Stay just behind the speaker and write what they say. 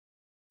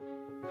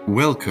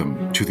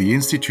Welcome to the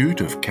Institute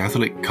of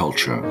Catholic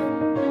Culture.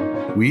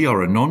 We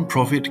are a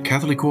non-profit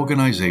Catholic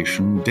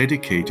organization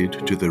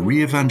dedicated to the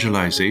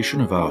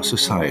re-evangelization of our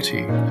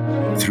society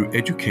through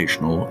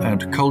educational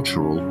and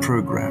cultural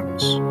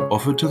programs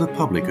offered to the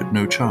public at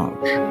no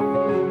charge.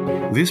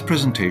 This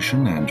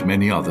presentation and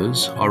many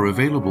others are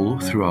available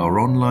through our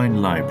online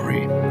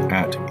library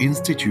at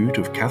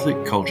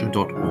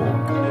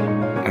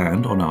instituteofcatholicculture.org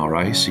and on our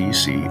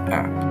ICC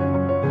app.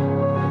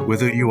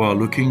 Whether you are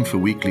looking for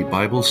weekly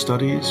Bible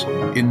studies,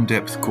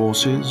 in-depth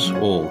courses,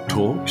 or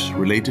talks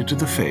related to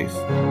the faith,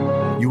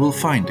 you will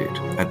find it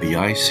at the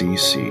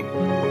ICC.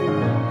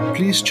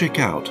 Please check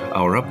out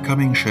our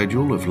upcoming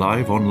schedule of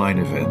live online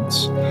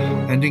events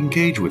and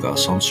engage with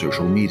us on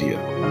social media.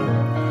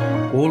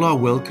 All are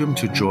welcome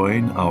to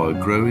join our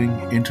growing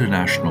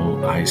international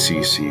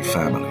ICC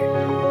family.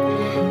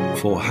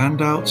 For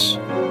handouts,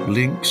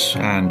 links,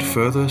 and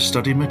further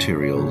study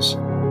materials,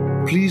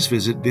 please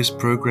visit this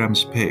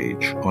program's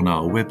page on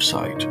our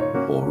website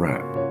or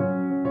app.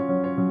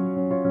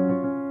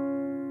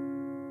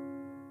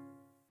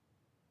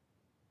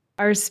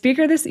 Our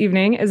speaker this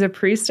evening is a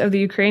priest of the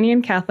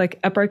Ukrainian Catholic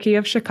Eparchy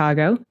of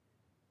Chicago.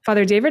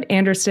 Father David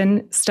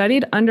Anderson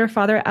studied under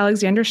Father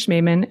Alexander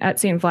Schmemann at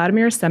St.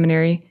 Vladimir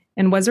Seminary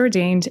and was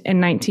ordained in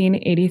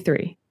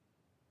 1983.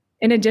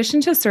 In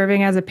addition to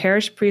serving as a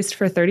parish priest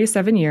for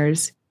 37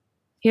 years,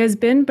 he has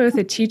been both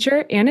a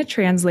teacher and a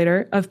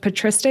translator of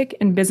patristic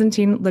and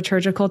Byzantine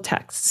liturgical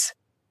texts.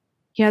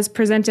 He has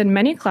presented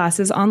many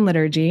classes on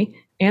liturgy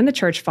and the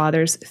Church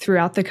Fathers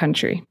throughout the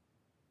country.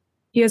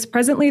 He is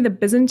presently the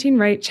Byzantine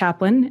Rite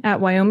chaplain at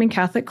Wyoming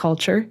Catholic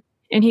Culture,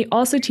 and he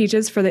also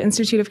teaches for the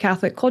Institute of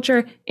Catholic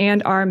Culture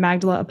and our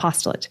Magdala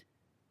Apostolate.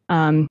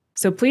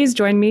 So please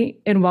join me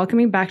in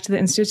welcoming back to the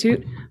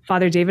Institute,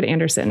 Father David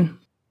Anderson.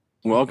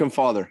 Welcome,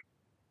 Father.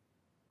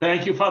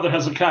 Thank you, Father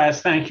Hezekiah.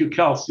 Thank you,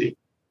 Kelsey.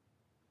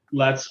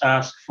 Let's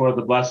ask for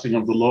the blessing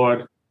of the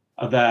Lord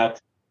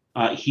that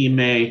he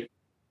may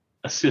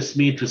assist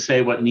me to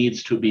say what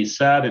needs to be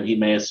said, and he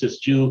may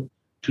assist you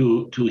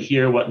to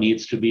hear what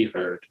needs to be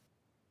heard.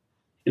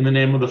 In the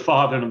name of the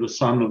Father, and of the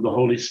Son, and of the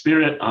Holy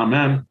Spirit,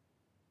 amen.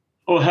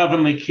 O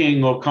heavenly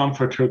King, O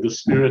Comforter, the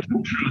Spirit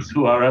of truth,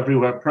 who are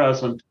everywhere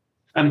present,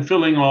 and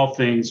filling all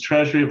things,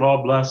 treasury of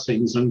all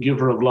blessings, and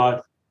giver of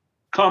life,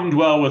 come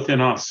dwell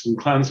within us, and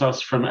cleanse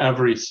us from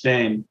every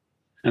stain,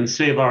 and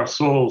save our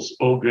souls,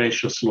 O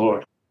gracious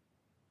Lord.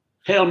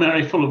 Hail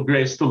Mary, full of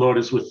grace, the Lord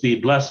is with thee.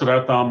 Blessed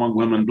art thou among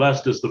women,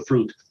 blessed is the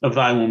fruit of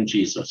thy womb,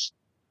 Jesus.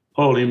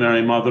 Holy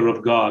Mary, Mother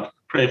of God,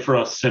 pray for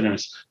us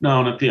sinners,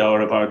 now and at the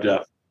hour of our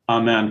death.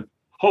 Amen.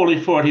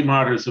 Holy 40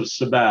 martyrs of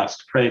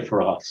Sebaste, pray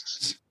for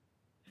us.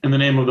 In the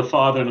name of the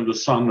Father, and of the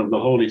Son, and of the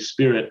Holy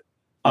Spirit.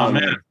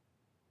 Amen.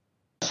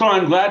 So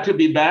I'm glad to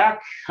be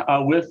back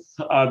with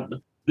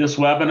this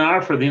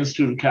webinar for the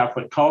Institute of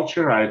Catholic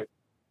Culture. I'm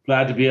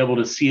glad to be able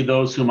to see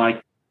those whom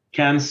I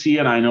can see,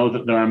 and I know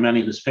that there are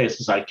many whose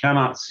faces I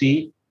cannot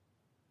see.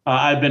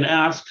 I've been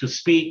asked to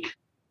speak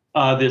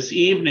this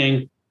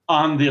evening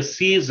on this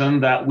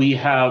season that we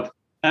have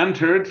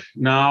entered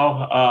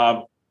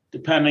now,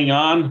 depending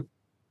on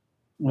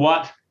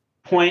what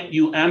point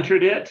you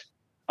entered it.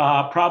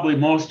 Probably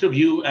most of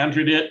you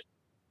entered it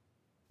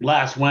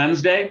last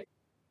Wednesday.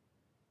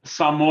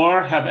 Some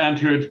more have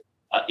entered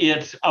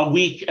it a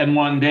week and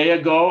one day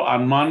ago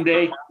on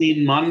Monday,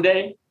 Clean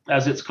Monday,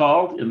 as it's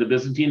called in the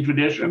Byzantine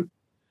tradition.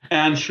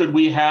 And should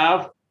we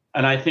have,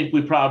 and I think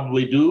we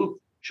probably do,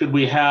 should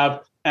we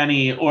have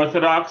any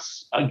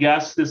Orthodox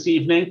guests this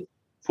evening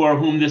for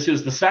whom this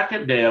is the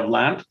second day of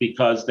Lent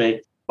because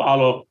they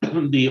follow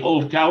the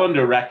old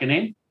calendar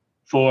reckoning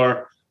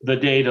for the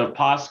date of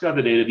Pascha,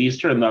 the date of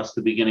Easter, and thus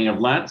the beginning of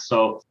Lent.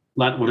 So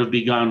Lent would have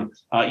begun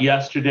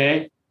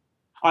yesterday.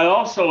 I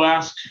also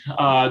asked,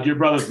 dear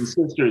brothers and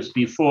sisters,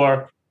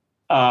 before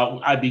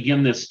I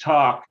begin this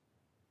talk,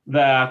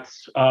 that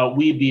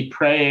we be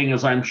praying,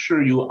 as I'm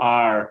sure you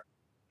are,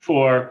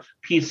 for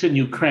peace in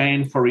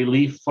Ukraine, for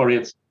relief for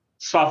its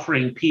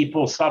suffering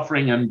people,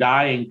 suffering and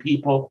dying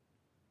people.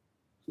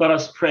 Let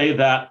us pray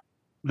that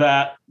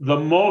the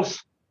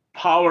most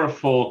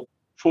powerful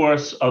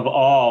force of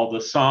all,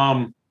 the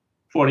Psalm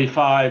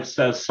 45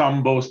 says,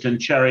 some boast in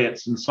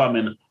chariots and some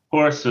in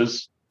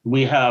horses.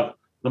 We have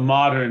the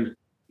modern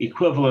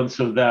equivalents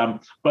of them,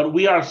 but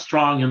we are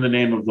strong in the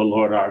name of the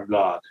Lord our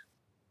God.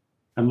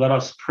 And let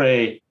us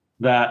pray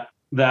that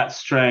that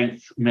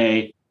strength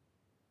may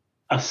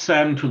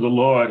ascend to the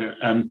Lord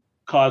and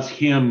cause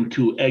him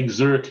to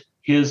exert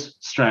his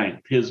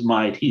strength, his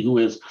might, he who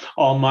is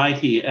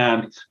almighty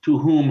and to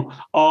whom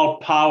all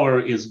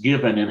power is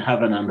given in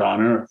heaven and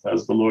on earth,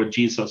 as the Lord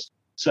Jesus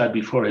said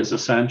before his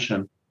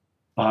ascension.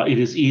 It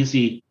is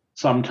easy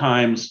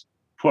sometimes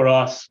for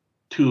us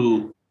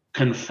to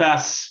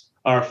confess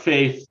our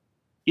faith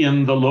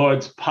in the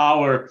Lord's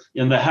power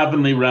in the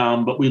heavenly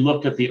realm, but we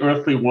look at the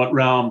earthly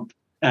realm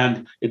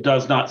and it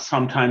does not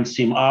sometimes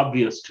seem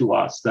obvious to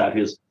us that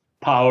his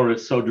power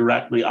is so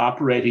directly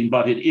operating,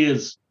 but it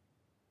is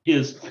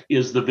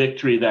the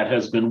victory that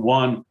has been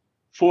won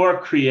for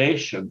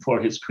creation,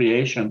 for his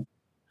creation.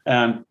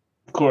 And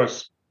of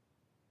course,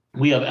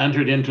 We have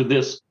entered into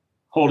this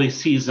holy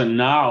season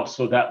now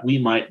so that we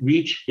might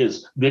reach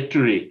his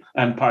victory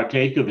and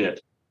partake of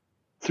it.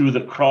 Through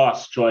the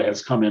cross, joy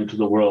has come into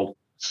the world.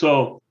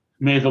 So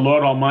may the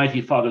Lord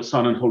Almighty, Father,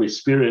 Son, and Holy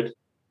Spirit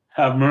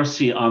have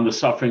mercy on the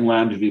suffering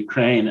land of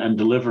Ukraine and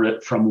deliver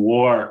it from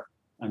war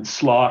and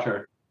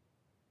slaughter.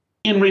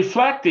 In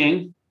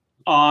reflecting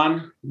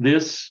on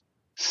this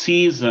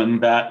season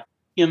that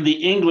in the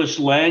English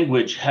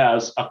language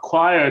has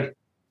acquired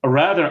a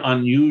rather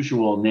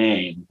unusual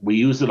name. We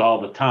use it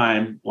all the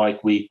time,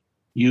 like we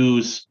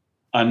use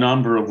a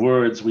number of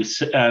words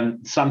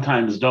and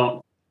sometimes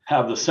don't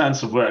have the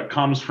sense of where it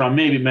comes from.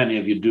 Maybe many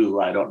of you do,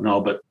 I don't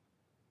know, but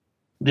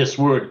this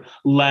word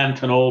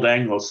Lent, an old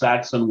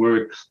Anglo-Saxon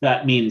word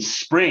that means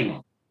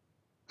spring.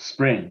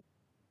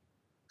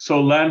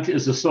 So Lent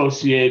is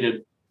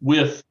associated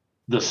with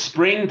the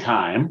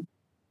springtime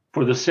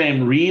for the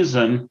same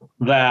reason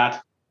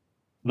that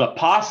the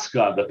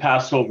Pascha, the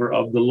Passover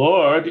of the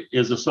Lord,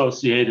 is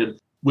associated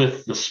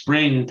with the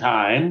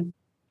springtime.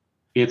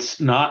 It's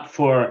not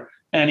for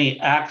any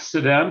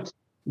accident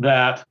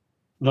that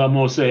the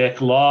Mosaic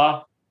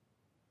Law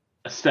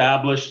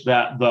established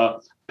that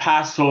the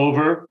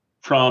Passover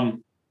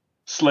from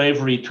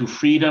slavery to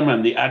freedom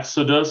and the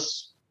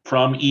Exodus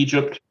from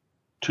Egypt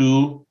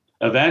to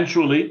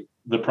eventually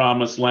the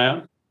Promised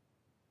Land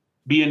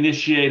be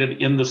initiated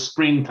in the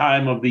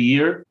springtime of the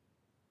year.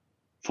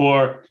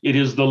 For it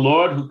is the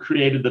Lord who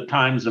created the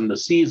times and the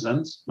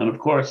seasons. And of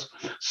course,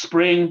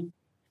 spring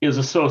is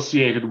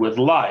associated with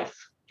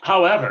life.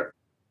 However,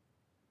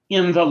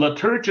 in the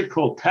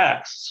liturgical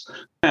texts,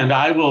 and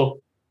I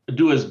will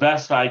do as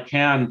best I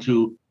can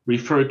to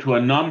refer to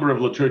a number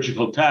of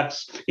liturgical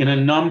texts in a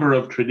number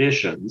of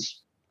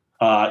traditions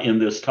in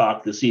this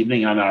talk this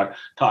evening and our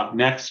talk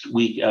next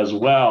week as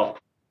well.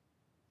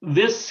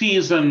 This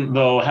season,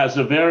 though, has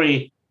a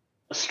very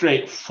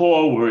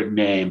straightforward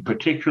name,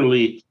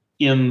 particularly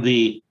in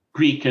the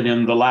Greek and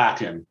in the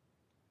Latin.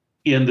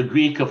 In the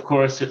Greek, of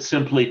course, it's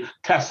simply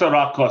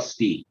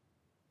Tessarakosti,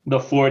 the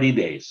 40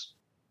 days.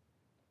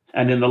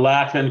 And in the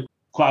Latin,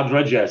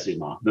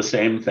 Quadragesima, the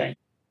same thing.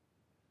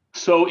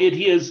 So it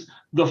is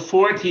the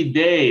 40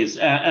 days,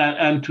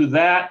 and to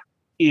that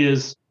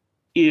is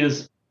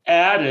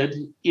added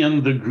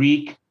in the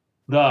Greek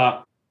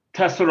the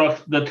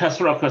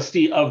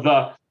Tessarakosti of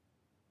the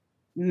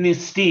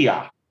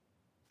Nistia,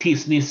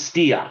 tis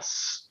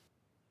Nistias,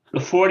 the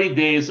 40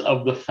 days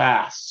of the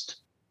fast,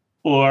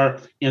 or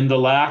in the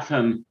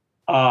Latin,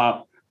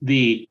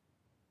 the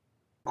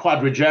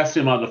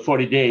Quadragesima, the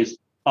 40 days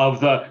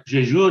of the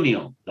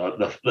jejunium,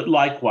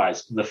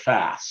 likewise the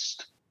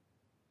fast.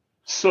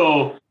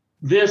 So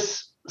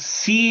this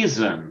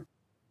season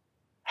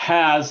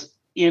has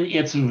in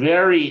its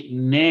very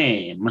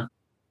name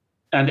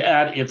and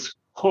at its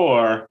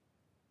core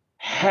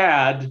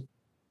had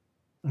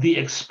the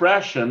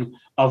expression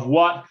of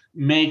what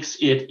makes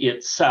it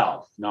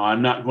itself. Now,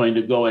 I'm not going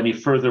to go any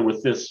further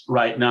with this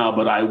right now,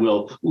 but I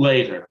will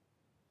later.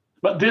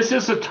 But this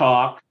is a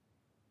talk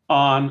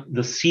on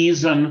the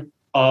season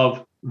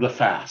of the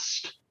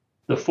fast,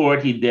 the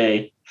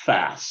 40-day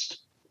fast.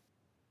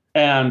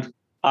 And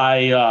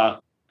I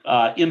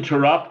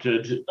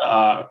interrupted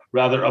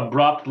rather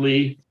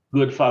abruptly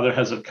good Father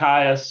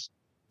Hezekias,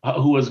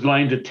 who was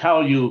going to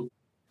tell you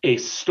a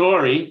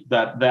story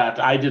that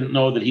I didn't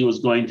know that he was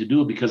going to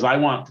do, because I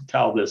want to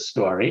tell this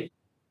story.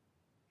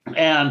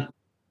 And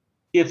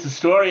it's a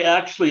story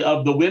actually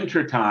of the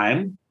winter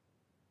time.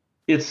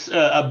 It's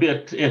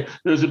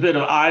there's a bit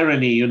of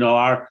irony, you know,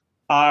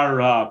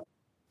 our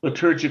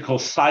liturgical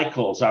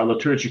cycles, our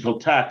liturgical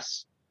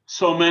texts,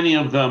 so many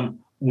of them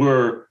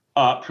were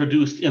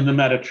produced in the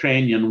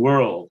Mediterranean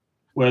world,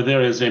 where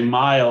there is a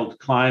mild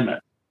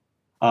climate,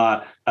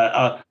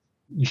 a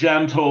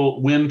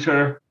gentle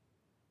winter,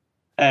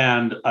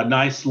 and a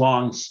nice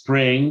long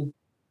spring.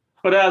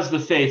 But as the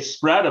faith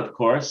spread, of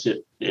course,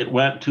 it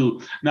went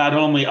to not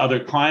only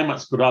other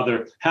climates, but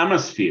other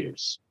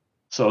hemispheres,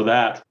 so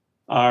that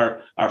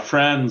our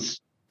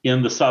friends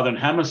in the southern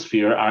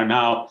hemisphere are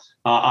now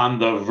on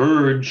the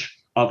verge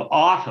of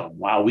autumn,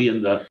 while we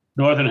in the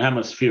northern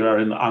hemisphere are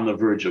on the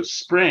verge of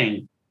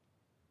spring.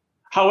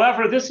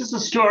 However, this is a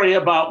story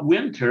about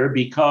winter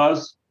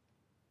because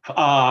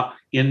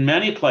in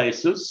many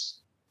places,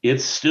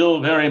 it's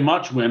still very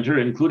much winter,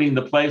 including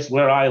the place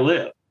where I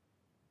live.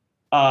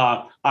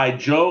 I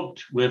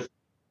joked with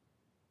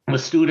the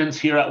students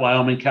here at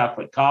Wyoming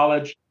Catholic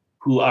College,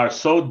 who are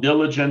so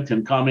diligent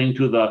in coming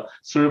to the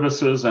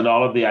services and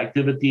all of the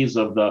activities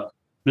of the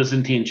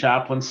Byzantine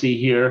chaplaincy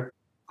here.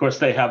 Of course,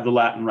 they have the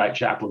Latin Rite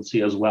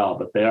chaplaincy as well,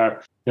 but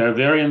they're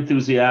very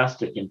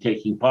enthusiastic in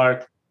taking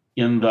part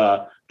in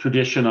the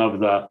tradition of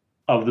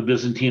the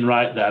Byzantine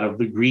Rite, that of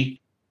the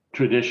Greek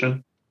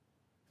tradition.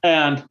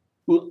 And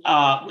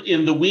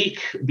in the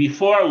week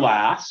before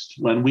last,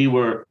 when we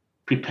were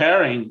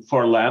preparing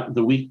for Lent,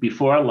 the week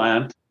before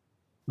Lent,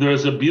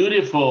 there's a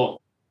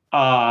beautiful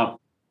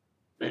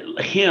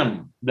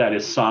hymn that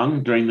is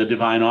sung during the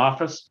Divine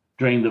Office,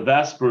 during the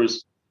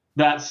Vespers,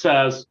 that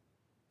says,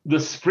 "The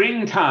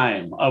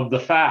springtime of the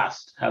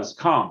fast has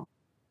come.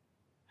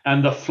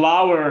 and the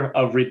flower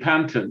of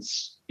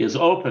repentance is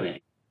opening.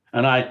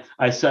 And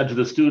I said to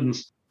the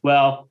students,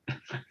 well,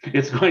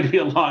 it's going to be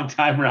a long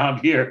time around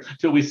here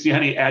till we see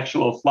any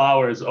actual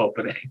flowers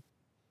opening.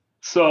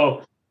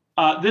 So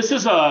this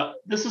is a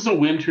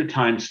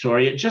wintertime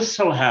story. It just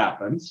so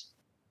happens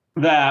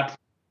that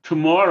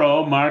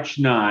tomorrow, March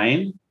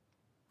 9,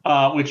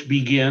 which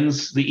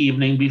begins the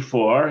evening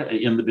before,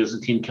 in the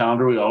Byzantine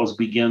calendar, we always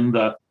begin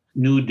the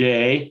new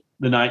day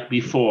the night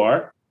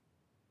before.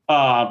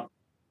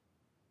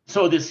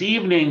 So this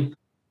evening,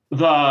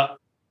 the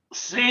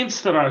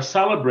saints that are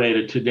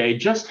celebrated today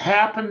just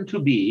happen to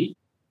be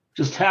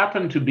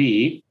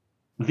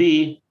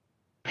the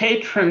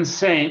patron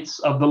saints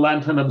of the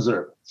Lenten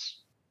observance,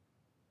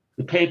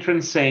 the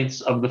patron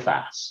saints of the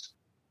fast.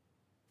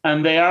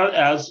 And they are,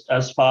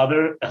 as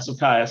Father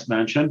Ezechias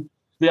mentioned,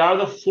 they are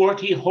the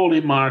 40 holy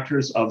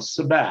martyrs of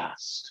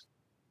Sebaste.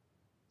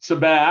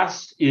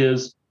 Sebaste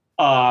is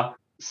a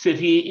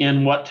city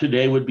in what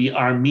today would be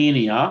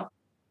Armenia.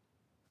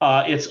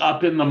 It's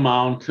up in the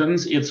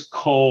mountains. It's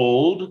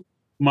cold.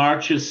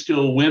 March is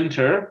still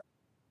winter.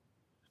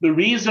 The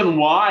reason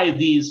why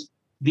these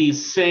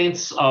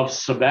saints of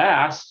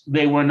Sebaste,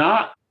 they were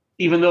not,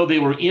 even though they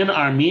were in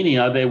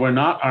Armenia, they were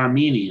not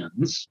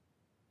Armenians,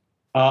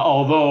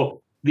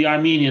 although the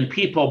Armenian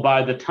people,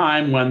 by the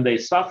time when they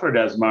suffered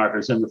as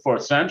martyrs in the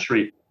 4th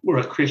century, were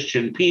a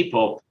Christian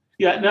people.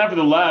 Yet,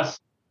 nevertheless,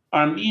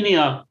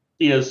 Armenia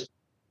is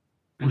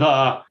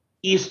the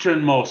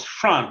easternmost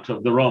front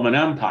of the Roman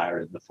Empire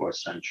in the 4th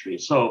century.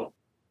 So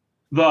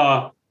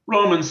the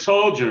Roman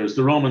soldiers,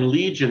 the Roman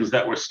legions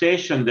that were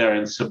stationed there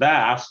in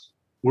Sebaste,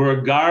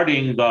 were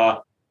guarding the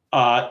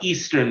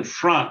eastern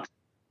front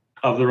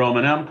of the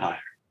Roman Empire.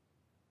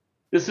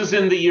 This is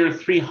in the year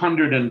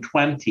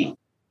 320.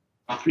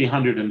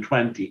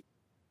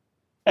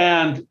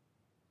 And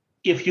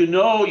if you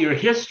know your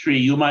history,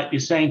 you might be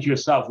saying to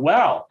yourself,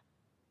 well,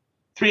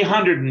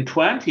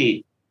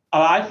 320,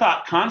 I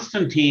thought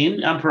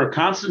Emperor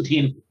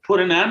Constantine, put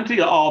an end to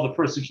all the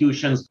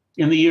persecutions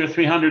in the year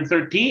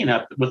 313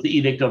 with the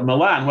Edict of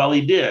Milan. Well,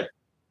 he did.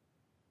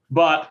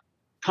 But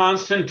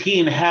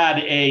Constantine had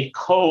a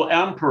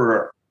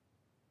co-emperor,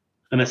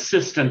 an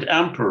assistant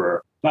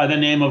emperor by the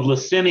name of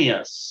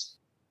Licinius,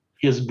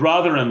 his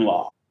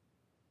brother-in-law.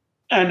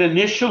 And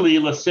initially,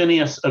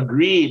 Licinius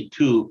agreed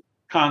to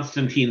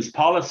Constantine's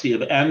policy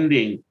of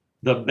ending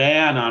the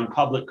ban on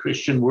public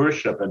Christian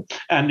worship and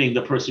ending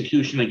the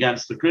persecution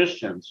against the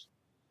Christians.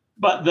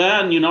 But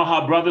then, you know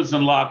how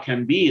brothers-in-law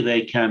can be.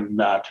 They can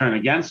turn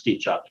against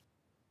each other,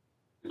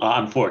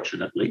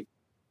 unfortunately.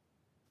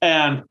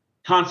 And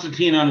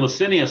Constantine and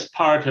Licinius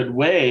parted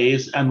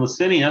ways, and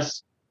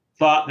Licinius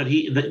thought that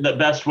the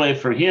best way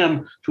for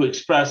him to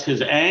express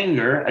his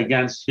anger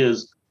against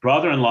his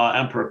brother-in-law,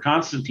 Emperor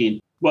Constantine,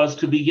 was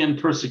to begin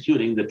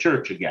persecuting the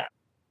church again.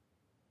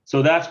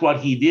 So that's what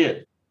he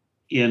did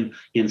in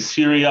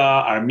Syria,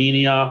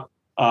 Armenia,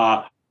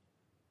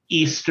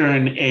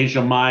 Eastern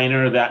Asia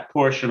Minor, that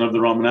portion of the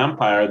Roman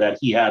Empire that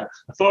he had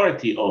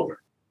authority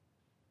over.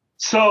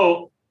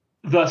 So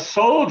the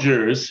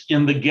soldiers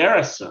in the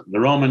garrison, the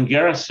Roman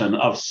garrison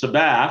of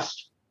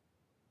Sebaste,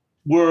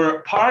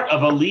 were part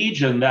of a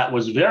legion that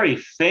was very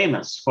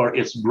famous for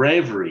its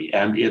bravery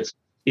and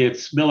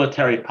its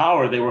military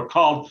power. They were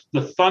called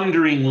the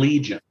Thundering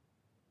Legion.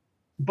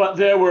 But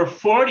there were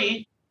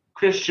 40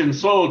 Christian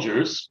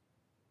soldiers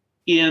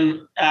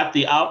at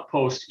the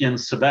outpost in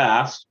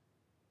Sebaste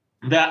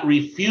that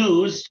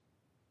refused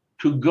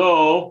to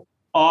go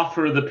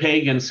offer the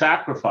pagan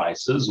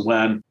sacrifices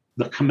when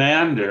the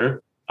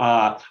commander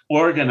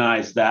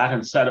organized that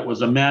and said it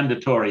was a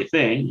mandatory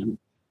thing. And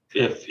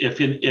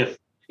if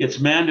it's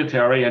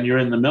mandatory and you're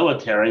in the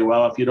military,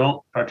 well, if you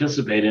don't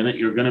participate in it,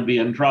 you're going to be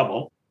in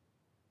trouble.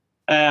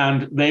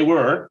 And they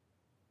were.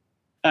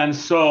 And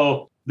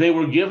so they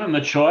were given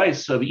the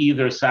choice of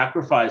either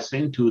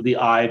sacrificing to the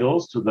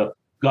idols, to the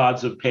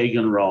gods of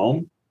pagan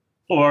Rome,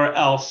 or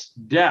else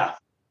death.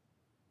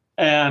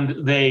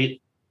 And they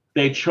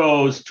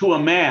chose, to a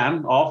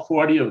man, all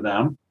 40 of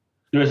them.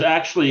 There's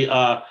actually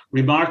a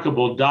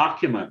remarkable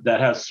document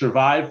that has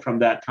survived from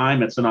that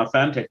time. It's an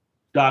authentic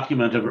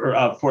document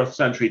of 4th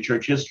century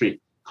church history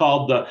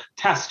called the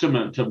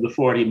Testament of the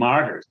 40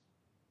 Martyrs.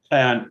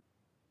 And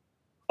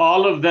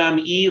all of them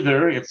you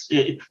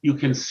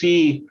can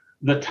see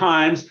the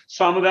times.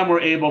 Some of them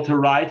were able to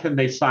write and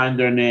they signed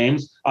their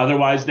names.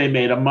 Otherwise, they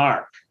made a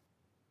mark.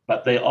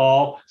 But they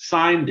all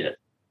signed it.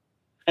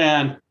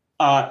 And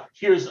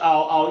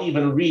I'll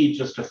even read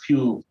just a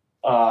few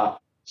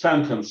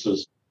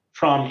sentences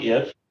from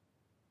it.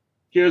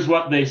 Here's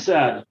what they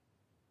said.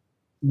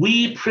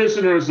 We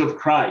prisoners of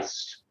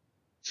Christ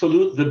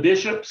salute the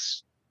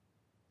bishops,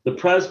 the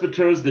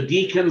presbyters, the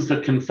deacons,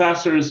 the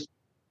confessors,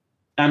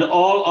 and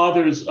all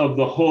others of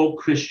the whole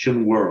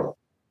Christian world.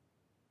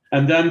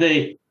 And then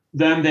they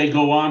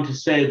go on to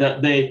say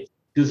that they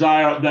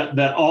desire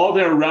that all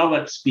their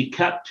relics be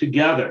kept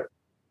together,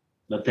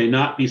 that they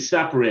not be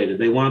separated.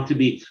 They want to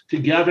be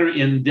together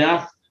in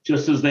death,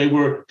 just as they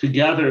were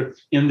together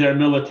in their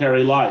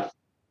military life.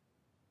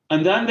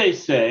 And then they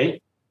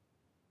say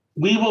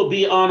We will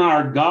be on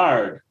our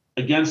guard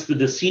against the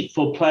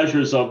deceitful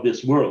pleasures of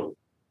this world.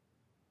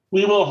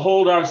 We will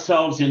hold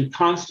ourselves in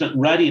constant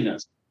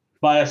readiness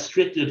by a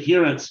strict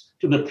adherence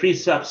to the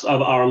precepts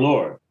of our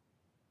Lord.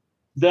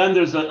 Then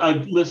there's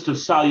a list of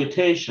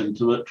salutation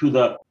to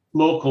the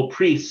local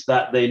priests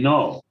that they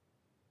know.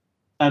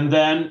 And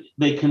then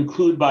they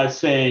conclude by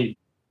saying,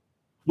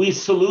 "We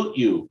salute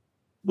you,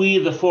 we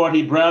the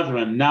 40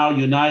 brethren, now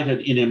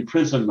united in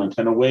imprisonment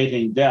and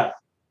awaiting death."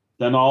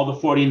 Then all the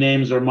 40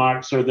 names or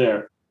marks are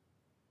there.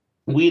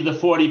 "We the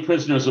 40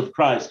 prisoners of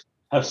Christ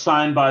have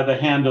signed by the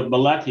hand of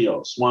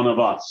Meletios, one of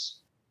us.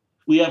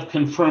 We have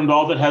confirmed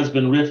all that has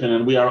been written,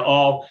 and we are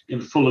all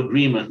in full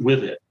agreement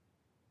with it."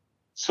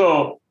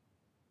 So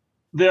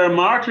their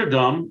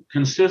martyrdom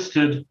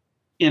consisted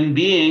in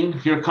being,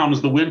 here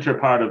comes the winter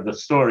part of the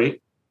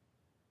story,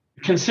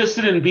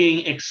 consisted in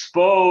being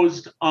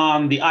exposed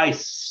on the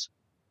ice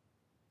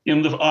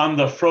on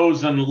the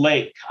frozen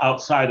lake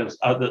outside of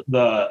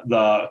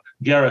the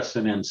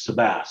garrison in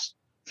Sebaste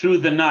through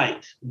the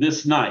night,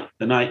 the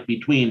night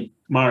between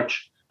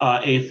March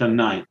 8th and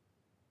 9th.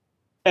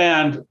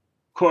 And of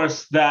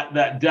course,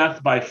 that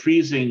death by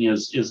freezing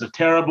is a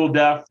terrible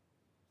death.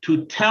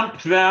 To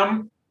tempt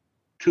them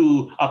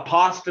to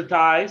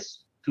apostatize,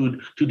 to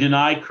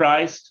deny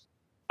Christ,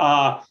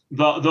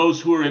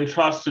 those who were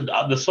entrusted,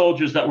 the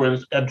soldiers that were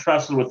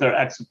entrusted with their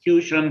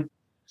execution,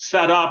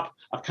 set up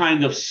a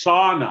kind of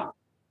sauna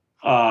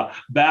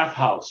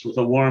bathhouse with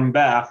a warm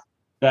bath,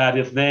 that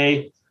if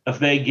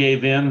they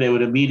gave in, they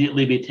would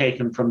immediately be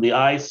taken from the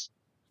ice.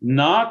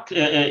 Not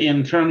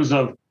in terms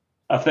of,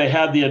 if they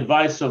had the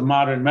advice of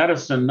modern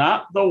medicine,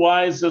 not the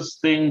wisest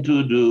thing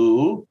to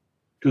do,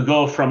 to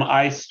go from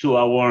ice to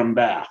a warm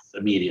bath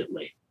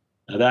immediately.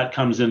 Now, that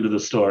comes into the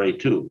story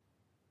too.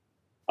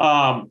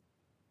 And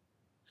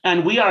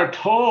we are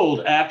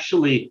told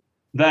actually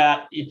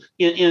that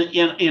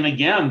in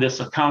again this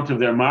account of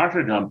their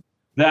martyrdom,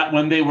 that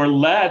when they were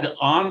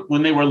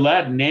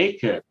led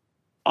naked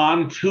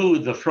onto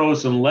the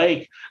frozen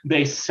lake,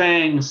 they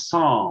sang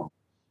psalms,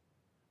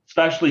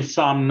 especially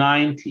Psalm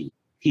 90,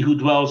 "He who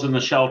dwells in the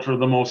shelter of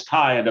the Most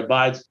High and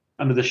abides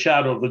under the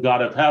shadow of the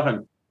God of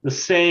heaven," the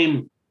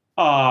same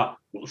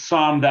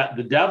psalm that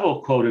the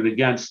devil quoted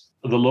against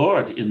the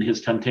Lord in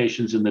his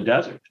temptations in the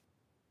desert.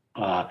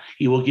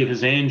 "He will give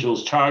his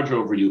angels charge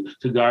over you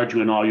to guard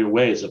you in all your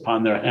ways.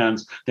 Upon their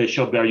hands they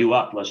shall bear you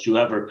up, lest you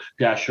ever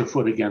dash your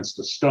foot against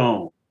a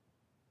stone."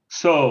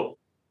 So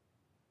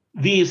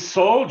these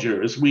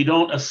soldiers, we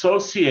don't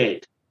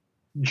associate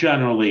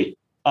generally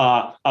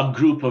a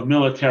group of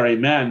military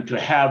men to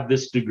have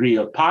this degree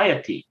of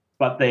piety,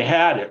 but they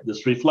had it.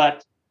 This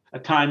reflects a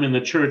time in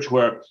the church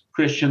where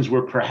Christians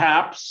were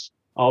perhaps,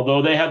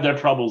 although they had their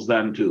troubles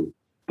then too,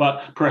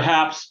 but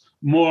perhaps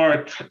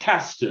more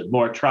tested,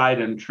 more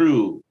tried and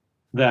true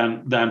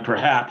than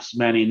perhaps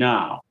many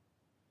now.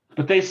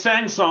 But they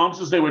sang psalms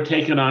as they were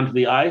taken onto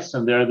the ice,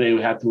 and there they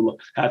had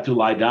to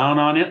lie down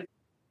on it.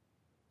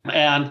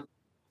 And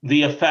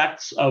the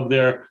effects of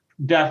their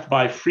death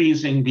by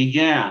freezing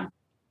began.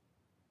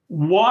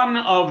 One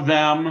of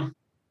them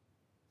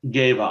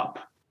gave up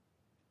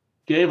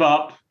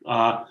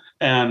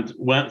and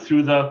went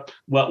through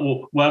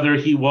whether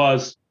he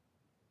was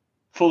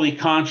fully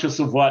conscious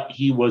of what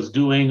he was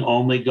doing,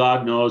 only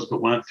God knows, but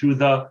went through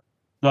the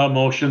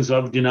motions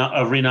of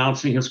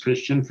renouncing his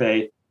Christian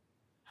faith.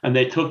 And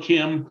they took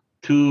him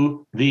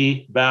to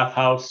the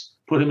bathhouse,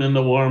 put him in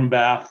the warm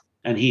bath,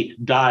 and he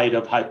died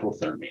of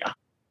hypothermia.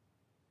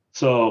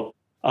 So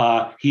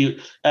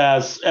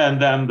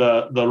and then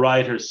the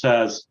writer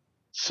says,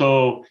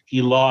 so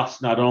he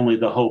lost not only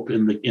the hope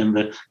in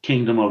the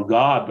kingdom of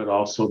God, but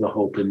also the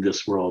hope in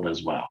this world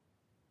as well.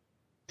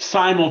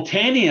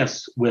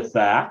 Simultaneous with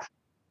that,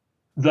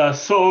 the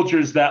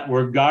soldiers that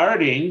were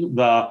guarding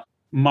the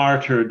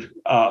martyred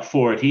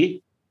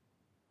 40,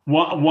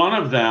 one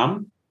of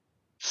them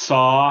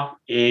saw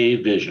a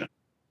vision.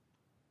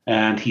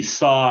 And he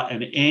saw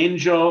an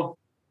angel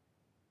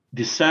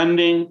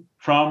descending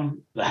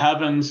from the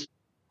heavens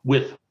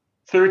with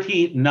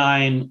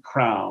 39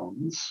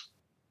 crowns.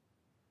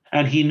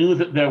 And he knew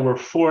that there were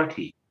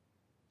 40.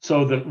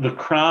 So the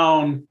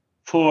crown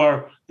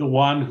for the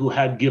one who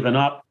had given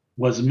up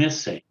was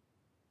missing.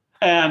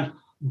 And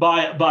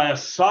by a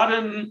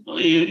sudden,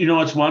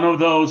 it's one of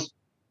those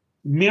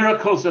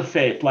miracles of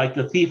faith, like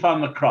the thief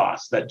on the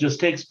cross, that just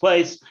takes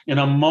place in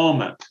a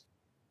moment.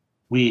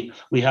 We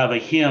have a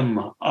hymn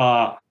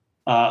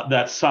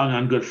that's sung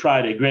on Good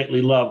Friday,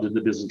 greatly loved in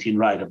the Byzantine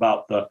Rite,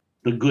 about the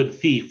good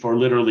thief, or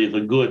literally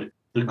the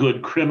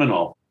good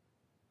criminal.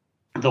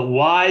 The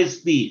wise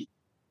thief,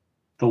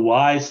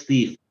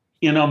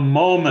 in a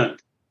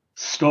moment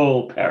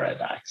stole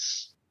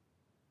paradise.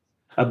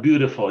 A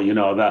beautiful,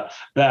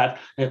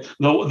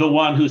 the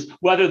one who's,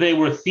 whether they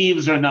were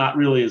thieves or not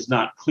really is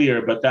not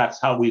clear, but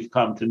that's how we've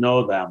come to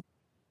know them.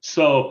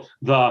 So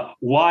the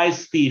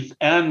wise thief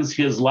ends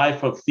his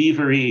life of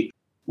thievery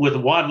with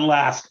one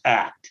last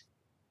act,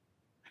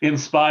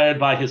 inspired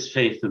by his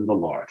faith in the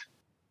Lord.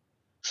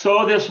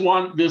 So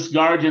this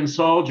guardian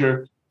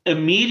soldier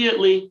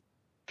immediately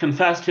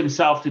confessed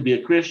himself to be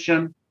a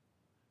Christian,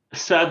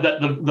 said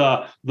that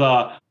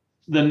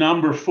the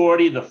number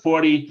 40, the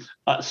 40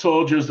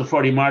 soldiers, the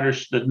 40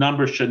 martyrs, the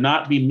number should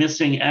not be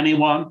missing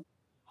anyone,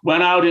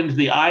 went out into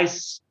the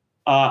ice,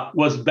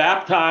 was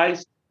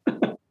baptized,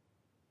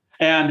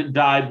 and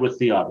died with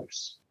the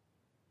others.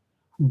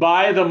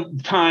 By the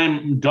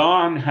time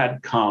dawn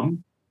had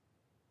come,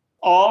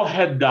 all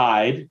had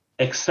died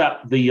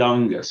except the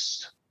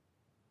youngest.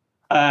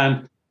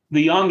 And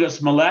the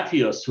youngest,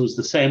 Meletius, who's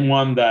the same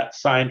one that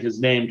signed his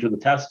name to the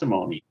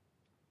testimony,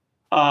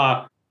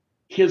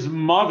 his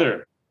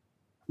mother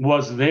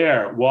was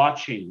there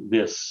watching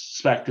this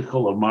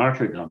spectacle of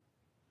martyrdom,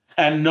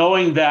 and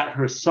knowing that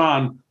her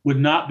son would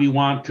not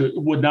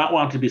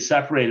want to be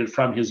separated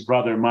from his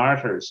brother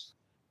martyrs,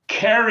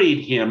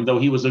 carried him, though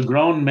he was a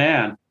grown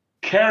man,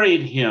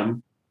 carried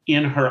him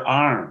in her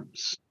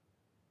arms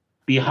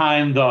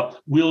behind the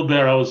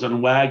wheelbarrows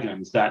and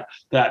wagons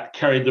that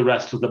carried the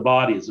rest of the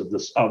bodies of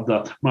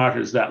the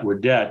martyrs that were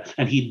dead,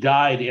 and he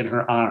died in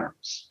her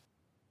arms.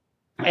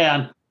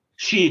 And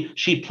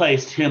she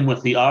placed him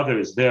with the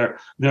others. Their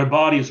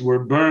bodies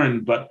were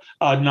burned, but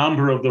a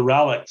number of the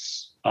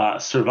relics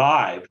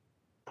survived,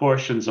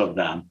 portions of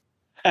them.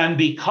 And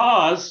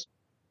because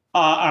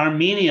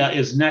Armenia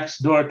is next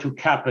door to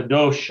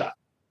Cappadocia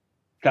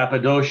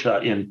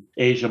in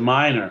Asia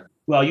Minor,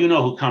 well, you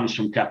know who comes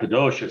from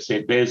Cappadocia: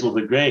 St. Basil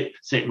the Great,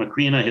 St.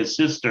 Macrina, his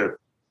sister,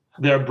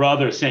 their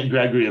brother, St.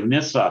 Gregory of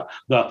Nyssa,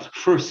 the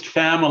first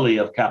family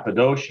of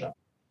Cappadocia.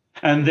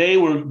 And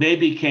they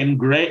became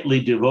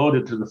greatly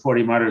devoted to the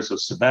 40 martyrs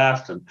of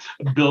Sebastian,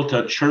 built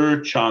a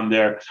church on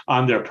their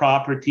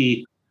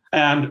property.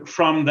 And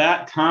from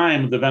that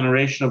time, the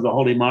veneration of the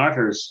holy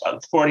martyrs,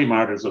 40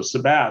 martyrs of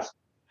Sebastian,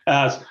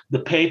 as the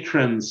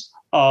patrons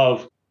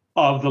of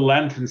the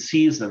Lenten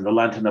season, the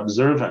Lenten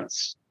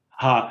observance,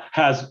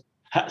 has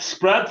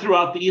spread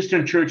throughout the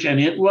Eastern Church, and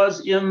it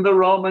was in the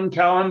Roman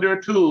calendar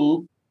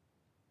too.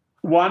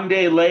 One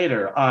day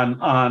later,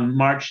 on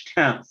March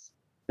 10th,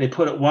 they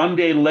put it one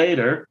day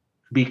later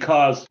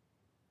because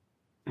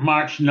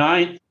March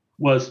 9th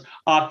was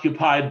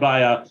occupied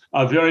by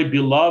a very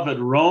beloved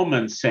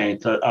Roman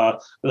saint,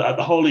 the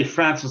Holy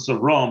Frances of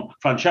Rome,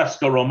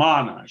 Francesca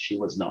Romana, she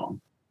was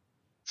known.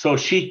 So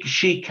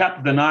she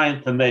kept the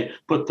 9th, and they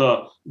put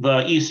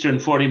the Eastern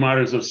 40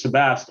 martyrs of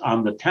Sebastian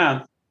on the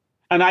 10th.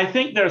 And I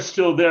think they're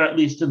still there, at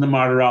least in the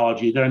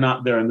martyrology. They're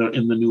not there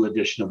in the new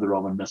edition of the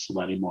Roman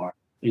Missal anymore,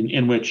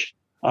 in which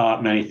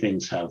many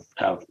things have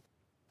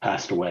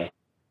passed away.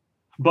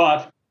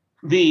 But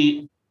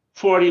the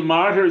 40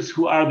 martyrs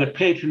who are the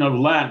patron of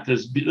Lent,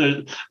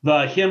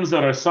 the hymns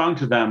that are sung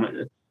to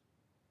them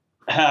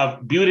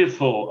have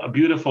beautiful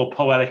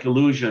poetic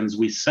allusions.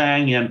 We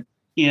sang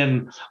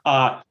in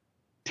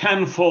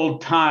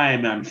tenfold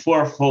time and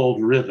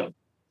fourfold rhythm,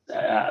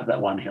 that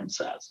one hymn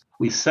says.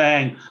 We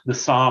sang the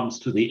Psalms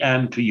to the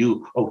end to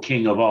you, O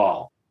King of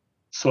all.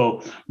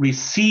 So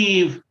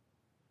receive.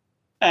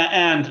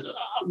 And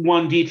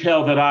one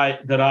detail that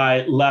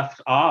I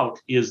left out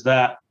is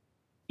that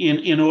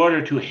in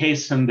order to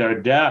hasten their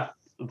death,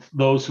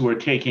 those who are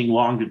taking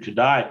longer to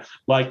die,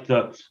 like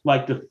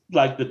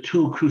the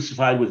two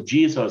crucified with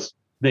Jesus,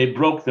 they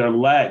broke their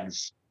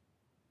legs.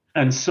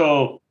 And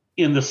so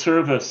in the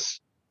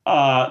service,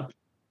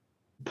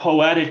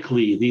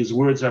 poetically, these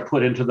words are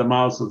put into the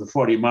mouths of the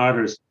 40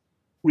 martyrs: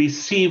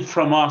 receive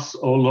from us,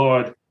 O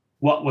Lord,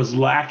 what was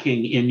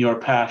lacking in your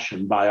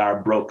passion by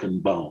our broken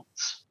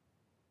bones.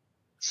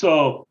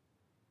 So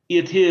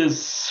it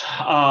is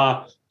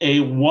a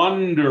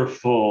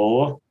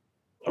wonderful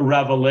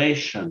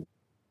revelation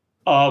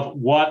of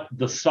what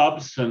the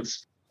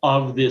substance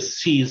of this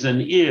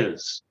season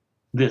is,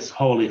 this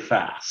holy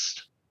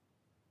fast.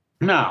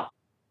 Now,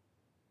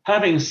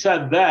 having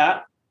said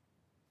that,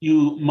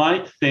 you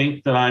might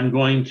think that I'm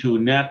going to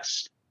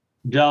next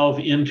delve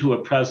into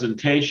a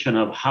presentation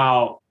of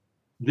how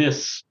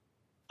this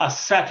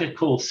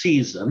ascetical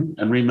season,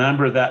 and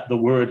remember that the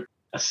word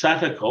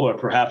ascetical, or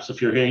perhaps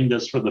if you're hearing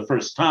this for the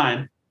first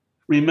time,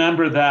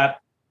 remember that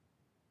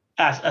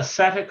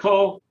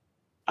ascetical,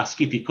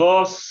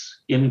 askitikos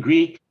in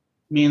Greek,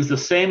 means the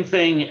same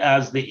thing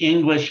as the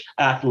English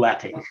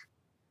athletic.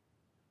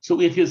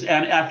 So it is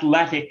an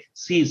athletic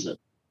season.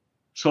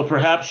 So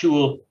perhaps you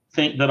will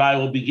think that I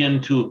will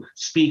begin to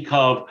speak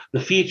of the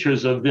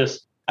features of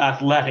this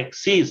athletic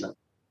season.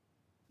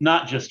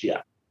 Not just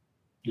yet.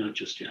 Not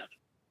just yet.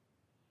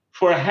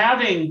 For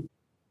having,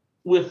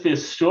 with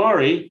this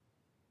story,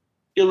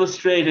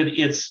 illustrated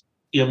its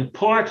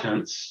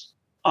importance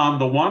on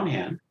the one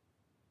hand,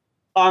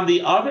 on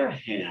the other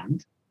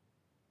hand,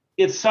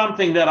 it's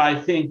something that I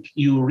think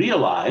you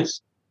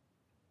realize,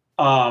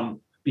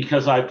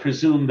 because I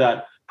presume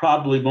that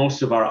probably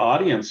most of our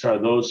audience are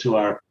those who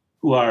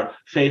are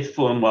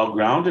faithful and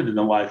well-grounded in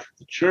the life of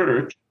the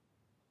church.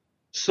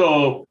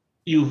 So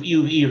you've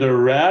either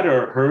read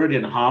or heard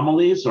in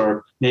homilies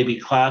or maybe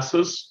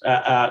classes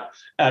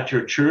at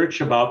your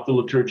church about the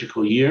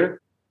liturgical year,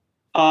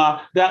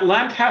 that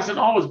Lent hasn't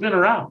always been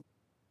around.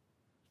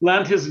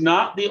 Lent is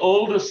not the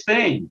oldest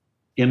thing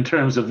in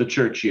terms of the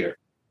church year.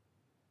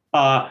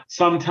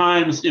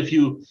 Sometimes if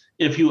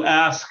you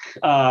ask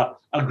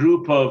a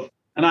group of,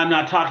 and I'm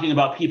not talking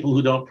about people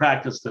who don't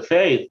practice the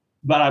faith,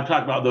 but I'm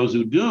talking about those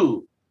who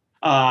do,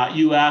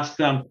 you ask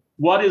them,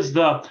 what is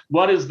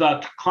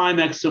the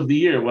climax of the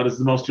year? What is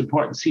the most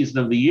important season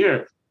of the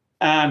year?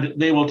 And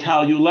they will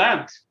tell you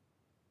Lent.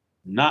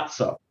 Not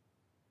so.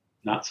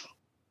 Not so.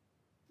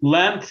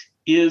 Lent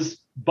is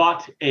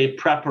but a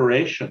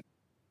preparation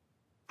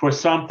for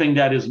something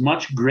that is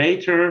much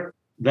greater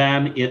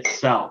than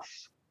itself.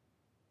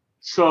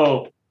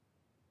 So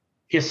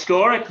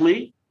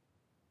historically,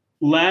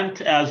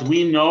 Lent, as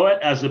we know it,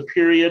 as a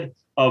period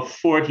of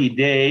 40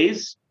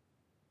 days,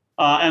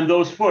 and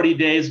those 40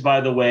 days,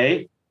 by the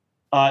way,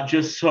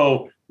 just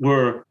so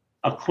we're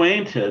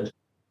acquainted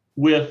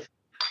with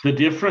the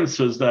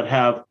differences that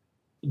have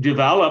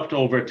developed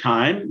over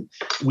time,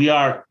 we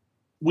are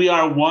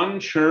one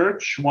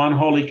church, one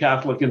Holy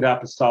Catholic and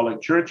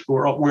Apostolic Church.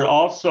 We're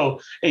also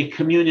a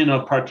communion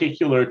of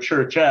particular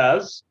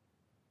churches,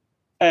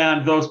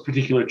 and those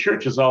particular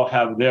churches all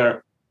have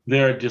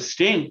their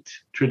distinct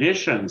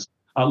traditions,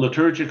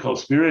 liturgical,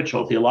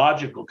 spiritual,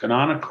 theological,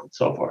 canonical, and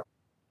so forth.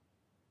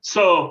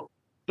 So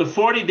the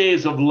 40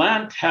 days of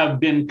Lent have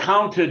been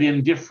counted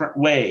in different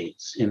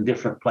ways in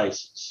different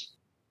places.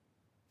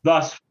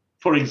 Thus,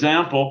 for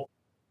example,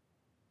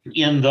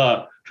 in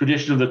the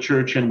tradition of the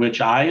church in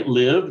which I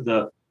live,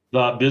 the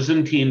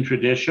Byzantine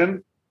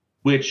tradition,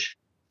 which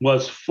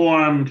was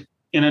formed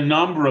in a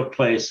number of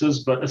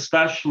places, but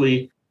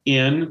especially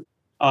in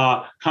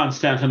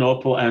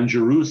Constantinople and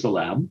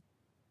Jerusalem,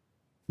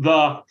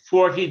 the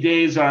 40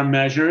 days are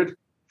measured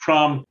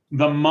from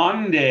the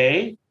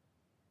Monday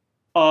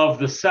of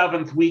the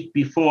 7th week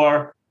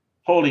before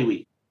Holy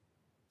Week.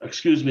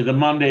 The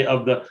Monday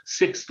of the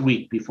 6th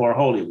week before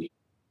Holy Week.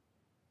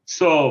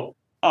 So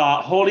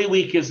Holy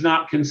Week is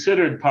not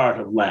considered part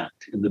of Lent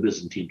in the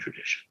Byzantine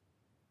tradition.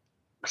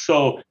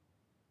 So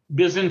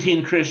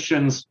Byzantine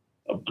Christians,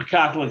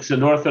 Catholics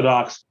and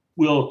Orthodox,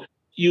 will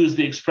use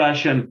the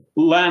expression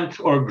Lent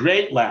or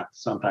Great Lent.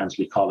 Sometimes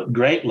we call it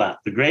Great Lent,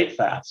 the Great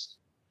Fast.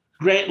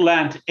 Great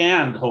Lent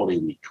and Holy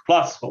Week,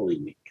 plus Holy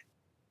Week,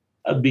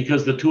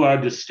 because the two are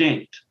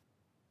distinct.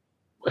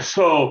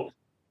 So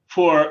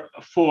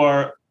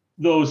for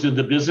those in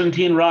the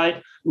Byzantine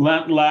Rite,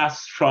 Lent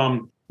lasts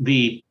from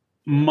the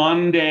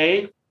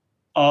Monday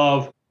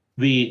of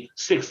the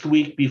 6th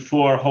week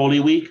before Holy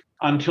Week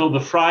until the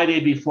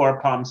Friday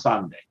before Palm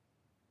Sunday,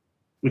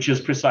 which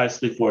is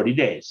precisely 40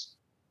 days.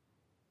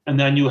 And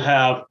then you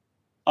have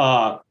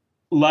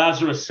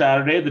Lazarus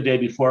Saturday, the day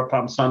before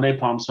Palm Sunday,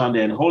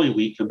 and Holy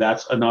Week, and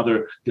that's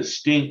another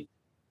distinct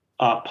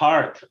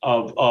part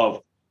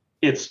of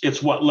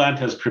it's what Lent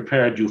has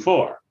prepared you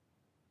for.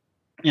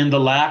 In the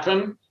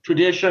Latin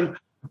tradition,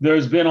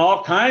 there's been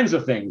all kinds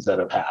of things that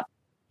have happened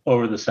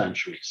over the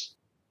centuries.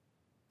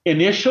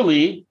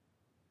 Initially,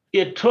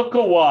 it took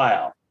a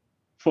while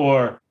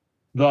for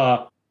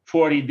the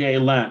 40-day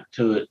Lent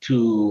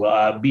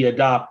to be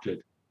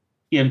adopted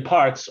in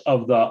parts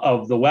of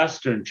the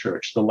Western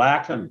Church, the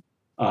Latin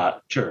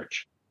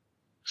Church,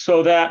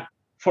 so that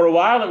for a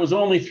while it was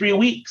only 3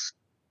 weeks.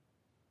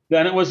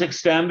 Then it was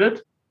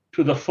extended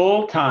to the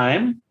full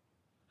time,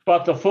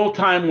 but the full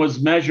time was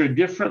measured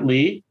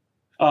differently.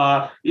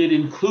 It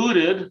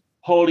included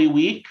Holy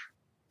Week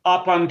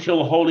up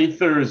until Holy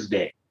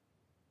Thursday.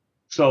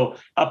 So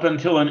up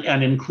until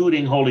and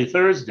including Holy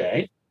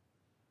Thursday.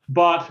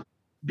 But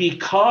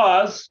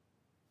because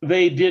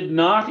they did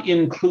not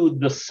include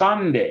the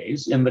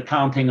Sundays in the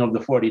counting of the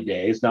 40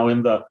 days, now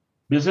in the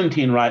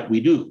Byzantine Rite we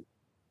do,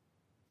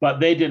 but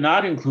they did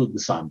not include the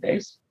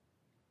Sundays.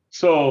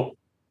 So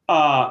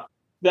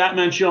that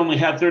meant you only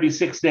had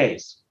 36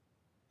 days,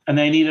 and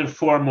they needed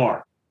 4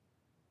 more.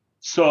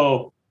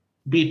 So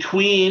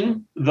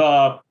between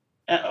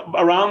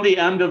around the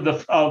end of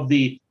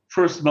the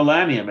first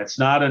millennium, it's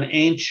not an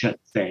ancient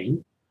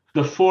thing,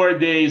 the 4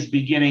 days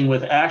beginning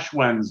with Ash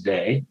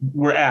Wednesday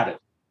were added.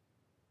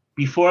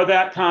 Before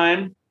that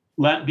time,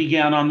 Lent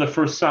began on the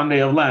first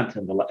Sunday of Lent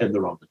in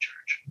the Roman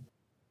Church.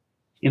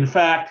 In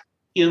fact,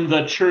 in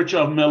the Church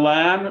of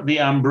Milan, the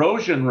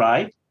Ambrosian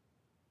Rite,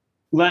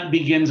 Lent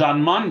begins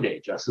on Monday,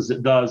 just as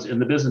it does in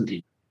the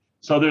Byzantine.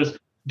 So there's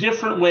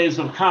different ways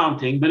of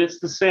counting, but it's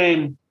the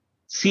same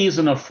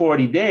season of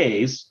 40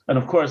 days. And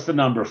of course, the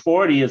number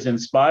 40 is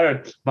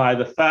inspired by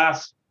the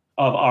fast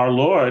of our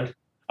Lord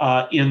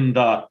in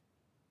the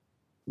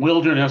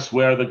wilderness,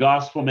 where the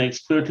gospel makes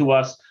clear to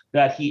us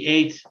that he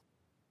ate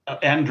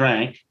and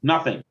drank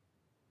nothing,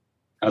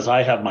 as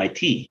I have my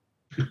tea.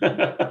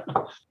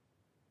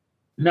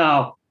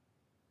 Now,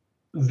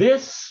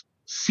 this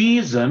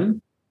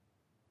season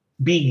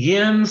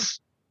begins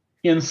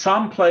in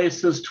some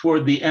places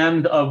toward the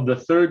end of the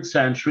 3rd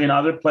century, in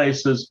other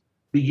places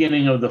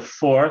beginning of the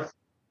 4th.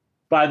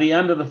 By the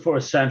end of the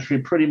 4th century,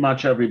 pretty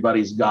much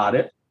everybody's got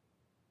it.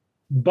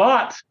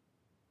 But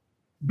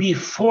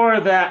before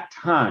that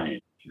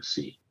time, you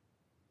see,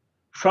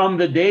 from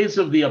the days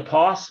of the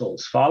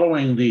apostles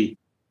following the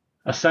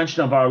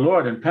ascension of our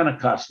Lord and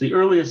Pentecost, the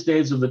earliest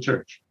days of the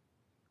church,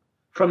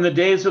 from the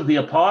days of the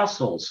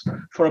apostles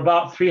for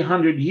about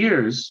 300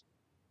 years,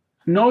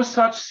 no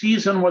such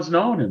season was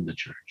known in the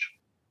church.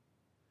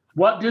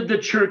 What did the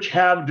church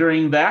have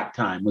during that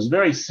time? It was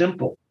very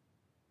simple.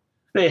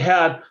 They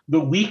had the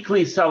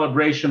weekly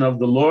celebration of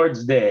the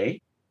Lord's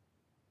Day,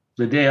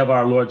 the day of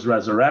our Lord's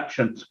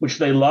resurrection, which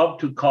they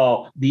loved to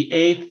call the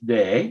eighth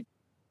day,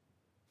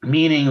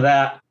 meaning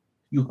that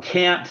you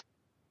can't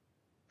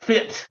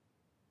fit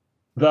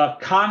the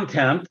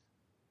content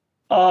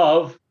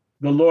of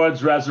the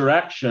Lord's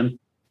resurrection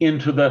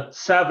into the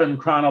 7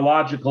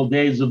 chronological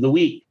days of the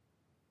week.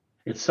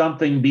 It's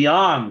something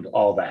beyond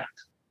all that.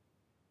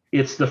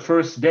 It's the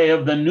first day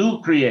of the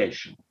new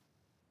creation.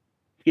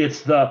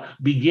 It's the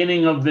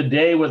beginning of the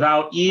day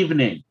without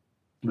evening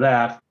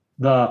that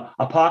the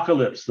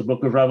Apocalypse, the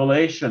book of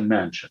Revelation,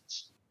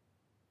 mentions.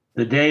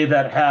 The day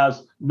that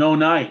has no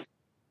night,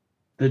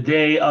 the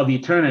day of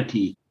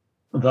eternity,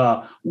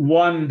 the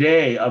one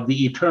day of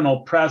the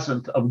eternal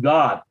presence of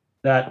God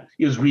that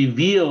is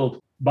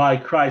revealed by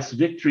Christ's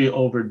victory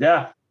over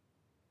death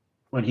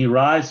when he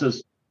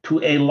rises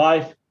to a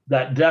life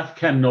that death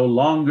can no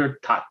longer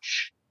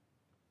touch.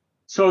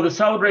 So the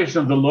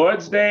celebration of the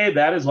Lord's Day,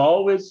 that is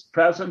always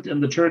present in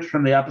the church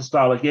from the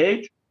apostolic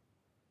age.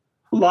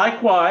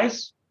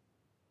 Likewise,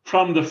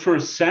 from the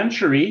first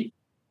century,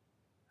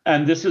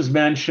 and this is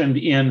mentioned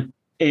in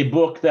a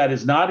book that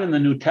is not in the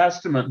New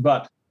Testament,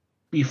 but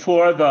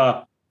before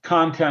the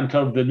content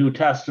of the New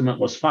Testament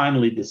was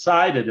finally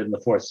decided in the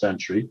 4th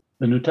century,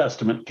 the New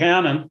Testament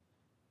canon,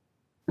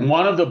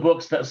 one of the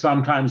books that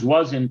sometimes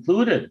was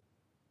included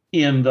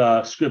in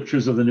the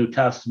scriptures of the New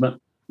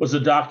Testament was a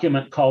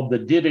document called the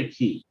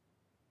Didache,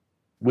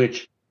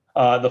 which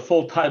the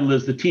full title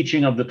is The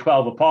Teaching of the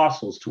 12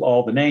 Apostles to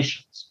All the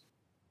Nations.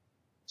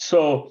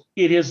 So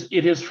it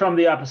is from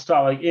the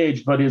apostolic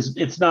age, but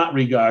it's not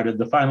regarded.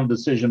 The final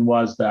decision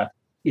was that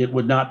it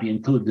would not be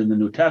included in the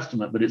New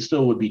Testament, but it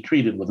still would be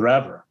treated with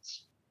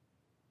reverence.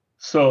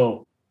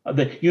 So, in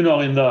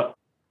the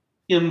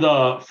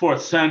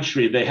 4th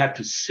century, they had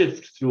to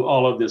sift through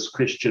all of this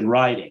Christian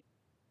writing.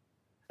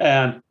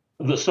 And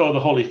so the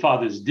Holy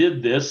Fathers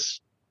did this,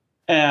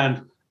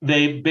 and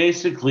they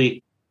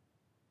basically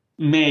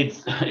made,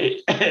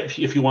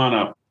 if you want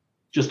to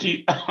just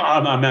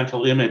a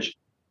mental image,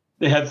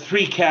 they had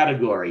 3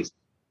 categories.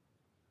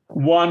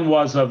 One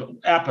was of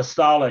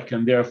apostolic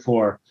and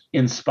therefore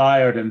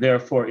inspired, and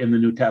therefore in the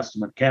New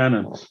Testament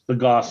canon, the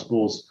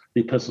Gospels,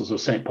 the epistles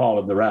of St. Paul,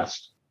 and the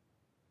rest.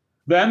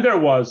 Then there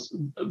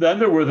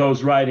were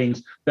those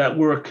writings that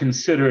were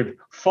considered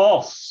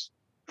false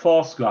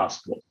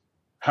gospels,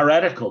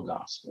 heretical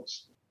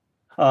gospels,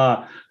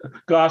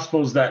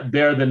 gospels that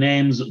bore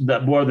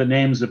the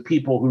names of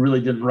people who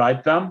really didn't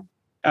write them,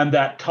 and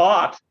that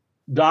taught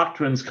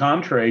doctrines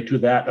contrary to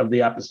that of the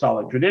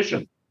apostolic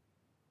tradition.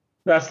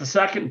 That's the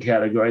second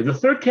category. The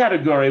third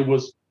category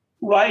was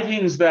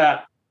writings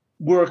that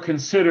were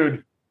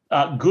considered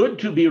good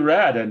to be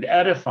read and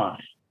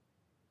edifying,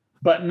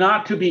 but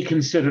not to be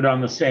considered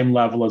on the same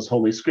level as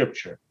Holy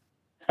Scripture.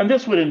 And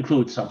this would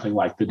include something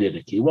like the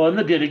Didache. Well, in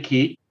the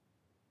Didache,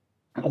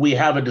 we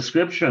have a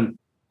description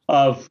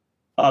of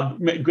a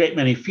great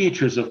many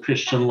features of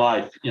Christian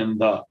life in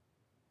the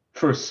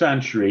 1st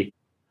century.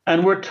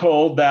 And we're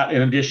told that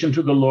in addition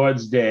to the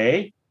Lord's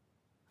Day,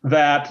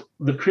 that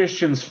the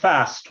Christians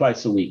fast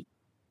twice a week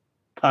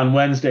on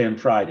Wednesday and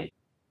Friday.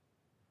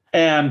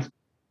 And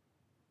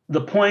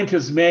the point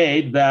is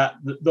made that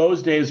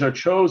those days are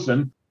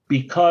chosen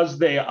because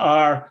they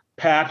are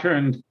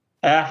patterned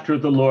after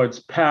the Lord's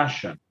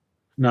Passion.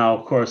 Now,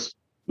 of course,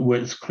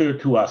 it's clear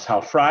to us how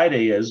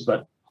Friday is,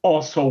 but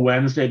also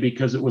Wednesday,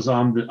 because it was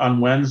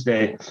on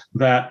Wednesday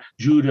that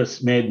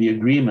Judas made the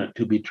agreement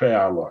to betray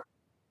our Lord.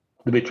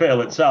 The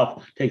betrayal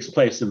itself takes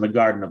place in the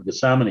Garden of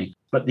Gethsemane,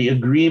 but the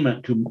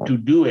agreement to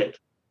do it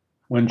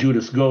when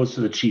Judas goes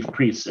to the chief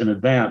priests in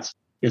advance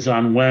is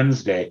on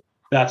Wednesday.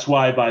 That's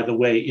why, by the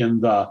way,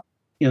 in the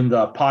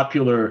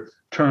popular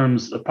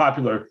terms, the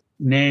popular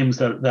names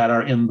that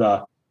are in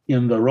the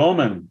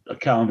Roman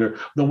calendar,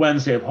 the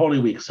Wednesday of Holy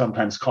Week,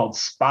 sometimes called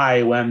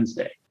Spy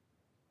Wednesday.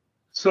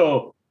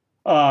 So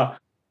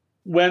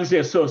Wednesday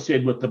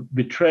associated with the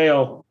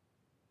betrayal,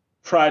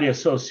 Friday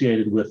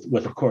associated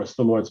with, of course,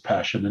 the Lord's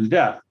Passion and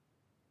death.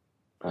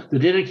 The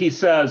Didache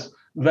says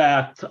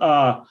that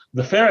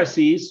the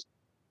Pharisees,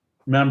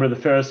 remember the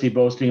Pharisee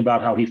boasting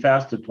about how he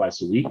fasted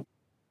twice a week,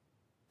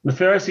 the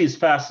Pharisees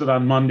fasted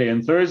on Monday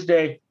and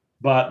Thursday,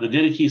 but the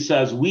Didache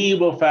says we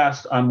will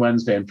fast on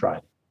Wednesday and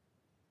Friday.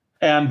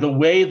 And the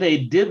way they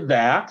did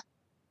that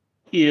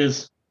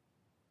is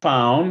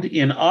found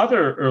in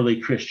other early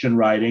Christian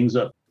writings.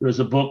 There's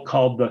a book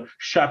called The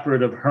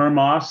Shepherd of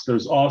Hermas.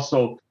 There's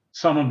also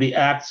some of the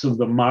Acts of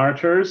the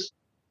Martyrs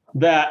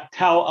that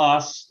tell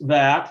us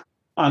that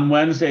on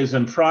Wednesdays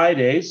and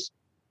Fridays,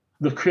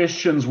 the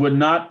Christians would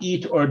not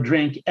eat or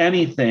drink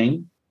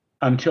anything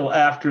until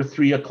after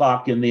 3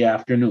 o'clock in the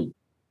afternoon,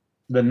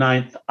 the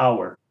 9th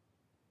hour.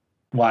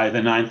 Why the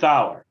 9th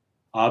hour?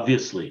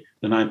 Obviously,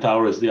 the 9th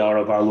hour is the hour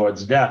of our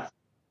Lord's death.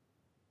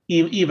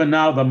 even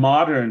now the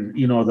modern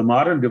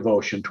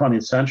devotion,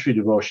 20th century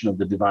devotion of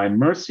the Divine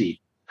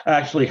Mercy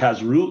actually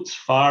has roots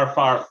far,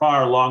 far,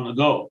 far long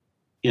ago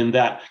in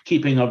that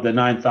keeping of the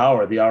ninth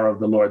hour, the hour of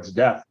the Lord's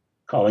death,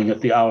 calling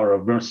it the hour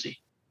of mercy.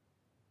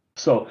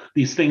 So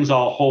these things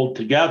all hold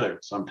together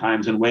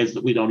sometimes in ways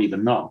that we don't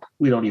even know.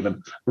 We don't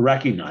even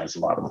recognize a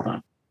lot of the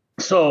time.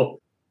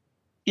 So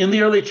in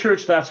the early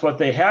church, that's what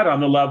they had on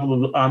the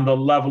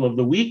level of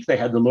the week. They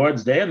had the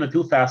Lord's Day and the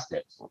 2 fast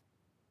days.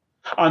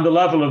 On the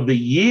level of the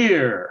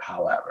year,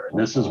 however, and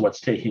this is what's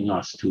taking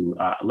us to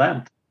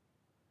Lent.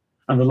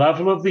 On the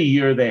level of the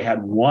year, they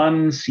had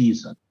one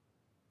season,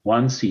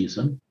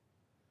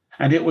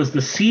 and it was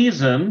the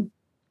season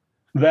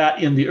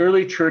that in the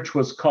early church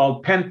was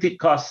called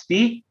Pentecost,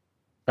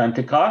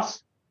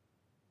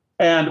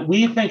 and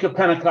we think of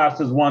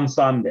Pentecost as one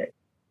Sunday,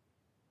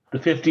 the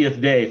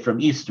 50th day from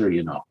Easter,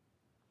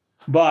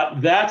 But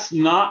that's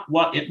not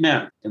what it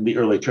meant in the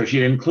early church.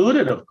 It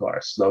included, of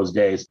course, those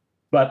days,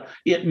 but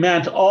it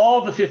meant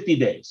all the 50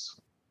 days,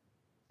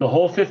 the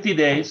whole 50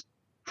 days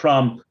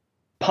from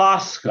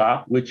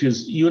Pascha, which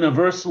is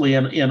universally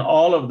in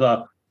all of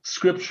the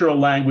scriptural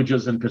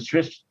languages and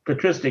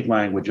patristic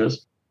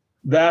languages.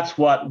 That's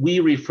what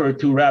we refer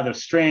to rather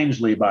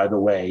strangely, by the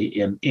way,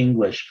 in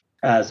English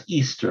as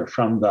Easter,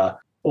 from the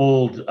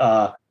old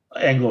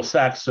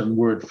Anglo-Saxon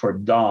word for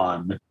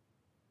dawn.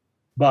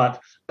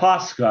 But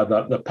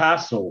Pascha, the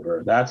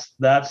Passover,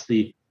 that's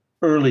the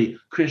early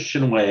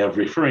Christian way of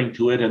referring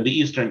to it, and the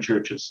Eastern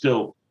churches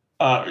still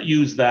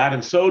use that,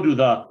 and so do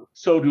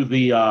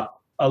the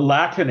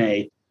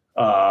Latinate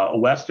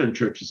Western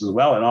churches as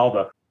well, in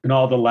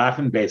all the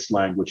Latin-based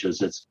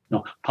languages. It's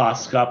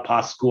Pascha,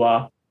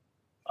 Pascua,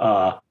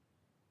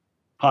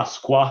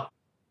 Pasqua.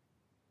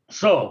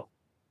 So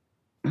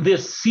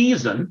this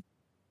season,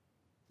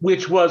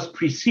 which was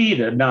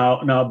preceded,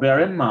 now bear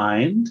in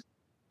mind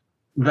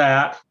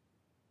that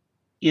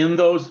in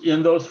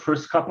those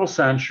first couple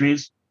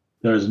centuries,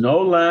 there's no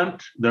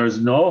Lent, there's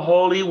no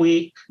Holy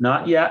Week,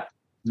 not yet.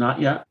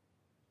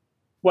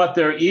 What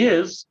there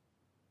is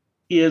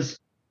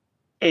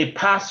a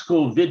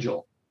Paschal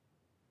Vigil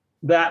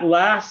that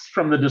lasts,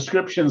 from the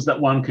descriptions that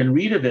one can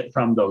read of it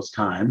from those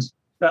times,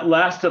 that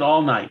lasted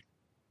all night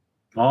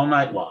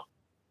long,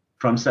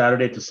 from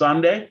Saturday to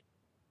Sunday,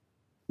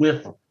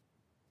 with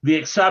the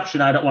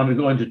exception, I don't want to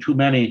go into too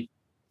many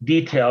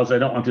details, I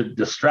don't want to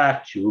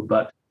distract you,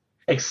 but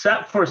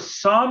except for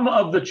some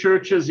of the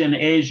churches in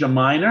Asia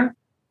Minor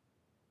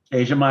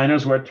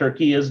is where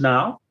Turkey is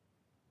now,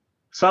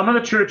 some of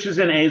the churches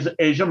in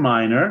Asia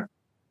Minor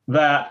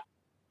that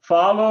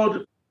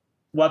followed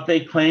what they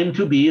claimed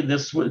to be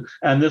this would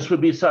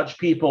be such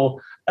people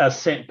as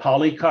St.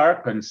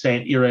 Polycarp and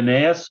St.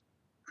 Irenaeus,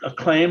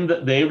 claimed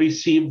that they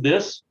received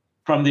this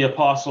from the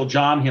Apostle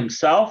John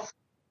himself,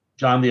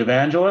 John the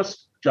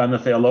Evangelist, John the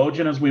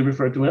Theologian, as we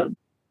refer to him,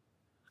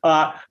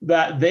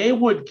 that they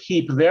would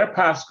keep their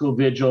Paschal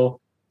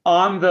Vigil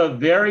on the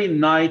very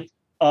night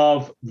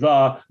of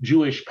the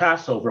Jewish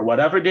Passover,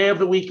 whatever day of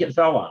the week it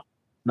fell on,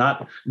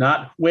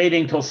 not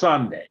waiting till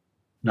Sunday.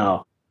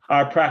 Now,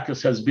 our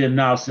practice has been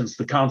now since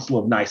the Council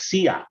of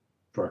Nicaea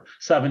for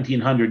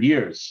 1700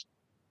 years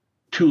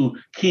to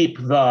keep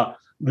the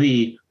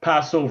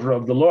Passover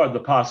of the Lord,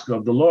 the Pascha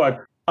of the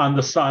Lord, on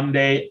the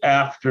Sunday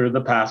after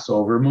the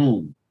Passover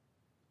moon.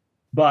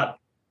 But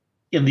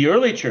in the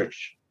early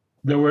church,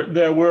 there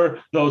were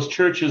those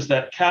churches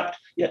that kept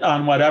it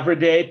on whatever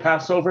day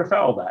Passover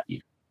fell that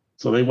year.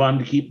 So they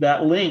wanted to keep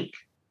that link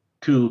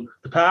to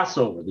the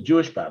Passover, the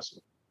Jewish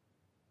Passover.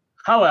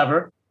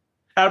 However,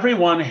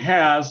 everyone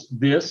has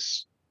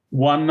this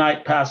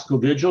one-night Paschal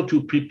Vigil.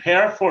 To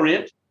prepare for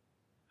it,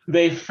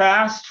 they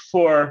fast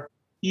for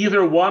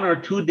either 1 or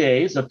 2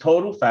 days, a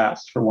total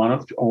fast for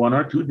 1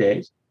 or 2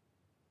 days.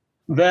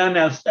 Then,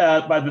 as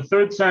by the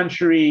 3rd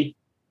century,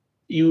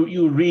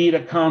 you read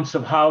accounts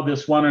of how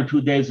this 1 or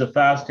 2 days of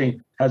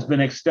fasting has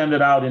been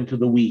extended out into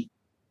the week.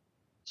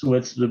 So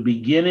it's the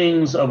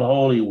beginnings of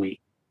Holy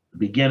Week, the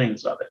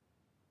beginnings of it.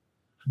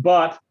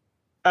 But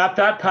at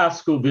that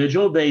Paschal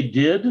Vigil, they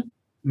did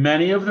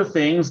many of the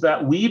things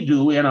that we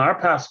do in our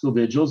Paschal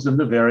Vigils in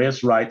the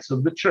various rites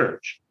of the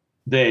church.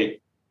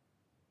 They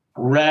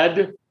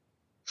read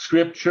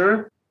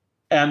Scripture,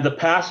 and the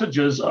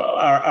passages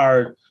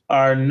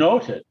are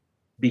noted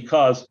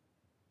because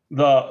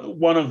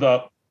one of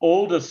the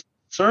oldest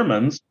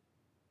sermons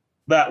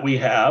that we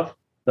have,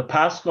 the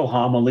Paschal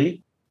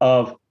homily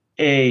of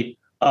a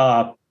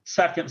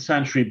 2nd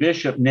century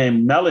bishop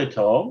named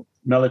Melito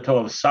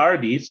of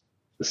Sardis,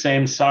 the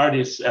same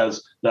Sardis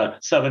as the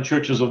 7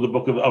 churches of the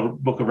book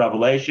of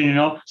Revelation,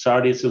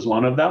 Sardis is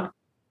one of them.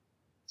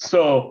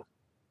 So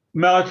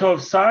Melito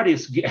of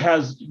Sardis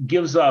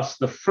gives us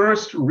the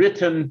first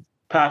written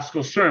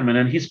Paschal sermon,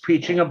 and he's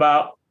preaching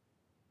about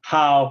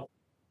how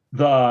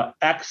the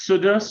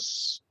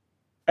Exodus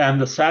and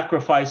the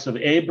sacrifice of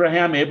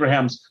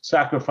Abraham's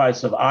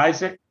sacrifice of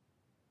Isaac.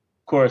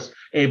 Of course,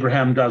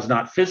 Abraham does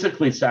not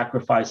physically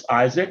sacrifice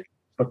Isaac,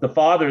 but the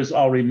fathers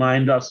all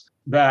remind us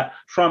that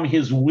from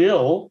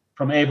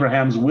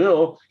Abraham's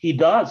will, he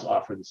does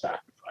offer the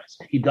sacrifice.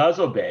 obeys. He does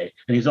obey,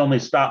 and he's only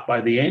stopped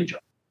by the angel.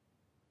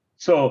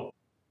 So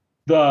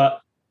the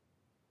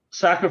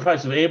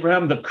sacrifice of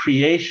Abraham, the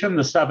creation,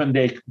 the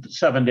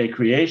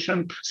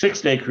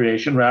 6-day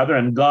creation rather,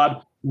 and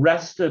God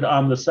rested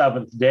on the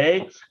seventh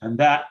day, and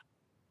that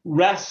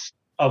rest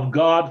of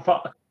God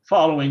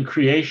following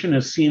creation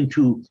is seen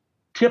to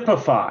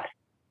typify,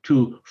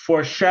 to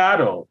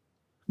foreshadow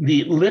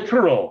the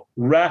literal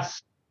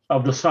rest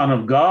of the Son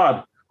of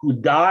God, who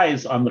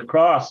dies on the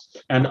cross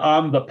and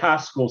on the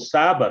Paschal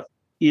Sabbath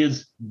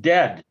is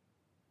dead,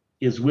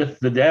 is with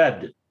the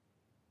dead.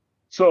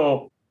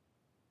 So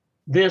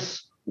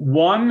this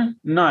one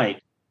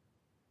night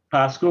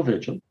Paschal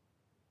Vigil,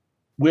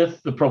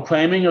 with the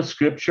proclaiming of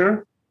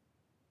Scripture,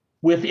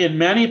 with in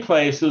many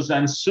places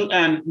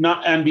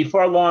and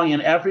before long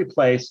in every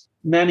place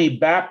many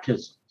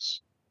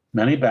baptisms,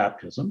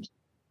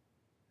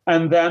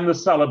 and then the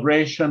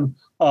celebration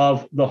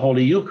of the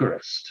Holy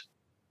Eucharist,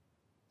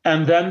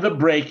 and then the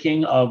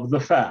breaking of the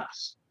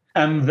fast,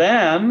 and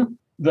then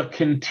the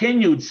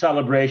continued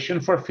celebration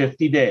for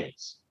 50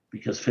 days,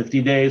 because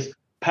 50 days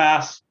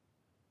pass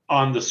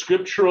on the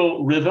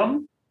scriptural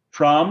rhythm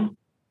from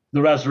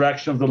the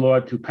resurrection of the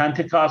Lord to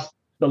Pentecost,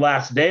 the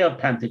last day of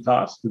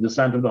Pentecost, the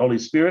descent of the Holy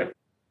Spirit.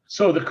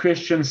 So the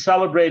Christians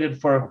celebrated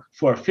for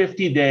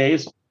 50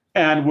 days,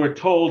 and we're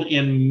told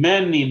in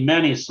many,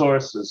 many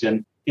sources,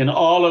 in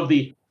all of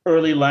the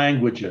early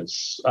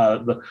languages,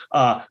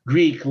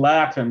 Greek,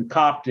 Latin,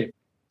 Coptic,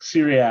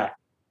 Syriac,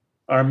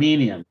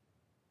 Armenian,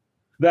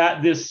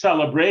 that this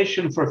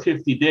celebration for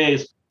 50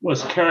 days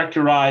was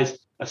characterized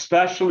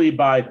especially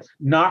by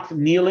not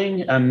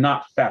kneeling and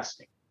not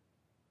fasting.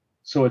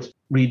 So it's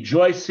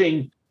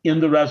rejoicing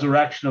in the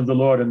resurrection of the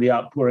Lord and the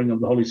outpouring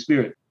of the Holy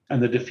Spirit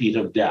and the defeat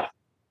of death.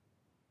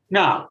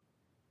 Now,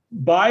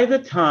 by the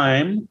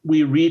time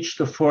we reach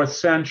the 4th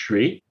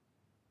century,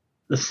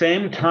 the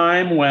same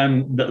time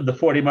when the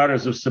 40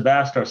 martyrs of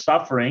Sebaste are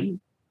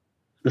suffering,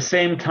 the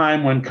same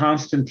time when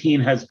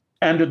Constantine has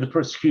ended the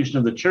persecution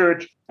of the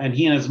church, and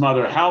he and his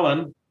mother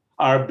Helen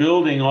are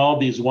building all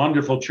these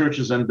wonderful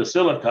churches and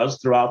basilicas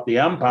throughout the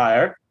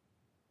empire,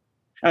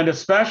 and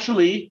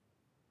especially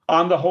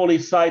on the holy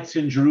sites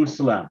in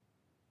Jerusalem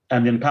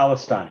and in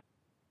Palestine.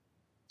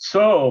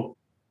 So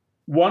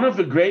one of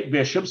the great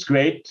bishops,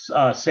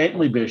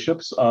 saintly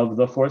bishops of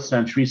the 4th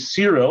century,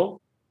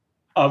 Cyril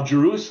of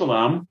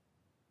Jerusalem,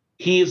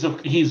 he's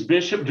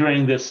bishop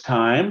during this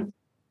time.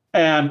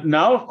 And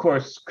now, of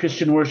course,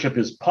 Christian worship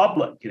is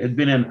public. It had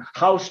been in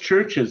house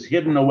churches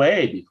hidden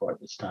away before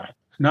this time.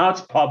 Now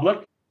it's public.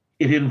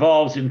 It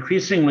involves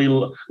increasingly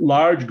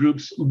large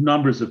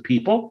numbers of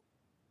people.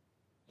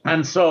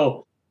 And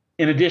so,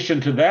 in addition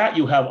to that,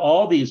 you have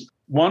all these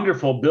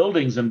wonderful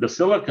buildings and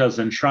basilicas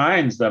and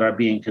shrines that are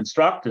being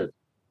constructed.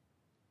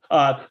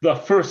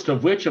 The first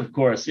of which, of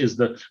course, is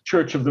the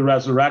Church of the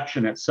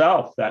Resurrection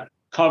itself, that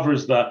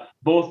covers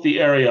both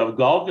the area of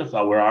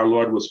Golgotha, where our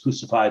Lord was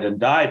crucified and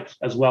died,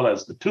 as well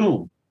as the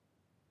tomb.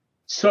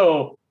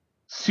 So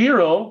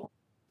Cyril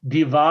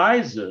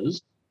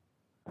devises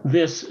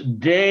this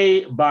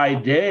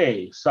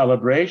day-by-day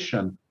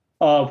celebration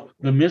of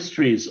the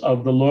mysteries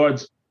of the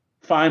Lord's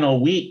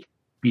final week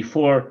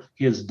before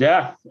his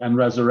death and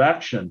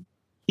resurrection,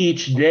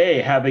 each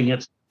day having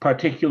its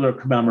particular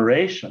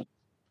commemoration.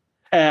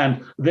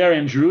 And there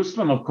in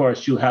Jerusalem, of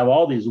course, you have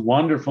all these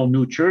wonderful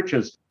new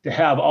churches to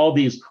have all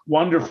these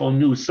wonderful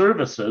new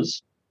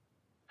services.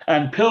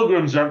 And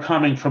pilgrims are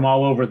coming from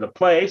all over the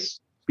place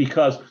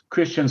because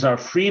Christians are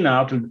free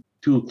now to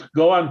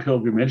go on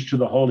pilgrimage to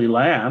the Holy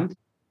Land.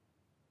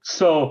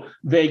 So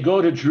they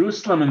go to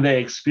Jerusalem and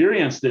they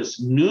experience this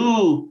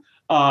new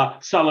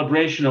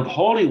celebration of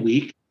Holy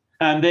Week,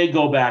 and they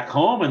go back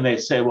home and they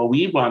say, well,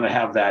 we want to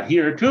have that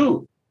here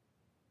too.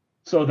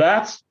 So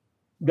that's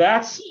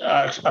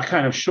a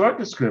kind of short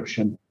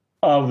description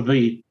of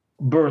the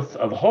birth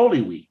of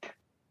Holy Week.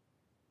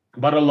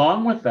 But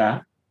along with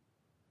that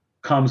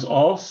comes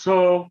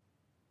also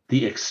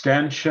the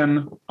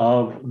extension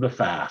of the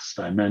fast.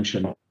 I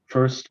mentioned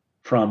first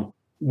from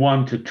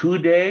 1 to 2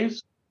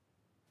 days,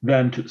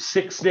 then to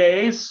 6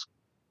 days,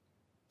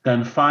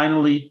 then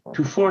finally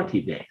to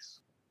 40 days.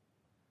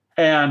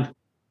 And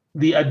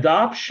the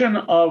adoption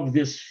of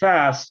this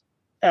fast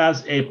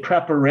as a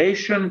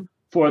preparation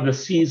for the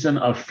season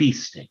of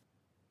feasting.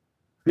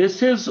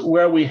 This is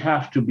where we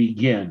have to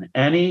begin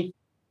any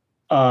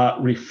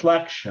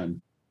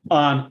reflection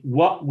on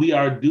what we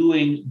are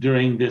doing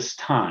during this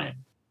time.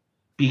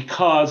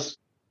 Because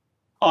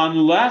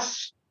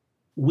unless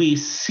we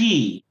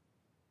see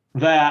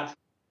that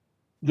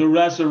the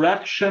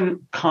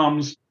resurrection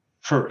comes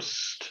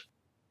first,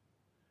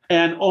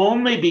 and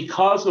only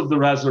because of the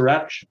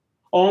resurrection,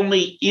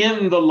 only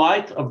in the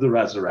light of the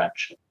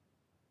resurrection,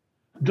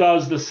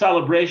 does the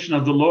celebration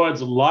of the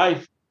Lord's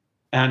life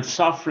and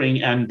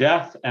suffering and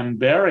death and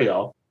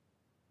burial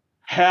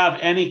have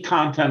any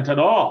content at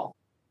all.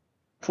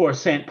 For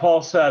St.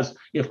 Paul says,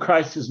 if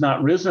Christ is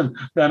not risen,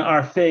 then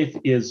our faith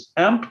is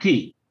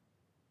empty.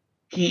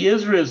 He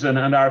is risen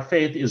and our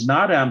faith is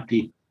not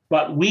empty,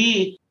 but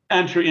we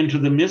enter into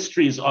the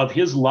mysteries of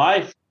his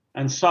life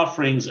and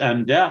sufferings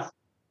and death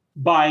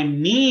by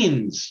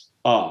means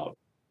of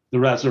the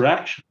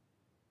resurrection.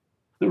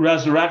 The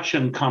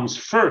resurrection comes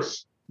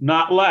first,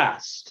 not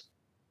last.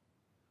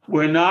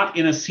 We're not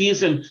in a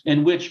season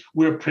in which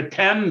we're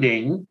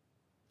pretending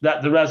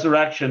that the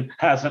resurrection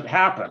hasn't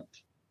happened.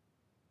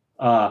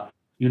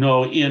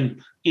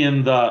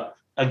 In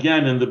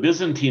the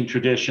Byzantine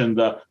tradition,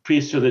 the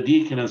priest or the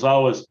deacon is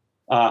always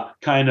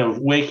kind of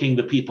waking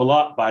the people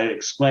up by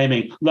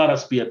exclaiming, "Let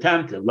us be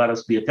attentive, let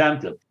us be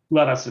attentive,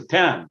 let us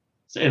attend."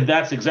 And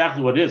that's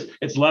exactly what it is.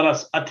 It's let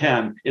us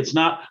attend. It's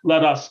not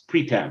let us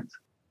pretend.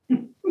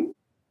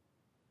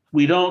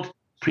 We don't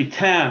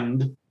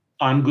pretend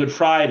on Good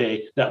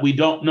Friday that we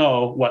don't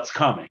know what's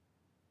coming.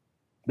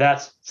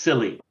 That's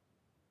silly.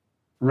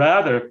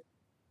 Rather,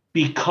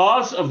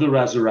 because of the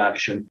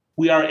resurrection,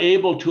 we are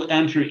able to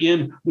enter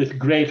in with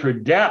greater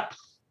depth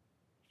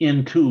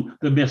into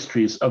the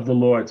mysteries of the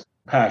Lord's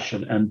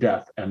passion and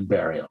death and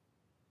burial,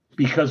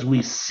 because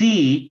we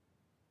see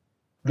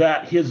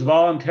that his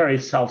voluntary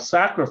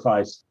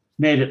self-sacrifice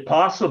made it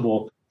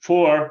possible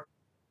for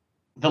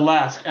the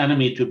last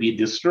enemy to be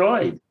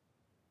destroyed.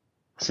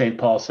 St.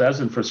 Paul says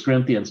in 1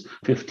 Corinthians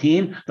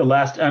 15, the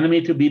last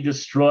enemy to be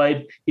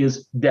destroyed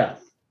is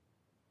death.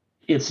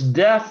 It's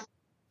death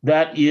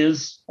that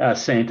is,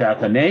 as St.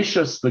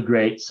 Athanasius the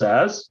Great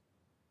says,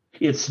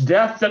 it's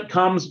death that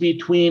comes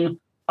between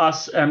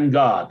us and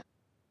God.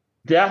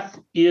 Death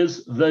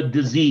is the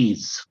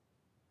disease.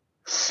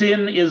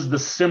 Sin is the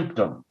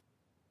symptom,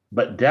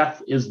 but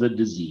death is the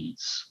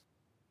disease.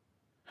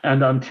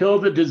 And until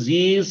the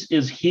disease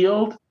is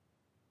healed,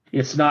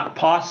 it's not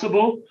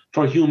possible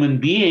for human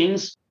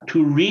beings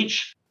to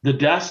reach the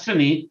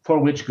destiny for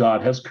which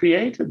God has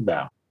created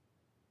them.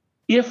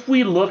 If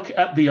we look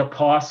at the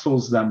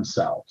apostles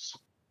themselves,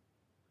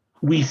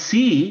 we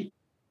see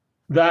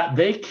that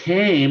they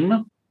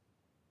came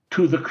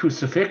to the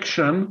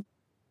crucifixion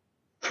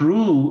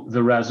through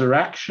the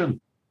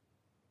resurrection.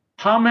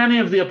 How many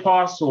of the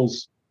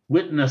apostles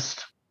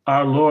witnessed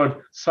our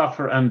Lord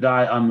suffer and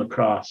die on the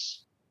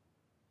cross?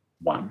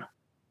 One,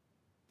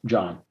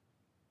 John.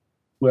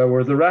 Where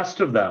were the rest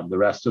of them? The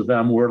rest of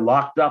them were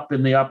locked up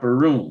in the upper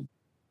room.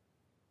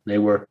 They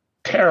were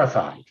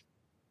terrified.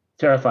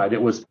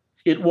 It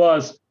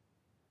was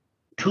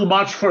too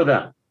much for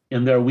them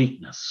in their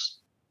weakness.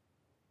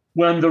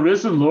 When the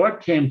risen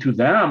Lord came to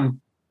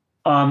them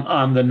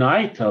on the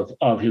night of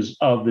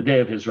the day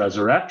of his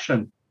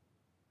resurrection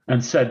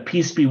and said,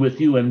 "Peace be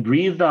with you," and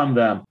breathed on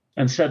them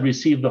and said,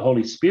 "Receive the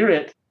Holy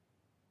Spirit,"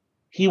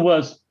 he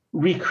was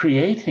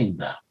recreating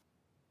them.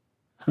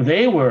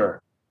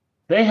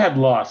 They had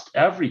lost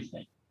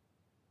everything.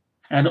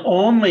 And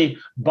only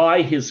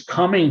by his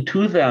coming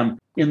to them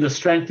in the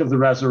strength of the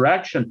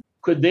resurrection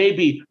could they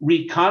be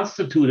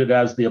reconstituted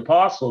as the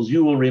apostles.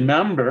 You will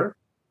remember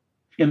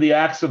in the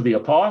Acts of the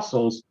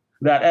Apostles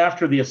that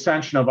after the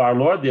ascension of our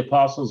Lord, the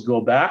apostles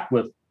go back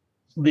with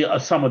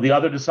some of the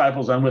other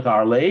disciples and with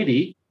Our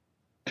Lady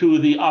to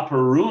the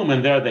upper room,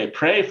 and there they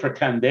pray for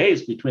 10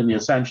 days between the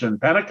ascension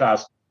and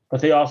Pentecost,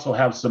 but they also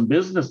have some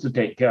business to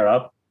take care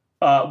of,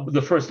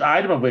 the first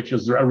item of which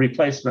is a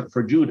replacement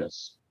for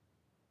Judas.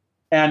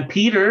 And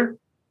Peter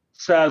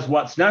says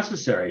what's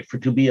necessary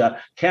to be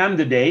a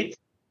candidate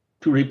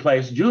to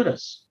replace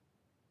Judas.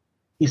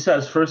 He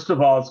says, first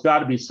of all, it's got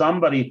to be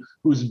somebody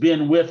who's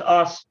been with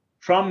us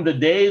from the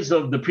days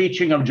of the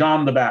preaching of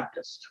John the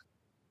Baptist.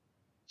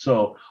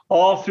 So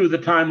all through the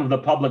time of the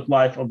public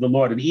life of the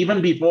Lord, and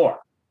even before,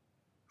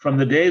 from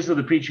the days of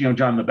the preaching of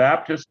John the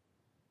Baptist,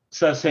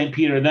 says St.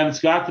 Peter, then it's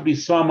got to be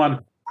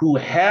someone who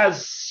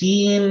has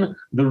seen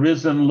the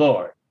risen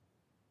Lord.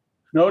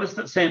 Notice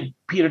that St.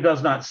 Peter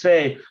does not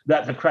say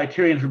that the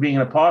criterion for being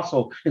an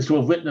apostle is to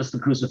have witnessed the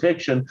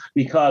crucifixion,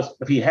 because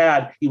if he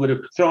had, he would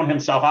have thrown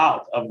himself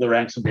out of the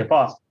ranks of the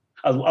apostles,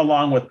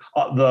 along with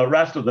the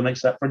rest of them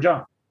except for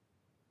John.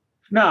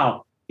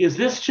 Now, is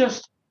this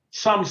just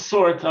some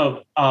sort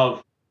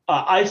of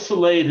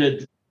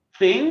isolated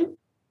thing,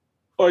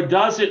 or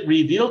does it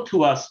reveal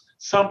to us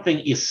something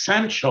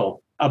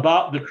essential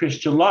about the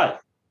Christian life,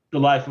 the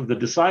life of the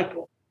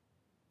disciple?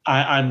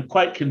 I'm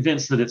quite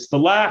convinced that it's the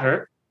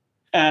latter.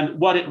 And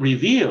what it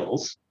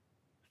reveals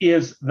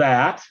is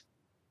that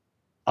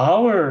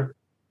our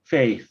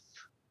faith,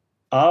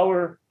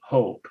 our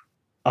hope,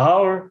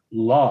 our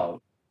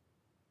love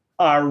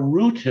are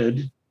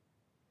rooted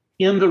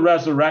in the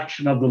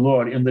resurrection of the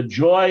Lord, in the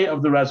joy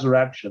of the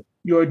resurrection.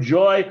 Your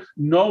joy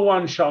no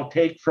one shall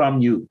take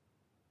from you,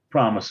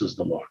 promises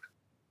the Lord.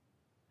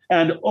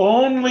 And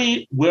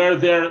only where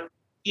there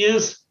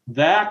is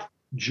that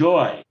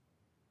joy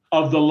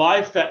of the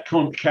life that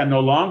can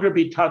no longer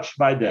be touched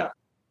by death,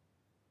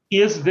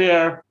 is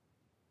there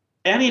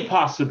any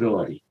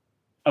possibility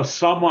of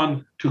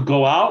someone to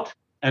go out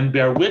and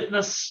bear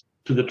witness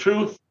to the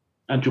truth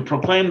and to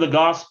proclaim the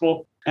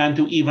gospel and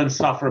to even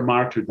suffer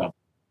martyrdom?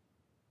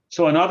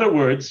 So in other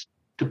words,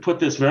 to put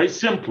this very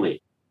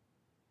simply,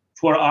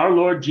 for our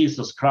Lord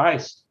Jesus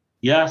Christ,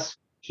 yes,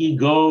 he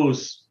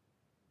goes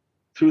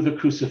through the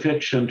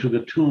crucifixion, to the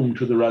tomb,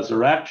 to the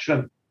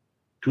resurrection,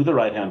 to the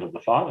right hand of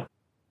the Father.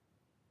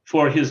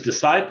 for his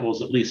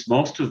disciples, at least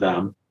most of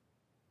them,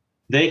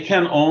 they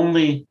can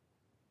only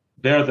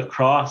bear the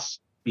cross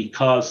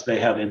because they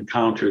have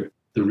encountered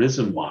the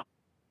risen one.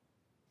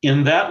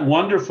 In that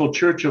wonderful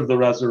Church of the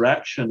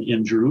Resurrection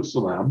in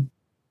Jerusalem,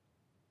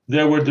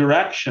 there were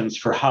directions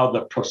for how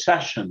the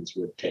processions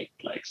would take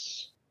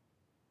place.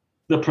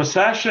 The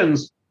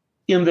processions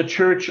in the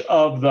Church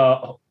of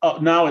the,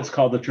 now it's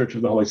called the Church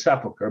of the Holy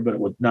Sepulchre, but it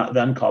was not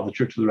then called the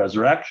Church of the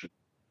Resurrection.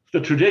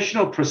 The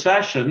traditional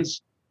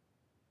processions,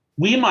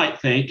 we might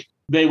think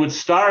they would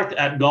start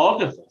at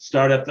Golgotha,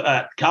 start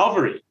at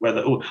Calvary, where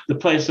the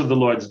place of the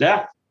Lord's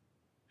death,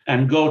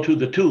 and go to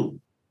the tomb.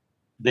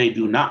 They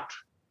do not.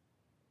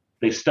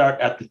 They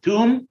start at the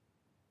tomb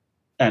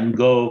and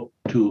go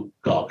to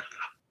Golgotha.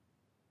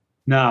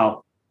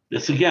 Now,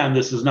 this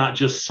is not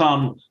just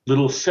some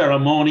little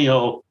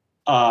ceremonial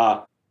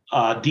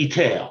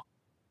detail.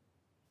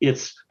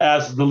 It's,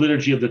 as the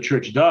liturgy of the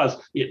church does,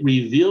 it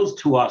reveals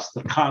to us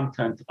the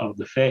content of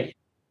the faith.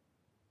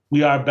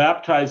 We are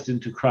baptized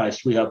into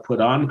Christ. We have put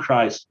on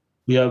Christ.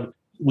 We have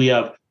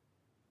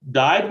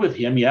died with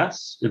him,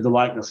 yes, in the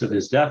likeness of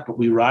his death, but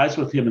we rise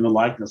with him in the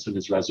likeness of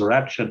his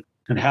resurrection.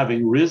 And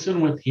having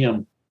risen with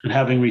him and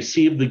having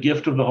received the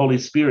gift of the Holy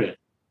Spirit,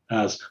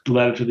 as the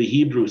letter to the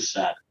Hebrews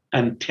said,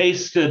 and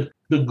tasted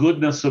the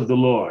goodness of the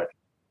Lord,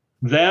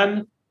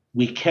 then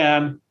we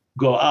can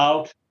go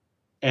out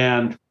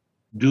and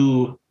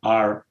do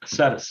our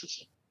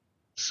asceticism.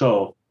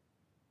 So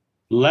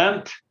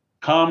Lent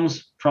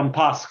comes from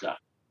Pascha.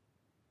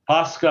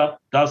 Pascha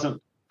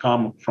doesn't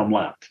come from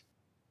Lent.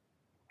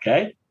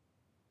 Okay?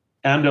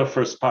 End of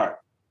first part.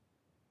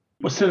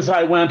 Well, since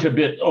I went a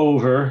bit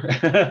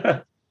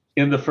over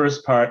in the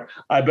first part,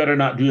 I better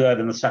not do that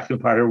in the second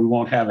part or we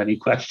won't have any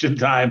question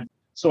time.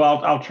 So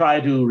I'll try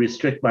to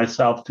restrict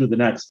myself to the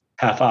next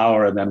half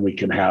hour and then we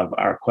can have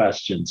our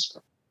questions.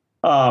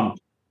 Now,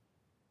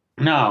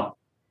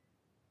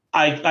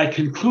 I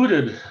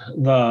concluded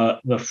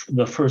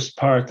the first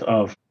part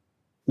of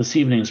this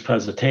evening's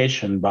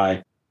presentation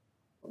by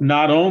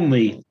not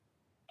only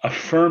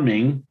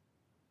affirming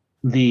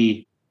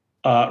the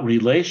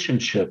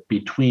relationship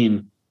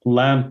between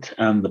Lent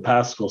and the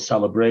Paschal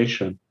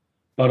celebration,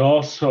 but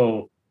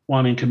also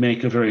wanting to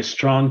make a very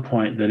strong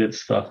point that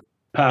it's the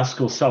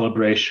Paschal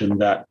celebration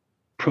that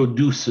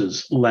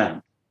produces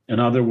Lent.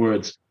 In other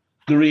words,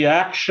 the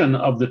reaction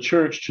of the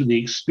church to the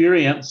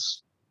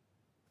experience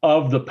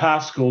of the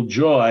Paschal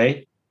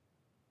joy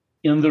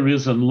in the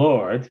risen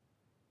Lord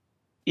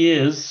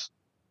is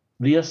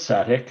the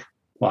ascetic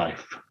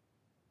life.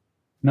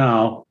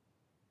 Now,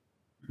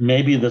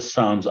 maybe this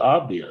sounds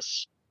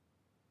obvious,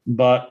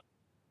 but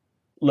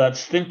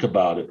let's think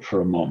about it for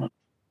a moment,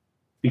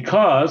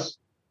 because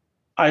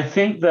I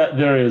think that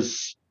there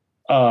is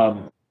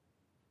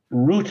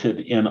rooted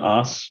in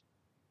us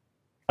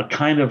a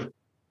kind of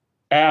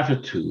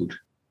attitude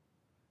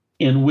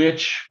in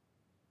which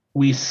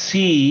we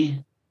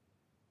see,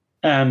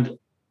 and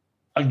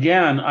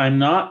again, I'm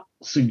not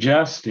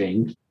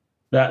suggesting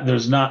that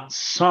there's not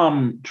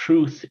some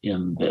truth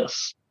in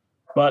this,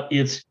 but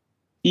it's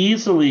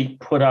easily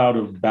put out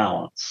of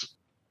balance.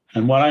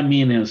 And what I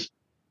mean is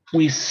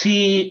we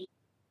see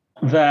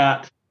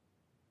that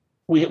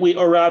we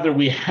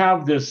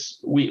have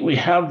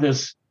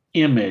this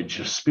image,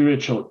 a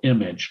spiritual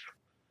image,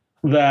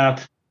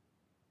 that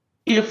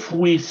if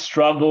we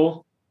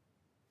struggle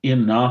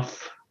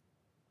enough,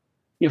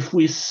 if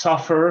we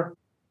suffer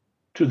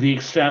to the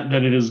extent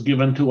that it is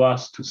given to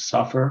us to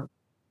suffer,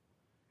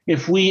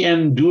 if we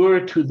endure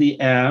to the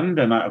end,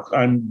 and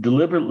I'm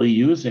deliberately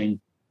using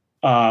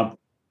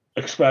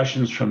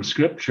expressions from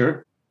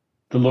Scripture,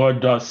 the Lord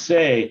does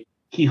say,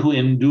 "He who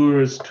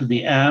endures to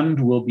the end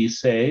will be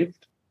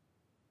saved."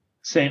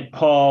 St.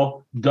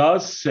 Paul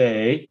does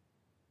say,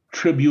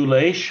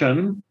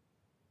 tribulation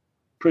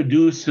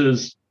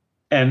produces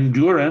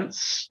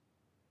endurance,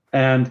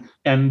 and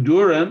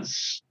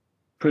endurance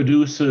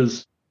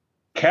produces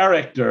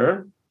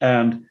character,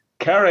 and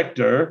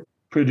character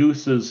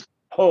produces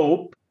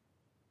hope.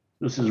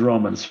 This is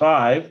Romans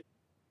 5.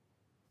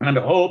 And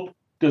hope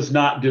does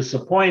not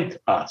disappoint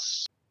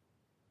us.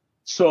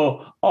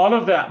 So all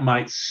of that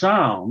might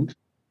sound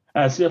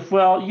as if,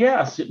 well,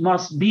 yes, it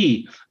must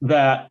be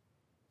that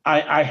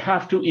I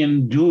have to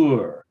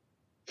endure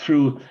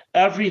through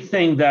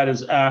everything that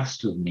is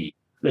asked of me,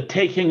 the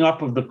taking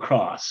up of the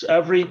cross,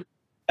 every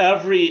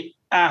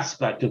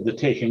aspect of the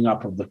taking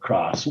up of the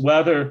cross,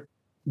 whether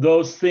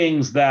those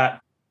things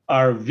that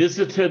are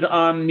visited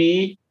on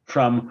me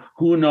from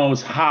who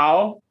knows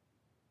how,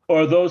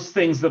 or those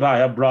things that I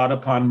have brought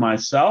upon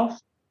myself,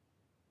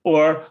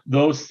 or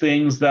those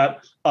things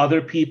that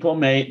other people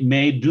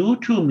may do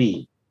to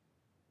me.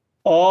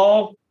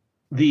 All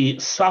the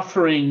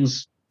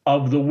sufferings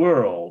of the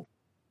world.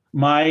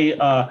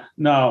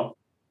 Now,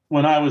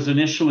 when I was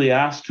initially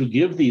asked to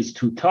give these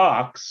two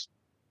talks,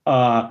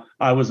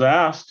 I was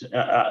asked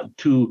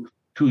to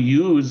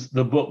use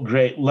the book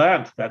Great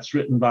Lent that's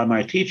written by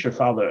my teacher,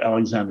 Father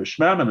Alexander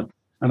Schmemann,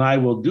 and I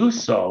will do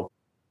so.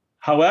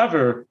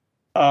 However,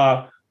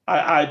 I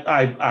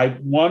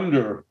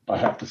wonder, I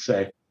have to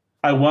say,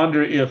 I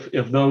wonder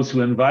if those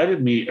who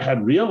invited me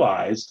had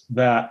realized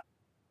that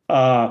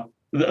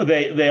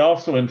they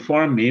also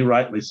informed me,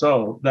 rightly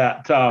so,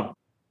 that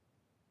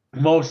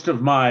most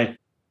of my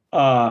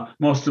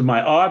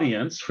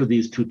audience for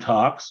these two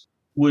talks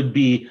would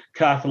be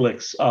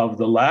Catholics of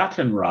the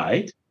Latin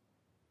Rite,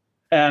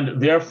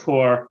 and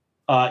therefore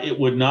it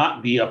would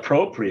not be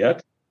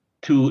appropriate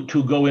to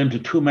go into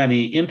too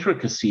many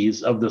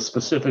intricacies of the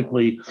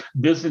specifically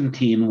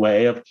Byzantine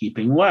way of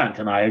keeping Lent,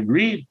 and I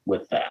agreed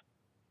with that.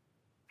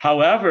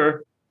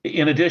 However,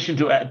 in addition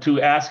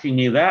to asking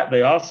me that,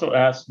 they also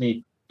asked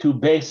me to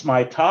base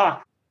my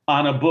talk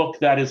on a book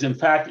that is in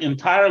fact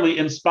entirely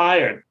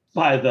inspired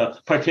by the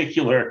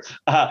particular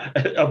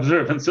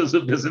observances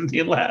of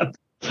Byzantine Lent.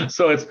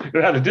 So it's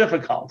rather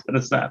difficult in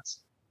a sense.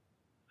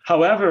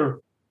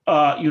 However,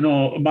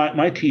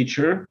 my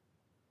teacher,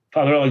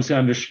 Father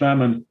Alexander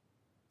Schmemann,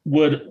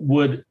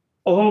 would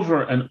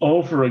over and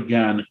over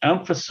again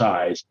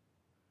emphasize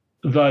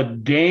the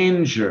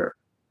danger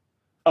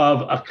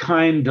of a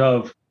kind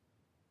of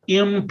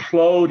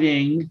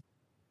imploding,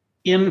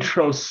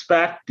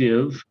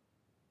 introspective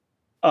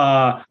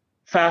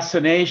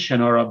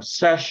fascination or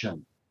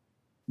obsession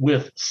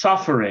with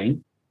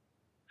suffering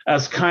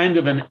as kind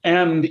of an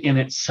end in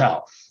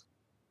itself.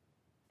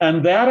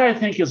 And that, I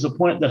think, is a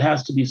point that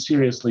has to be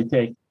seriously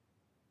taken,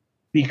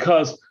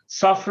 because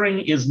suffering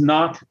is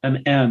not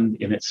an end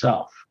in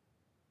itself.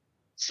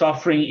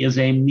 Suffering is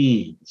a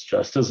means,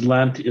 just as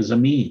Lent is a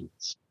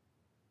means.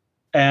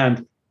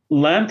 And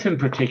Lent in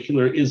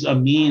particular is a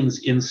means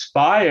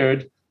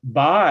inspired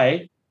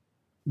by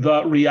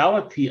the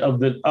reality of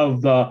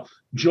the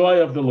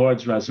joy of the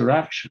Lord's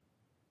resurrection.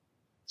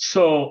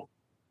 So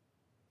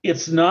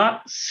it's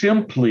not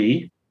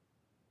simply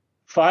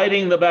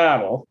fighting the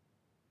battle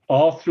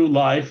all through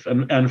life,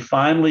 and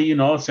finally,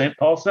 St.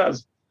 Paul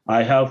says,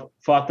 I have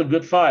fought the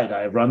good fight,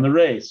 I have run the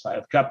race, I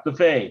have kept the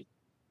faith,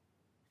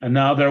 and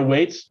now there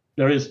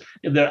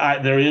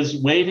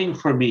is waiting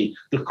for me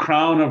the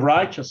crown of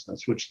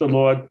righteousness, which the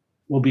Lord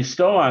will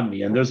bestow on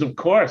me. And there's, of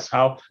course,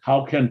 how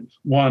can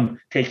one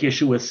take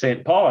issue with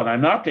St. Paul? And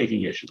I'm not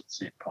taking issue with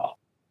St. Paul.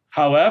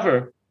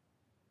 However,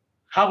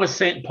 how is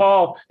St.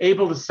 Paul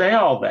able to say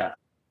all that?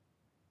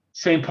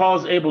 St. Paul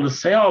is able to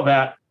say all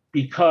that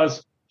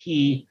because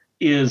he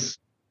is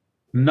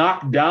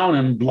knocked down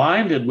and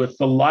blinded with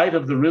the light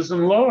of the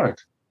risen Lord.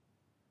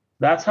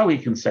 That's how he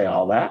can say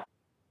all that.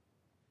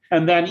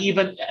 And then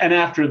and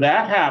after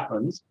that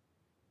happens,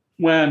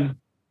 when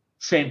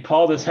St.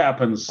 Paul, this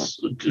happens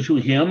to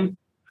him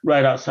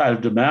right outside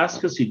of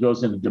Damascus. He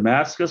goes into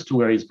Damascus to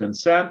where he's been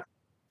sent,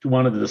 to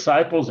one of the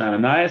disciples,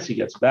 Ananias. He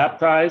gets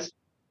baptized.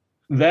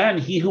 Then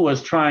he who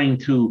was trying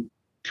to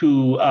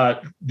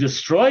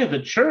destroy the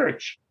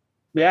church,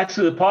 the Acts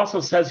of the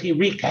Apostles says he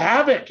wreaked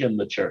havoc in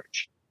the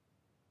church,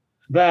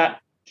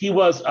 that he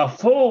was a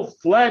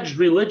full-fledged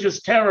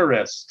religious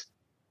terrorist.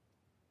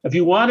 If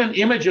you want an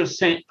image of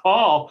St.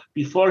 Paul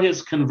before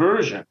his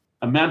conversion,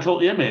 a mental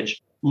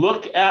image,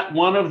 look at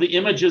one of the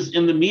images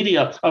in the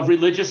media of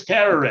religious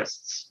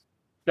terrorists.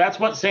 That's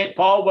what St.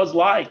 Paul was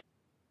like.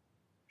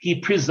 He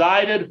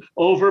presided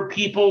over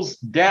people's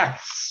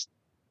deaths,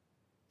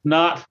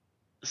 not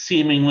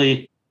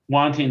seemingly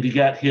wanting to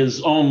get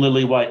his own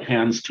lily white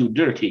hands too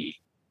dirty.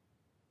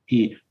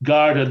 He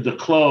guarded the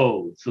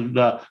clothes,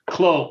 the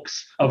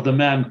cloaks of the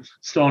men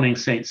stoning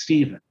St.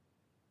 Stephen,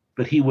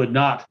 but he would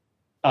not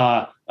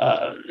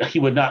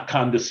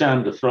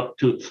condescend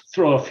to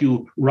throw a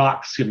few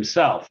rocks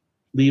himself,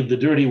 leave the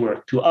dirty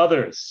work to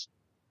others.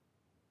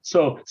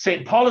 So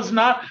Paul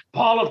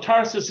of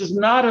Tarsus is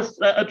not an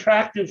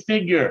attractive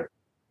figure.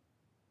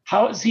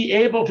 How is he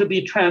able to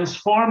be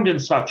transformed in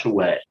such a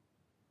way?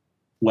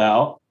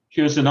 Well,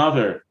 here's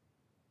another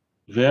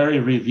very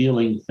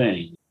revealing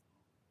thing.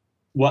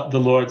 What the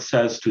Lord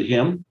says to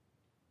him.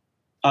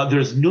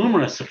 There's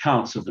numerous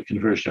accounts of the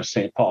conversion of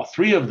St. Paul,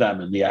 3 of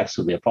them in the Acts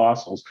of the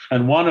Apostles,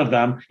 and 1 of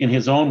them in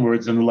his own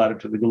words in the letter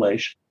to the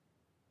Galatians.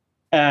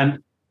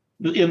 And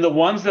in the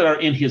ones that are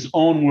in his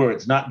own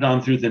words, not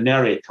done through the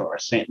narrator,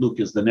 St.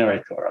 Luke is the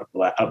narrator of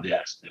the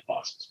Acts of the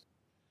Apostles.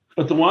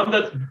 But the one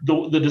that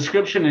the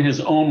description in his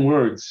own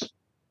words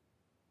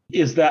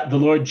is that the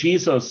Lord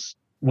Jesus,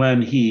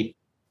 when he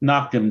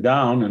knocked him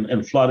down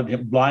and flooded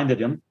him,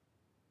 blinded him,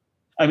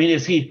 I mean,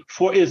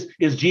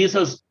 is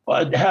Jesus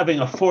having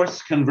a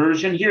forced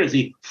conversion here? Is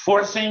he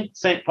forcing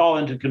St. Paul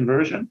into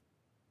conversion?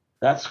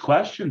 That's the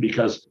question,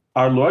 because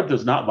our Lord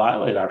does not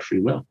violate our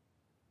free will.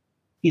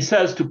 He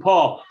says to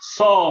Paul,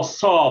 Saul,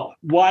 Saul,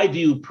 why do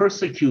you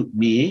persecute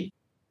me?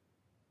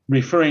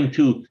 Referring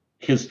to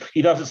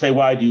he doesn't say,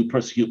 why do you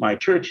persecute my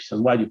church? He says,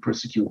 why do you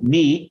persecute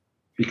me?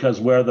 Because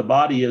where the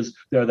body is,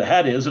 there the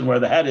head is, and where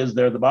the head is,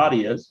 there the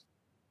body is.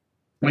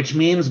 Which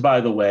means,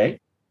 by the way,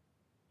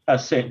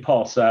 as St.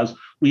 Paul says,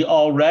 we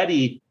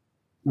already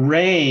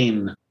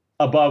reign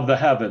above the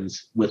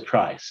heavens with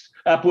Christ.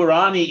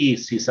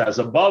 Epuraniis, he says,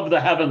 above the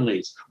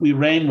heavenlies, we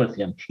reign with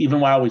him, even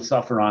while we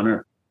suffer on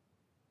earth.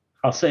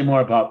 I'll say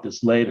more about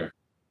this later,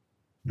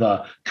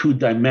 the 2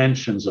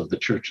 dimensions of the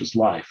church's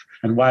life,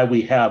 and why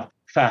we have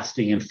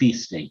fasting and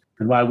feasting,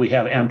 and why we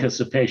have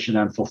anticipation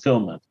and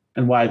fulfillment,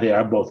 and why they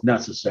are both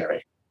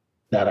necessary.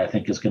 That, I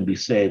think, is going to be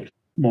saved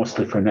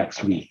mostly for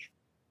next week.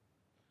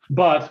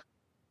 But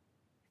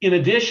in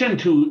addition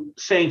to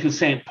saying to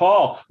St.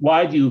 Paul,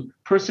 why do you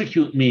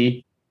persecute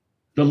me?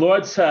 The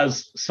Lord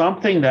says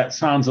something that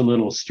sounds a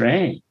little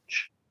strange.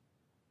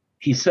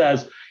 He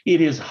says,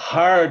 it is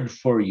hard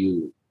for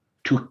you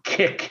to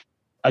kick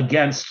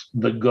against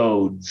the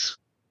goads.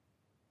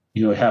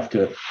 You have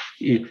to,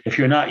 if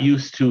you're not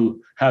used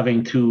to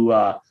having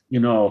to,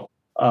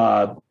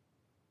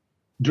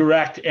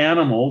 direct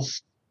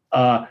animals,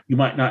 you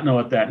might not know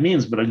what that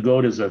means, but a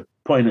goad is a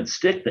pointed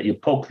stick that you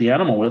poke the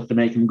animal with to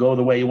make him go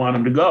the way you want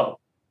him to go.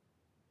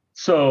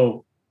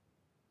 So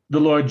the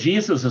Lord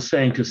Jesus is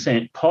saying to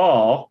St.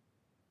 Paul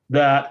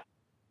that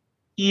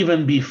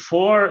even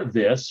before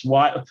this,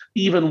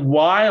 even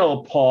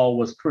while Paul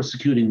was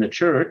persecuting the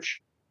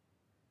church,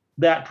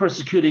 that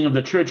persecuting of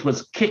the church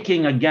was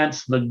kicking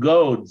against the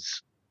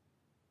goads.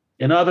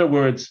 In other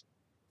words,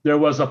 there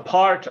was a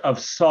part of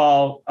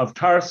Saul of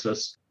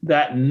Tarsus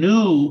that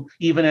knew,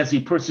 even as he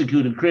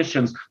persecuted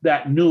Christians,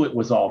 that knew it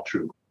was all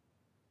true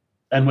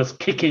and was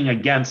kicking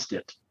against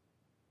it.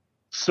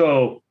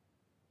 So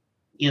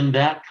in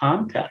that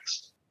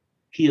context,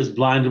 he is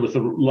blinded with the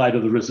light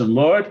of the risen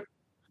Lord.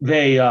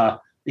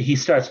 He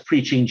starts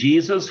preaching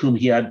Jesus, whom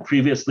he had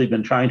previously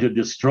been trying to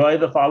destroy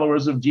the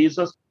followers of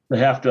Jesus. They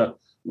have to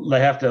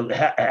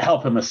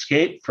help him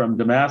escape from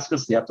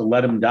Damascus. They have to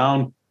let him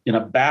down in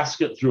a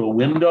basket through a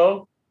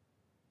window.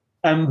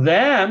 And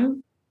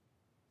then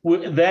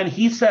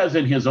he says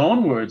in his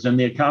own words, in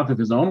the account of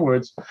his own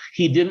words,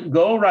 he didn't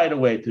go right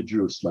away to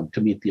Jerusalem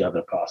to meet the other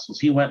apostles.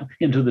 He went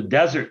into the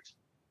desert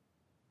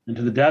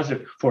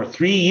for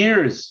 3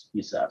 years,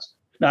 he says.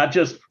 Not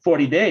just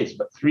 40 days,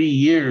 but 3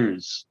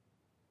 years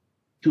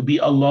to be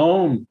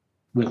alone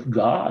with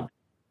God.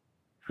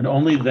 And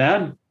only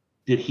then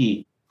did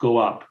he go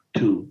up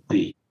to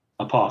the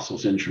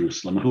apostles in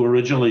Jerusalem, who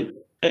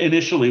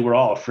initially were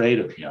all afraid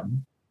of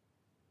him.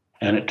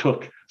 And it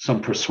took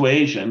some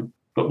persuasion,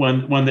 but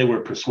when they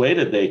were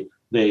persuaded,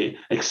 they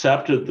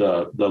accepted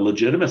the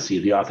legitimacy,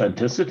 the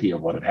authenticity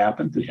of what had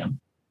happened to him.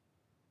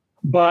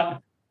 But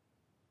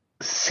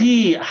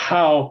see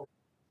how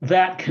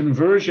that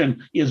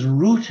conversion is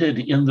rooted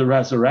in the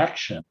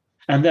resurrection.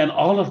 And then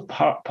all of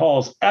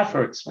Paul's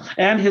efforts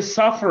and his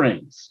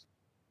sufferings,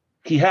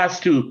 he's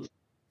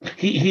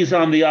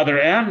on the other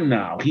end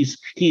now.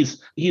 He's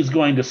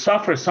going to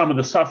suffer some of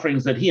the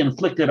sufferings that he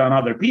inflicted on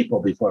other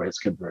people before his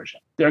conversion.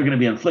 They're going to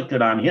be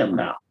inflicted on him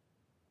now.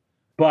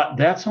 But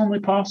that's only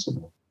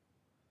possible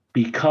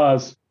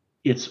because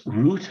it's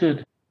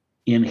rooted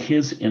in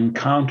his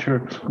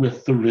encounter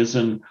with the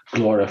risen,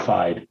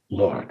 glorified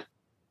Lord.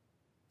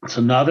 It's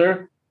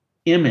another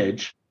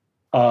image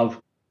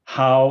of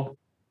how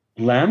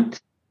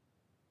Lent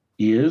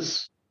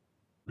is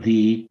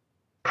the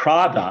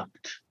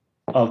product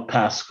of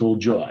Paschal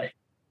joy.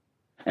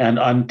 And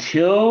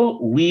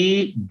until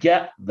we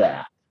get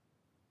that,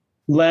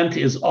 Lent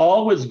is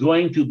always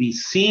going to be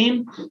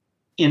seen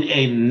in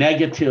a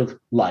negative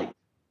light.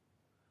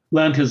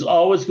 Lent is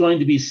always going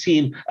to be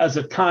seen as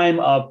a time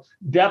of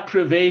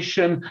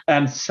deprivation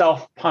and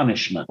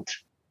self-punishment.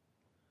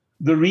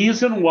 The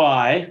reason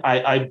why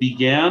I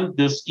began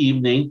this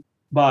evening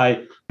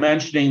by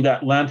mentioning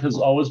that Lent has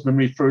always been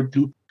referred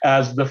to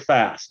as the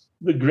fast,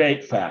 the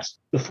great fast,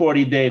 the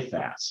 40-day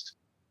fast.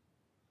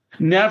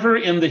 Never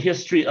in the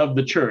history of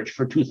the church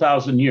for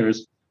 2,000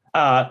 years,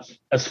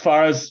 as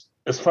far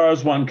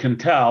as one can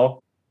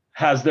tell,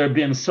 has there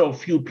been so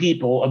few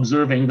people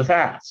observing the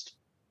fast.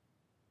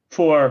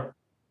 For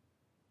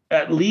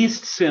at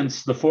least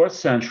since the 4th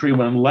century,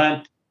 when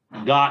Lent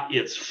got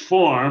its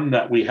form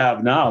that we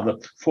have now,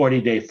 the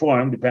 40-day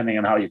form, depending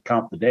on how you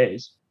count the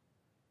days,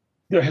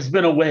 there has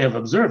been a way of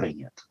observing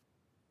it.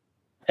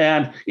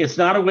 And it's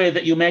not a way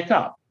that you make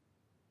up.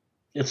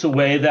 It's a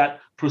way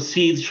that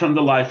proceeds from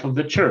the life of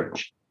the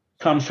church,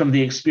 comes from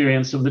the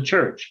experience of the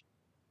church.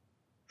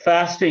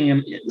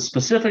 Fasting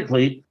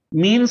specifically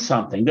means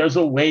something. There's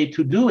a way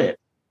to do it.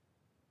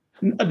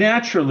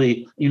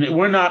 Naturally,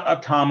 we're not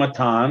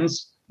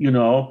automatons,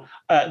 there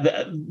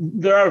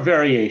are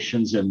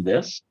variations in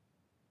this,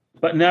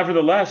 but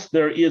nevertheless,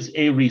 there is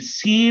a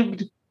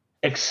received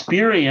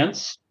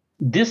experience,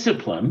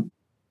 discipline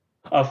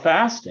of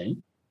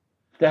fasting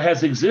that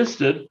has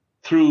existed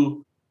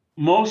through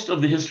most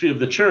of the history of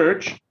the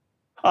church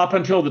up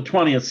until the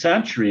 20th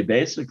century,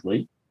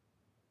 basically,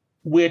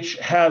 which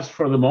has,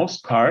 for the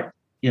most part,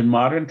 in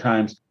modern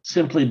times,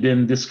 simply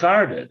been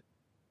discarded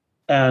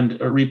and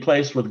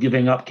replaced with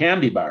giving up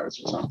candy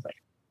bars or something.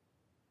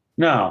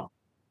 Now,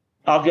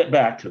 I'll get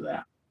back to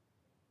that.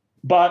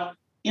 But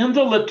in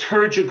the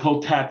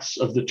liturgical texts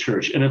of the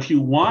church, and if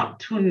you want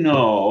to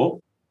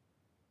know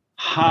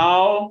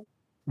how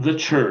the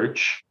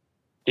church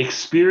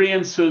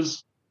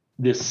experiences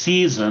this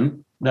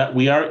season that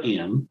we are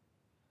in,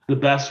 the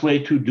best way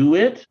to do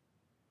it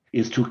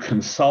is to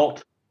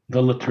consult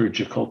the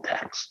liturgical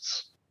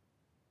texts.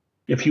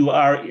 If you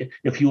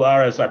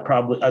are, as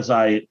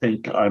I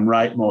think I'm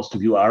right, most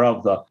of you are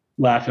of the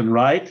Latin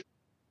Rite,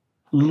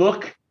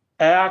 look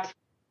at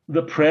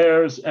the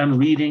prayers and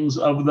readings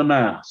of the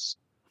Mass.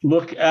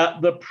 Look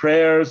at the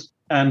prayers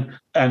and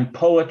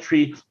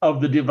poetry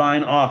of the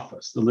Divine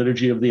Office, the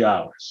Liturgy of the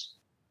Hours.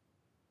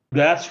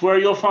 That's where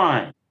you'll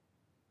find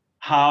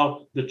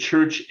how the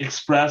Church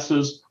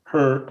expresses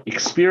her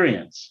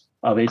experience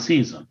of a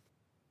season.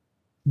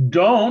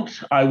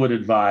 I would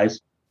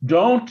advise,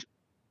 don't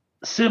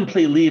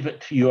simply leave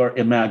it to your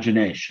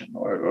imagination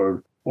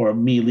or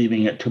me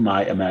leaving it to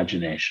my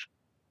imagination.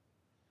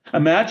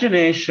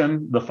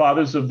 Imagination, the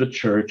fathers of the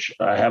Church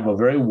have a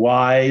very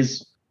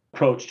wise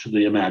approach to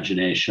the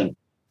imagination,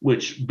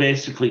 which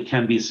basically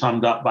can be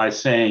summed up by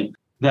saying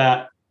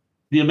that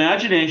the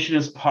imagination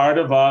is part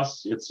of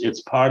us.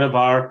 It's part of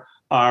our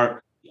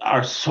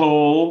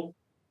soul,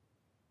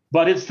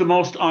 but it's the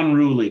most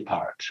unruly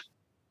part.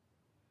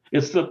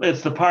 It's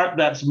the part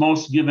that's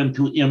most given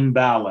to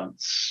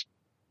imbalance.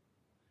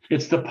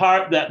 It's the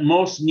part that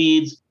most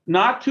needs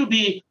not to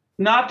be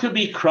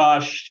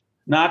crushed,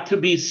 not to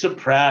be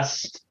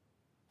suppressed,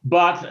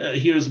 but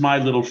here's my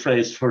little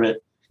phrase for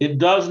it. It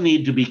does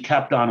need to be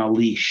kept on a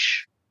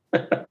leash.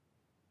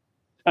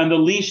 And the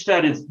leash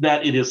that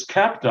it is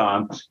kept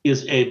on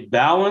is a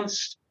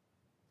balanced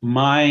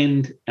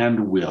mind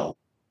and will.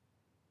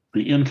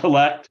 The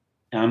intellect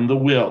and the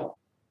will.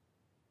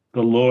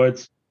 The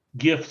Lord's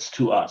gifts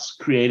to us,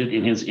 created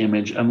in his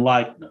image and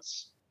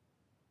likeness.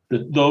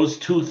 Those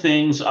two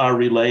things are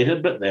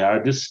related, but they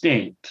are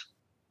distinct.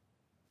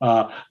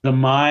 The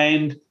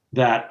mind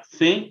that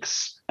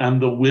thinks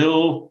and the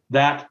will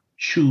that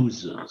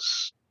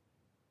chooses.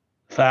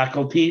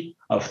 Faculty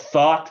of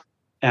thought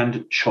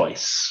and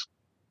choice.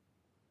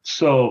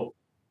 So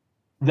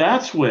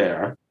that's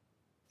where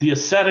the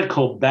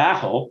ascetical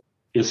battle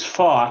is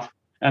fought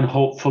and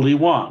hopefully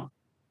won,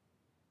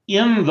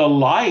 in the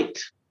light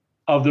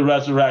of the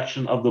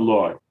resurrection of the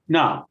Lord.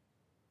 Now,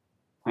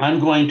 I'm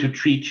going to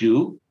treat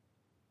you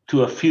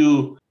to a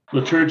few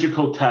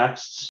liturgical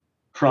texts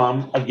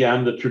from,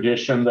 again, the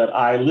tradition that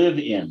I live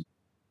in,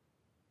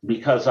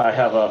 because I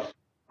have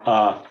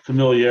a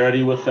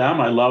familiarity with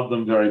them. I love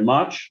them very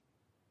much,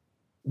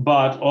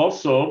 but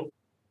also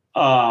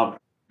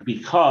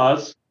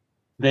because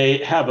they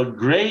have a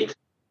great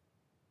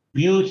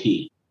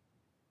beauty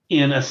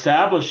in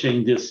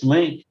establishing this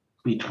link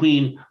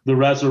between the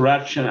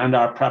resurrection and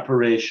our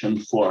preparation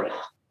for it.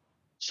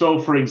 So,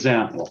 for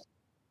example,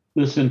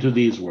 listen to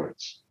these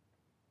words.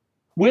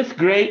 With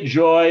great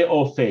joy,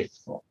 O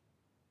faithful,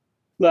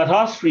 let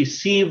us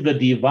receive the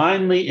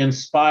divinely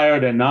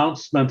inspired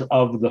announcement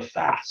of the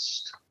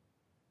fast.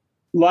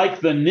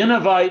 Like the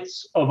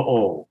Ninevites of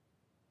old,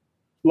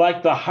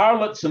 like the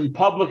harlots and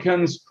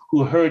publicans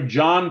who heard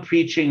John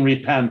preaching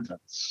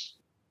repentance,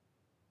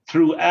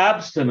 through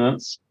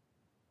abstinence,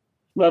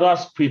 let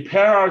us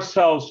prepare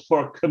ourselves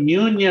for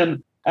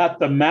communion at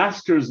the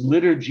Master's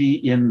liturgy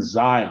in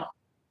Zion.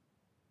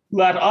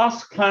 Let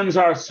us cleanse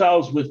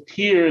ourselves with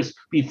tears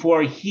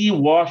before he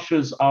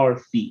washes our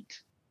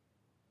feet.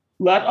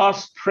 Let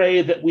us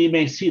pray that we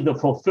may see the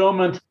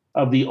fulfillment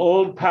of the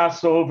old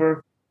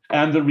Passover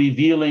and the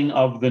revealing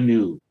of the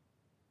new.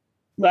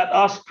 Let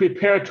us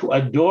prepare to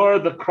adore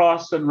the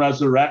cross and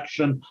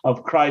resurrection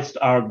of Christ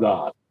our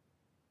God.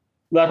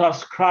 Let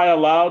us cry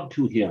aloud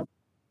to him.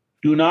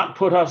 Do not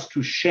put us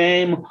to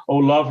shame, O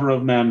lover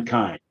of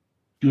mankind.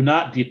 Do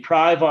not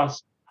deprive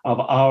us of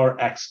our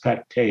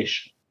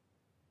expectation.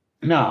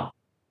 Now,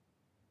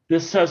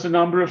 this says a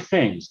number of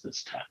things,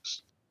 this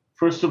text.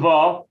 First of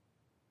all,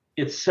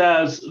 it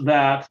says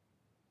that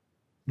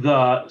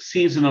the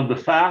season of the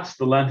fast,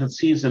 the Lenten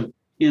season,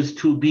 is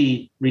to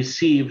be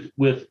received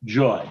with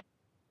joy.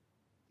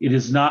 It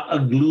is not a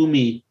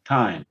gloomy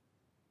time.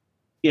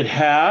 It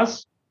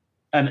has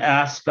an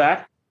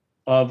aspect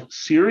of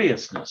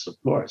seriousness, of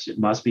course. It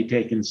must be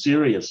taken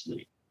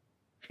seriously.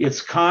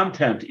 Its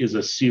content is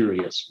a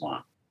serious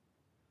one.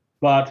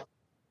 But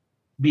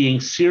being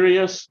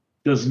serious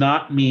does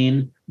not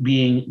mean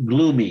being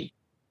gloomy.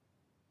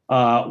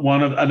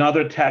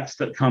 Another text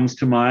that comes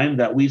to mind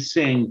that we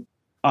sing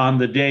on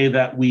the day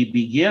that we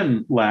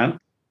begin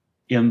Lent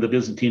in the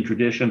Byzantine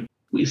tradition,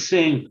 we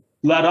sing,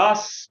 let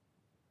us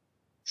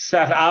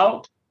set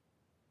out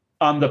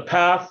on the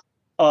path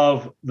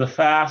of the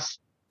fast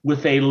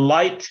with a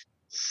light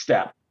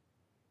step,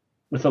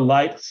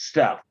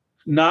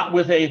 not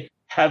with a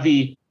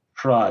heavy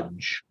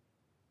trudge.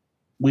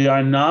 We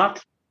are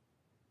not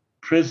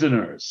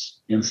prisoners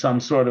in some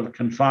sort of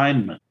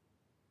confinement.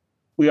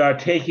 We are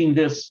taking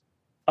this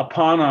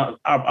upon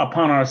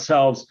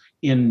ourselves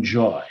in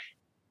joy.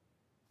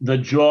 The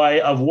joy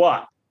of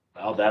what?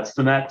 Well, that's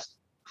the next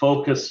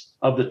focus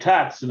of the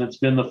text, and it's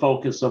been the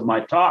focus of my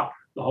talk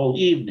the whole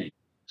evening.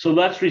 So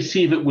let's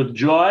receive it with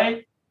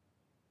joy,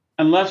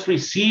 and let's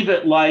receive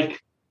it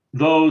like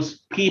those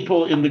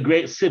people in the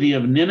great city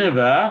of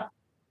Nineveh,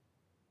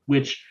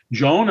 which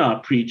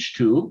Jonah preached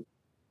to,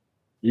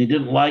 and he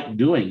didn't like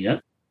doing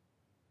it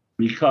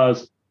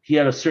because he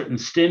had a certain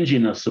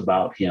stinginess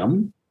about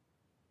him.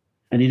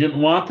 And he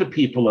didn't want the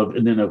people of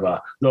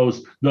Nineveh,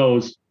 those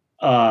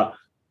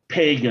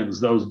pagans,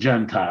 those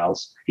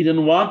Gentiles. He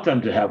didn't want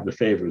them to have the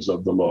favors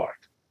of the Lord.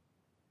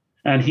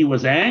 And he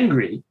was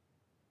angry.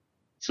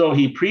 So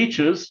he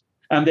preaches,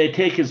 and they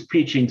take his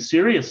preaching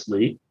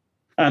seriously,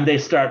 and they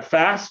start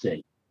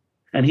fasting.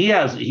 And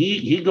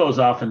he goes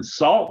off and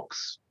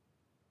sulks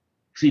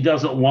because he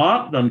doesn't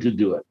want them to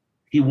do it.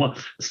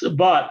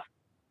 But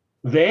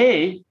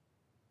they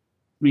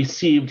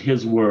received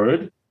his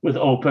word with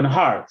open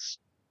hearts.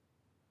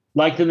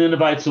 Like the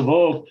Ninevites of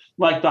old,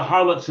 like the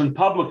harlots and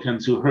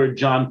publicans who heard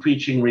John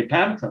preaching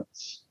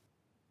repentance.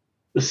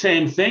 The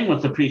same thing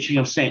with the preaching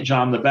of St.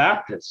 John the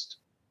Baptist.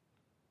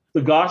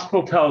 The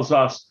gospel tells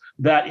us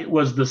that it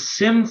was the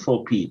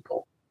sinful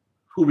people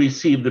who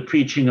received the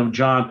preaching of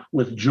John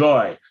with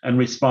joy and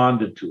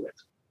responded to it.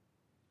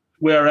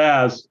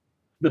 Whereas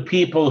the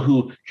people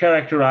who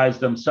characterized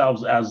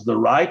themselves as the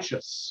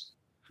righteous,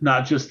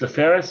 not just the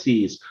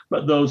Pharisees,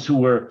 but those who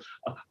were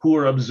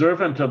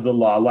observant of the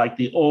law, like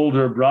the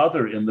older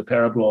brother in the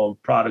parable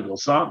of prodigal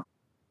son,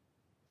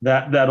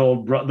 that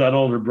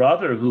older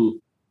brother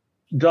who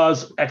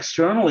does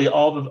externally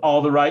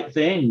all the right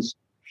things.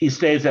 He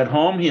stays at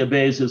home, he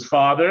obeys his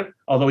father,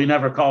 although he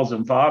never calls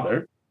him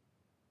father.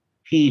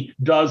 He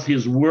does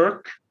his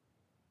work,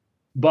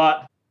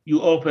 but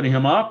you open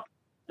him up,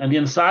 and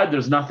inside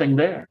there's nothing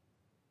there.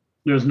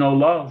 There's no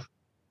love.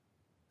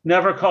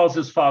 Never calls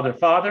his father,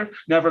 father,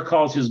 never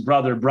calls his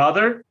brother,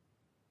 brother,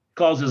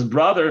 calls his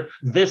brother,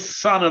 this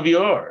son of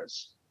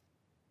yours.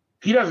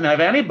 He doesn't have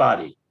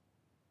anybody.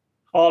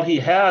 All he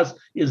has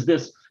is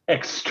this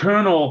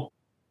external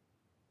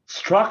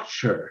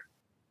structure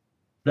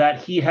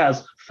that he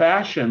has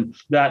fashioned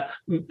that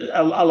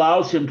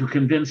allows him to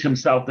convince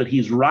himself that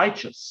he's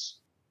righteous.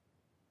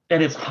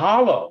 And it's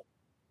hollow.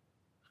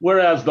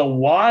 Whereas the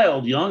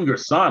wild younger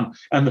son,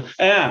 and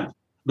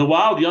the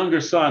wild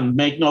younger son,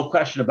 make no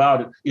question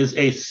about it, is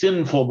a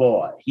sinful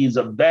boy. He's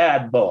a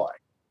bad boy.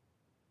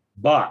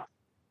 But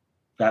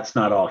that's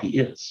not all he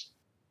is.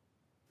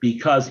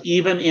 Because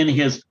even in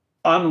his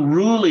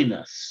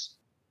unruliness,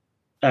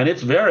 and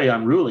it's very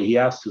unruly, he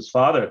asks his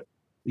father,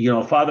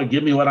 Father,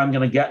 give me what I'm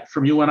going to get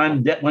from you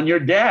when you're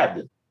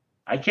dead.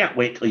 I can't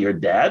wait till you're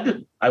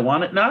dead. I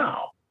want it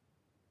now.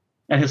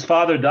 And his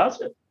father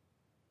does it.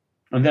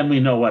 And then we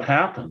know what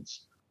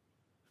happens.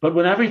 But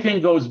when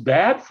everything goes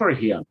bad for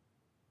him,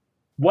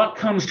 what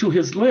comes to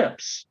his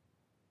lips?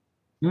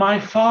 My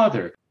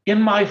father,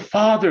 in my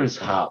father's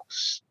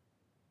house.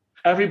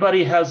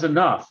 Everybody has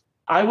enough.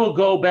 I will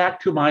go back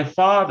to my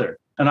father,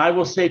 and I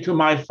will say to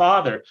my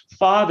father,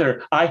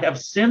 Father, I have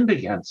sinned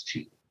against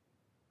you.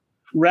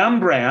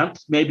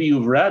 Rembrandt, maybe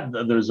you've read,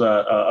 there's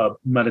a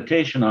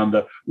meditation on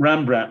the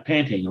Rembrandt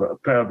painting,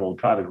 Parable of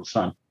the Prodigal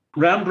Son.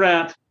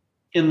 Rembrandt,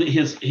 in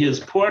his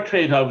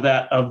portrait of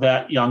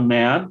that young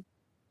man,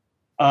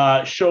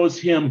 shows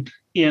him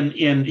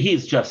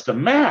he's just a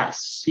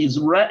mess. He's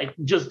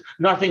just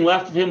nothing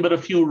left of him but a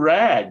few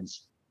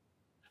rags,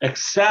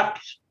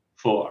 except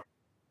for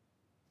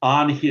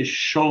on his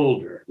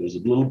shoulder. There's a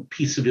little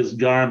piece of his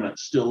garment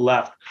still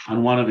left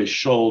on one of his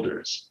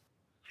shoulders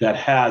that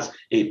has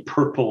a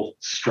purple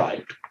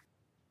stripe.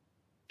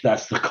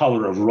 That's the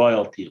color of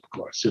royalty, of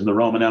course. In the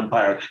Roman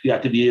Empire, you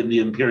have to be in the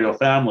imperial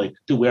family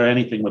to wear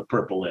anything with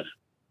purple in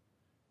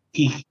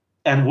it.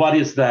 And what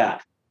is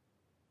that?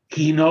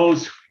 He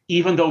knows,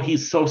 even though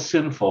he's so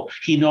sinful,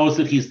 he knows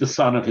that he's the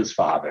son of his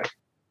father.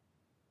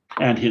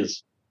 And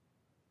his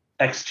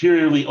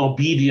exteriorly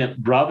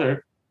obedient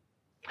brother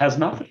has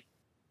nothing.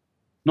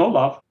 No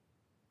love.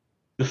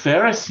 The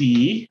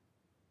Pharisee,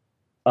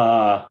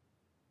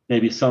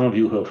 maybe some of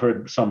you who have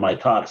heard some of my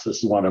talks, this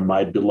is one of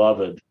my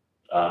beloved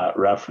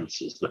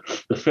references.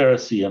 The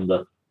Pharisee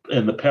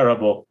in the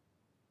parable,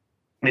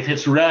 if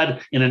it's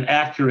read in an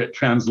accurate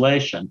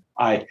translation,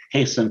 I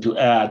hasten to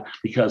add,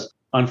 because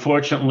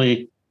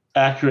unfortunately,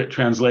 accurate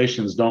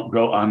translations don't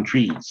grow on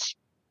trees.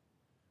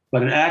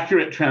 But an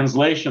accurate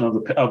translation of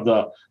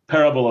the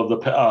parable of the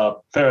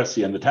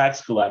Pharisee and the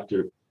tax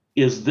collector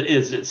is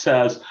it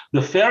says, the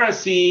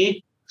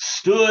Pharisee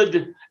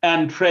stood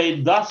and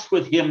prayed thus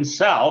with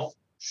himself,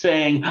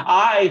 saying,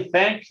 I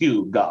thank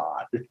you,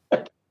 God,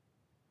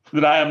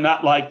 that I am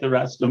not like the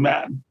rest of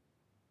men.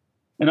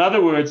 In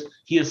other words,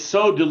 he is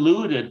so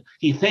deluded,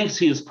 he thinks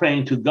he is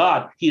praying to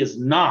God. He is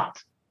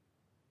not.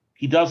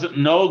 He doesn't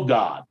know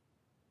God.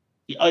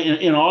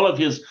 In all of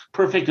his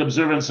perfect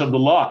observance of the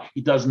law,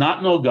 he does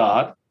not know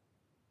God.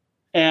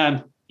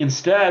 And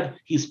instead,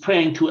 he's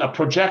praying to a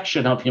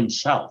projection of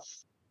himself.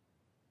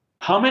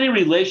 How many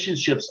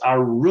relationships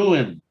are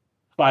ruined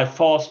by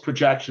false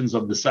projections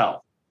of the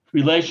self?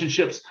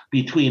 Relationships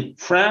between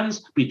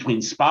friends,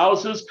 between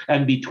spouses,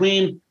 and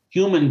between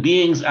human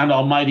beings and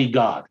Almighty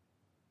God.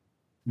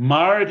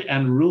 Marred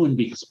and ruined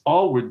because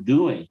all we're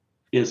doing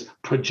is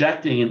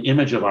projecting an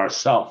image of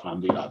ourself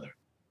on the other.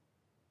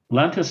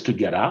 Lent is to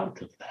get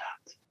out of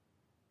that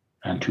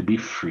and to be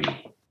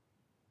free.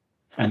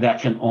 And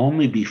that can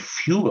only be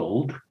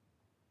fueled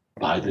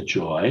by the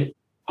joy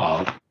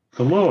of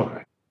the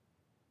Lord.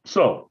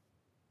 So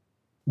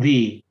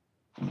the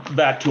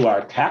back to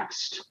our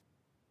text,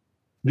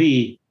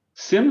 the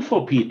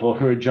sinful people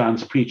heard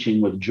John's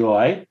preaching with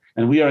joy,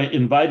 and we are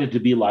invited to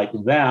be like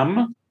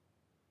them.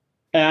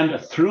 And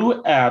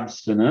through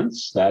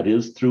abstinence, that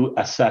is, through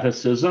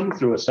asceticism,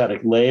 through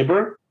ascetic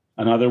labor,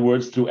 in other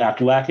words, through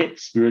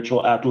athletics,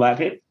 spiritual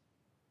athletics,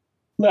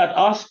 let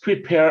us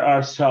prepare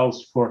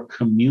ourselves for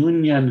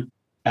communion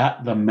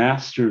at the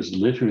Master's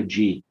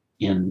liturgy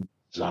in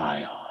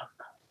Zion.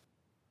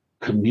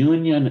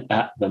 Communion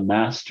at the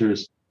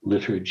Master's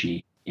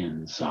liturgy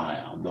in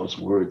Zion. Those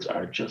words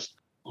are just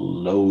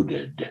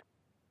loaded.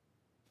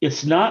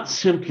 It's not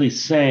simply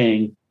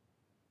saying,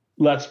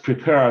 let's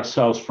prepare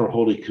ourselves for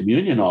Holy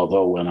Communion,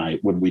 although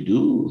when we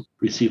do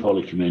receive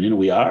Holy Communion,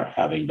 we are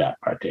having that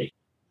partake.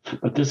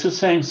 But this is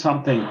saying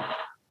something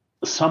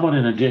somewhat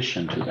in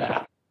addition to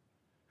that.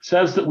 It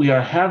says that we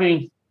are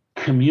having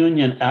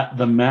communion at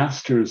the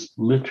Master's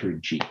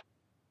liturgy.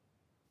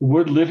 The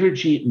word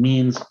liturgy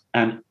means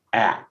an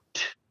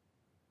act,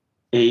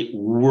 a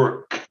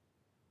work.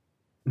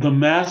 The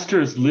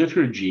Master's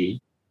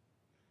liturgy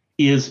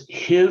is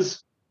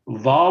his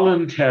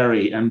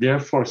voluntary and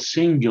therefore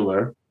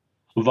singular,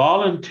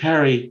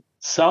 voluntary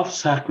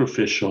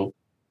self-sacrificial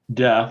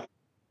death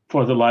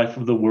for the life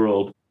of the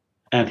world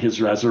and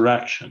his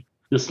resurrection.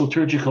 This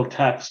liturgical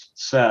text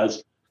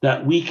says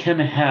that we can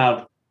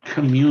have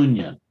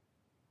communion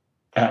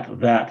at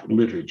that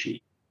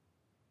liturgy.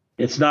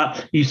 It's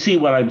not, you see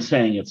what I'm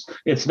saying?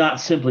 It's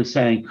not simply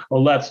saying,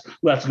 oh, let's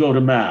go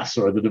to Mass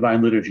or the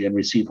Divine Liturgy and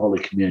receive Holy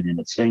Communion.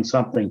 It's saying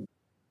something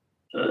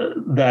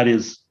that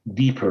is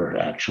deeper,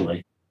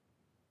 actually.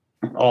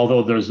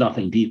 Although there's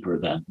nothing deeper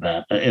than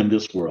that in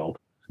this world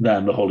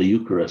than the Holy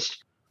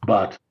Eucharist.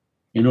 But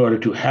in order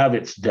to have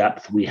its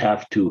depth, we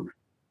have to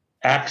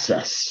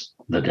access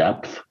the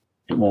depth.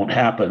 It won't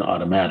happen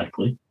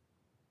automatically.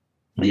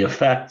 The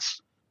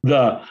effects,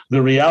 the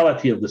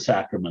reality of the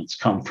sacraments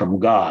come from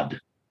God.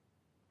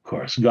 Of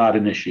course, God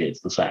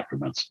initiates the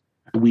sacraments.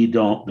 We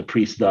don't, the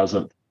priest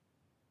doesn't.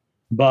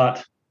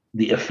 But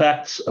the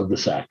effects of the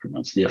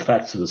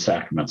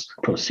sacraments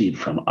proceed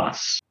from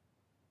us,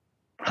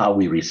 how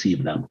we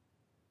receive them.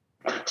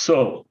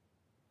 So,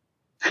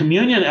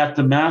 communion at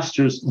the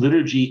Master's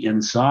liturgy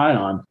in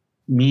Zion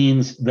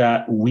means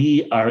that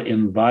we are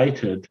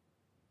invited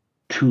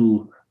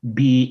to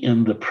be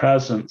in the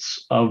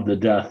presence of the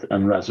death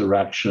and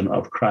resurrection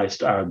of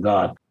Christ our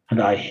God.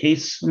 And I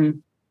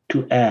hasten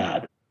to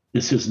add,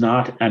 this is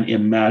not an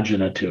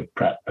imaginative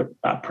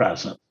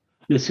presence.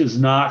 This is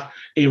not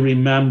a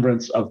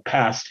remembrance of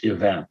past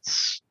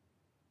events.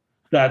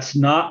 That's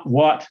not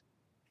what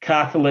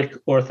Catholic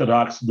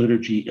Orthodox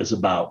liturgy is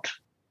about.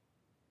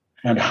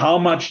 And how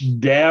much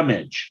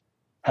damage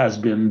has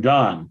been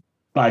done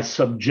by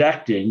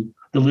subjecting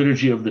the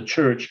liturgy of the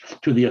Church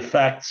to the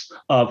effects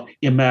of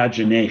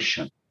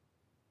imagination.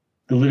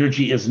 The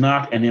liturgy is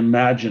not an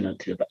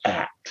imaginative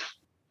act.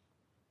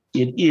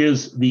 It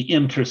is the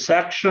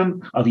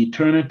intersection of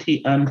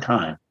eternity and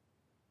time,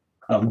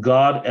 of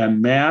God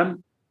and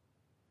man,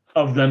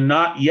 of the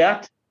not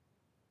yet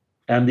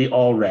and the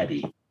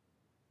already.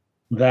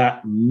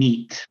 That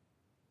meet,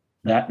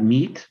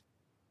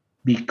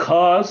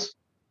 because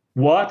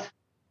what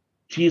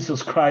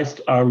Jesus Christ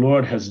our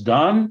Lord has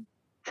done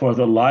for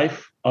the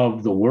life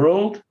of the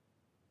world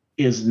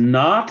is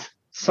not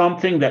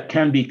something that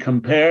can be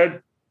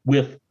compared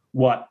with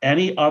what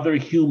any other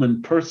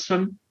human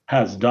person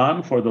has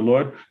done for the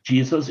Lord.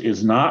 Jesus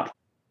is not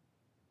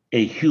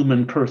a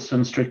human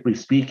person, strictly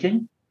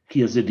speaking.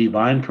 He is a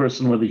divine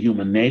person with a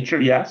human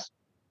nature, yes.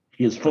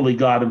 He is fully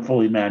God and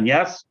fully man,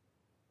 yes.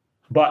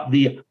 But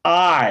the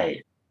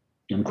I,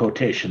 in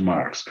quotation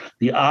marks,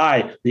 the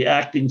I, the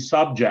acting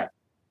subject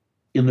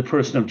in the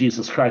person of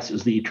Jesus Christ,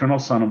 is the eternal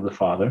Son of the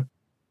Father.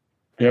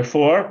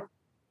 Therefore,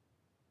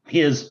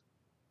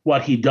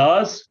 what he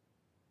does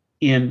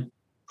in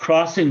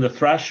crossing the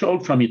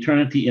threshold from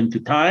eternity into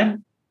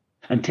time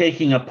and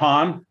taking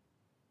upon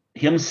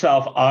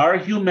himself our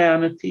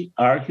humanity.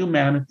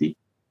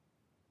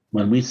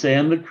 When we say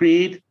in the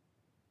Creed,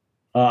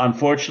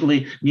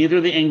 unfortunately, neither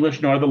the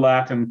English nor the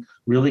Latin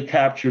really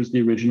captures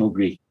the original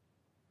Greek.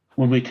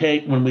 When we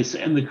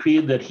say in the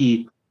Creed that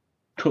he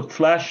took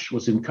flesh,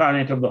 was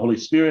incarnate of the Holy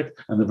Spirit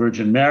and the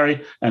Virgin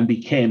Mary, and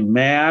became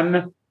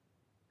man,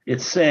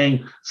 it's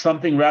saying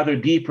something rather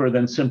deeper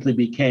than simply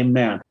became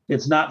man.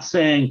 It's not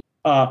saying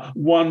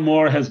one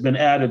more has been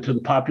added to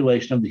the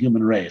population of the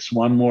human race.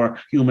 One more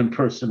human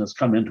person has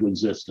come into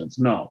existence.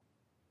 No.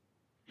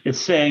 It's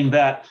saying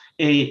that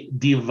a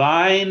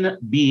divine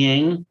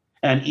being,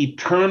 an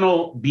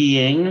eternal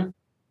being,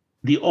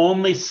 the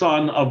only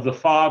Son of the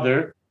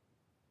Father,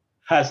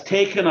 has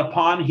taken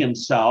upon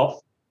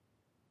himself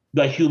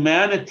the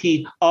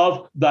humanity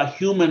of the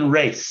human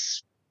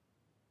race,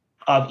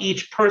 of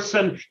each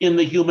person in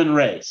the human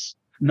race,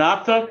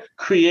 not the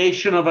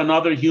creation of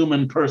another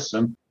human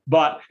person,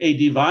 but a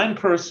divine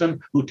person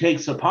who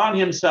takes upon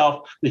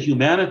himself the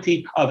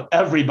humanity of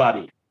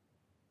everybody.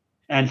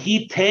 And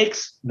he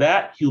takes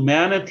that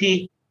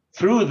humanity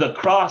through the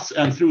cross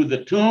and through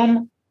the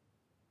tomb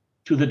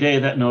to the day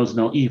that knows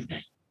no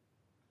evening.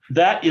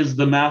 That is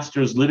the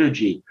Master's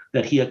liturgy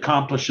that he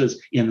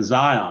accomplishes in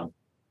Zion.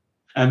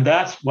 And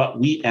that's what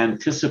we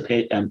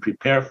anticipate and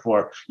prepare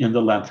for in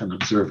the Lenten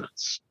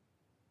observance.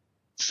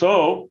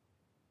 So,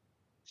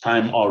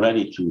 time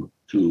already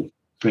to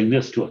bring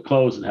this to a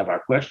close and have our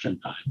question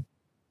time.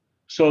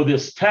 So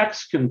this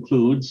text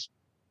concludes,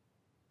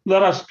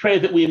 let us pray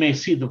that we may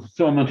see the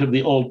fulfillment of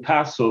the old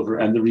Passover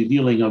and the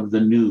revealing of the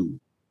new.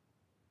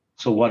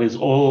 So what is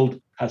old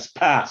has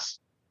passed,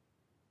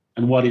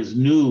 and what is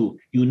new,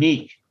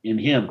 unique in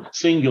him,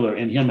 singular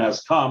in him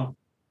has come.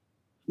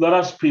 Let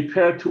us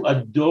prepare to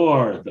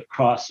adore the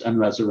cross and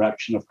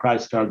resurrection of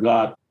Christ our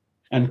God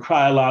and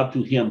cry aloud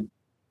to him,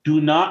 do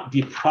not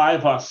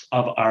deprive us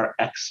of our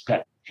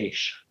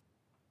expectation.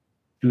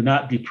 Do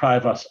not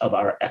deprive us of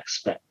our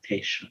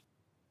expectation.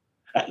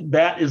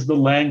 That is the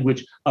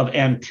language of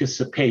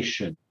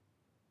anticipation.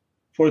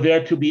 For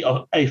there to be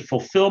a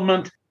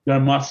fulfillment, there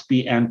must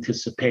be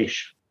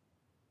anticipation.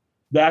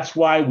 That's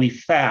why we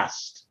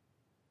fast.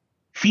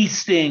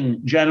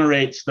 Feasting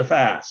generates the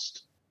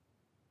fast.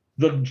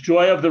 The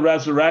joy of the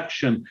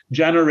resurrection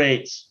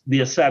generates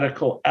the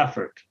ascetical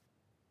effort.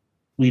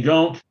 We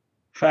don't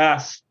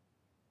fast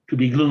to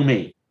be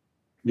gloomy.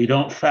 We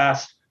don't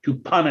fast to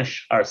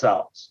punish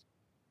ourselves.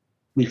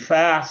 We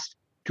fast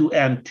to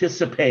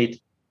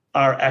anticipate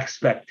our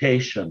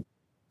expectation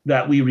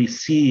that we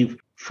receive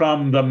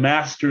from the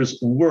Master's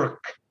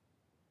work,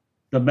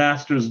 the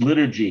Master's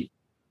liturgy,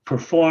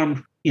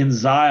 performed in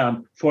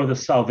Zion for the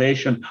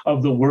salvation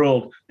of the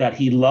world that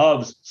he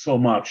loves so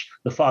much,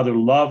 the Father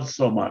loves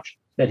so much,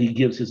 that he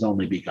gives his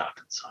only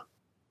begotten Son.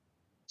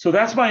 So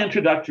that's my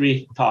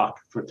introductory talk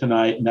for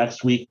tonight.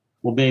 Next week,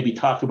 we'll maybe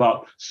talk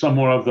about some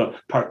more of the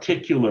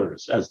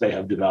particulars as they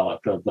have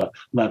developed of the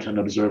Lenten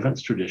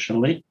observance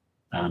traditionally,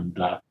 and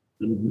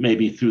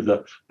maybe through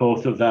the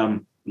both of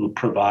them will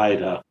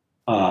provide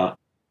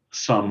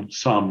some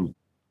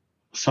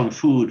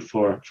food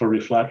for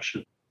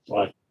reflection.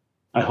 So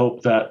I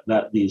hope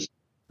that these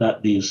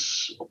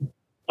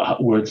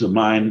words of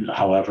mine,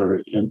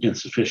 however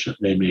insufficient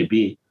they may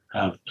be,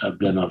 have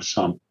been of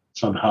some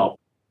help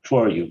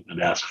for you,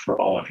 and ask for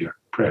all of your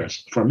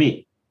prayers for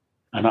me.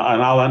 And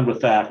I'll end with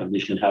that, and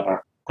we can have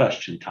our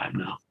question time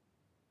now.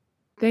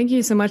 Thank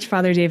you so much,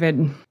 Father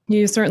David.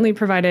 You certainly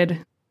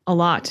provided a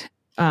lot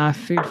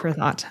food for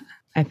thought,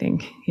 I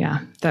think. Yeah,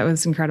 that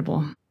was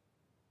incredible.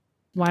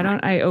 Why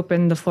don't I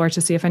open the floor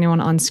to see if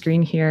anyone on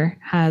screen here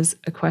has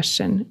a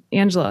question?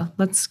 Angela,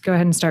 let's go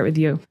ahead and start with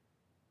you.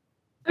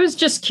 I was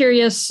just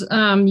curious,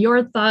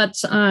 your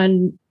thoughts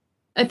on,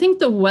 I think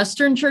the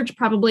Western Church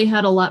probably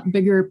had a lot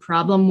bigger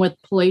problem with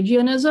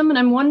Pelagianism, and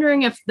I'm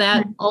wondering if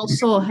that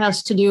also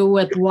has to do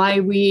with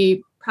why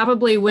we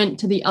probably went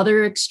to the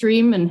other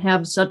extreme and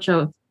have such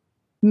a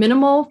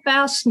minimal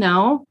fast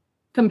now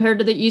compared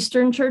to the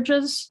Eastern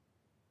churches?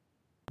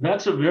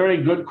 That's a very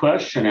good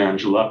question,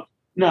 Angela.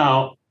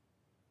 Now,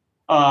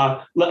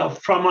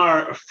 from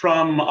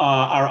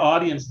our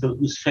audience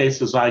whose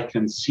faces I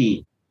can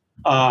see,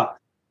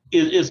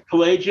 is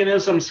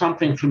Pelagianism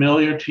something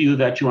familiar to you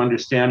that you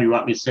understand? You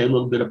want me to say a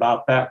little bit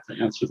about that to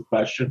answer the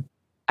question?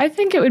 I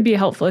think it would be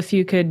helpful if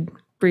you could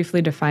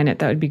briefly define it.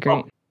 That would be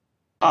great.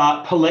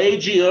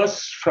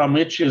 Pelagius, from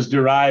which is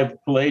derived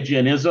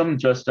Pelagianism,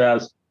 just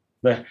as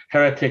the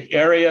heretic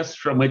Arius,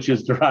 from which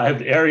is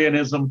derived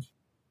Arianism.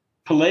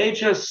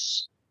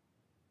 Pelagius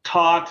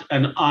taught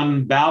an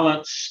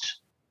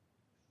unbalanced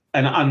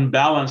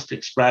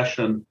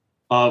expression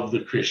of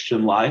the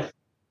Christian life.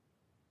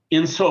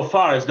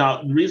 Insofar as,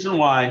 now, the reason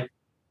why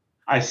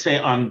I say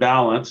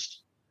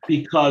unbalanced,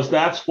 because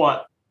that's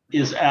what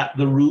is at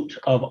the root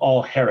of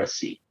all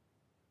heresy.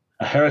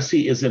 A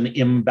heresy is an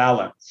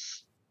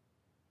imbalance.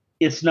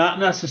 It's not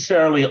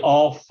necessarily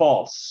all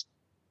false.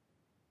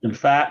 In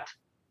fact,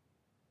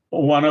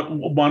 one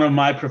of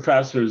my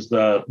professors,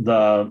 the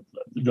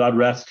God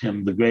rest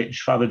him, the great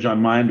Father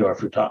John Meindorf,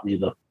 who taught me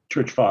the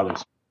Church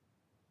Fathers,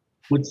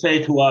 would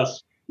say to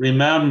us,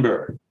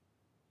 remember,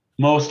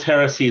 most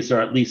heresies are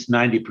at least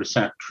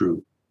 90%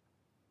 true.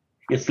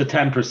 It's the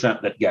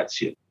 10% that gets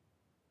you.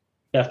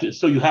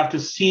 So you have to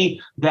see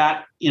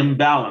that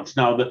imbalance.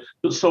 Now,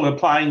 so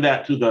applying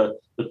that to the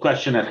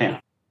question at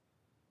hand.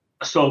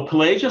 So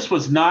Pelagius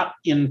was not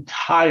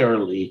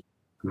entirely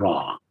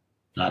wrong.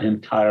 Not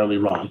entirely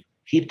wrong.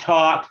 He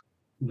taught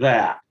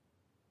that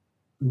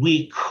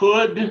we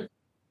could,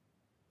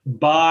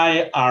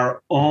 by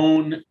our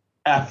own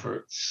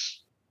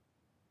efforts,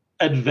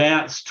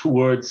 advance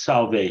towards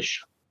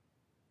salvation.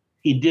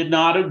 He did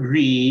not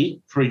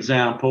agree, for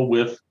example,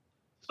 with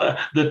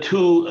the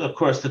two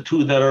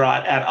that are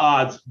at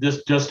odds,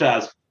 just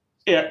as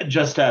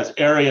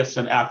Arius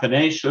and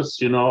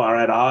Athanasius, are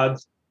at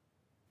odds.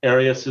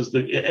 Arius is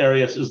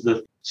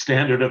the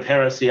standard of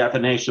heresy.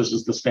 Athanasius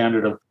is the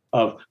standard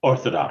of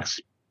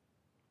orthodoxy.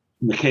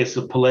 In the case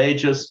of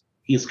Pelagius,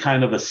 he's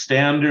kind of a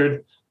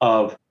standard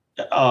of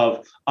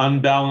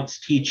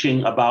unbalanced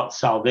teaching about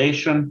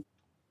salvation.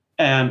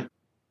 And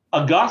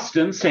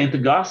St.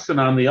 Augustine,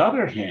 on the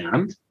other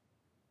hand,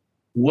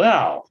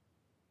 well,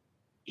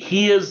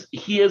 he is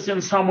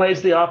in some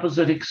ways the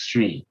opposite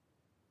extreme.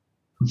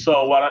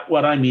 So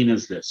what I mean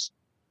is this.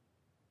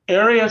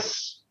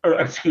 Pelagius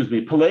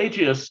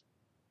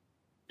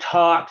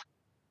taught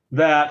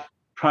that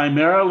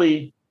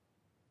primarily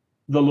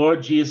the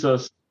Lord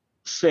Jesus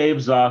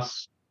saves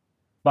us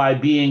by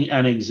being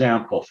an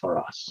example for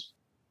us.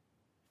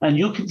 And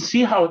you can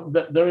see how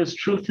there is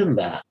truth in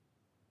that.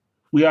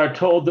 We are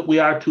told that we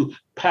are to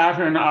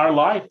pattern our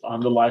life on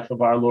the life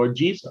of our Lord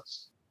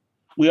Jesus.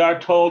 We are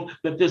told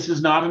that this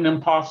is not an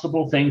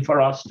impossible thing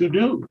for us to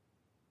do.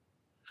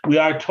 We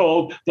are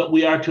told that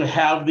we are to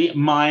have the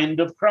mind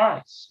of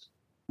Christ.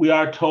 We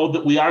are told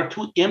that we are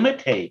to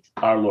imitate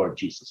our Lord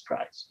Jesus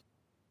Christ.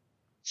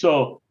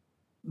 So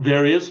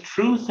there is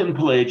truth in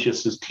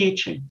Pelagius's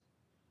teaching,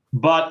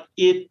 but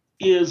it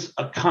is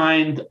a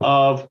kind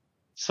of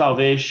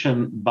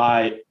salvation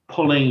by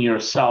pulling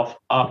yourself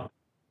up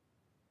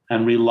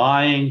and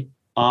relying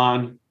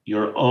on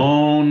your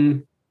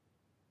own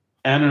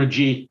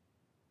energy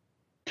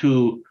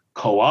to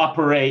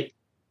cooperate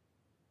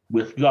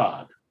with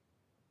God.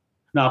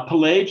 Now,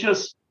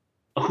 Pelagius,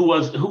 who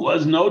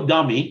was no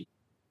dummy,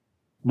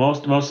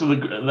 most of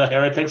the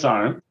heretics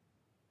aren't,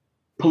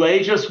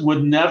 Pelagius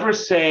would never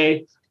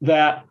say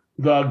that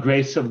the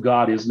grace of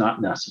God is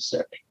not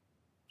necessary.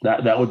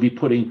 That would be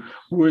putting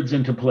words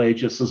into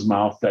Pelagius's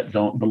mouth that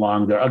don't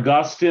belong there.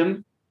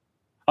 Augustine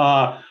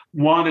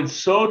wanted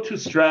so to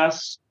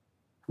stress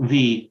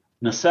the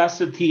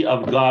necessity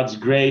of God's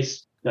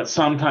grace that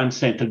sometimes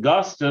St.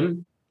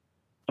 Augustine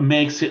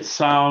makes it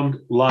sound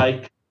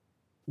like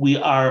we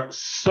are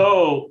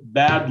so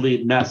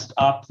badly messed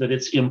up that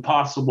it's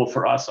impossible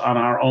for us on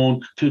our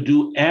own to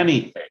do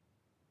anything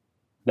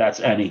that's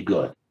any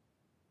good.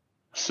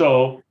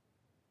 So,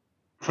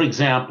 for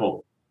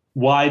example,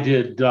 why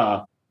did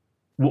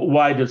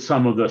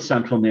some of the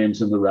central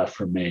names in the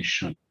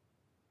Reformation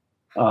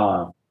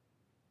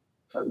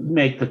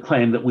make the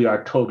claim that we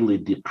are totally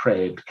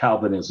depraved?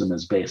 Calvinism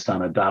is based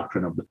on a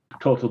doctrine of the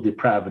total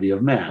depravity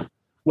of man.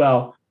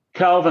 Well,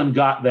 Calvin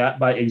got that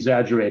by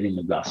exaggerating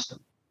Augustine.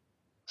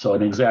 So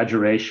an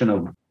exaggeration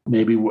of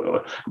maybe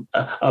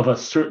of a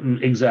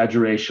certain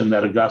exaggeration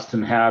that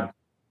Augustine had,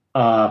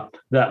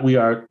 that we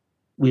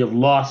have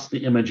lost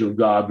the image of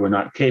God. We're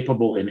not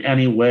capable in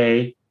any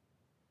way.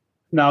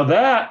 Now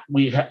that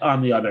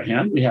on the other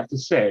hand, we have to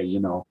say,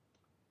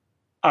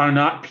 are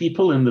not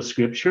people in the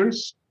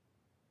scriptures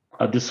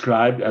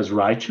described as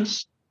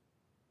righteous?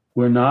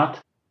 Were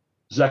not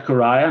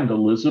Zechariah and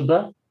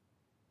Elizabeth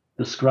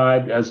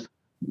described as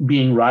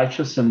being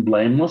righteous and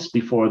blameless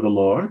before the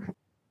Lord?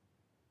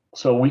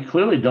 So we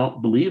clearly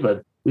don't believe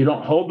it. We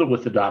don't hold it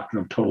with the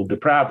doctrine of total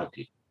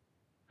depravity.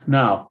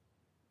 Now,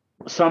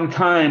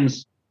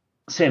 sometimes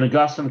St.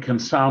 Augustine can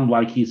sound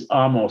like he's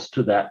almost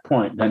to that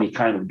point, then he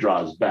kind of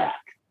draws back.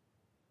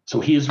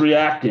 So he's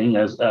reacting,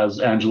 as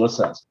Angela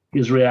says,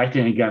 he's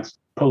reacting against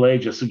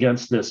Pelagius,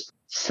 against this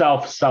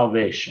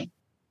self-salvation.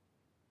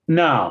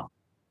 Now,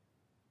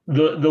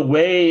 the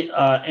way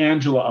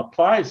Angela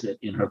applies it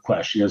in her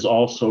question is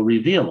also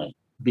revealing,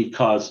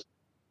 because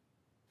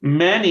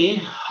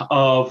many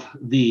of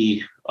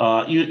the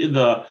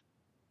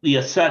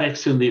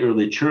ascetics in the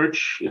early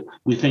church,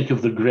 we think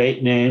of the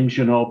great names,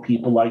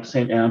 people like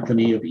St.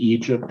 Anthony of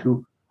Egypt,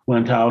 who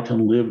went out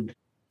and lived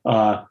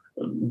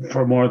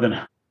for more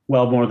than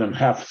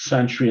half a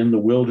century in the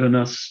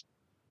wilderness,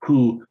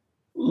 who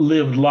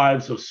lived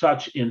lives of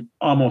such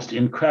almost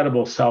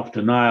incredible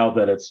self-denial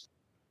that it's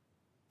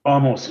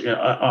almost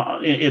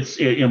it's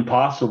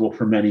impossible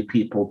for many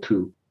people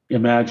to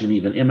imagine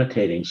even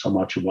imitating so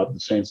much of what the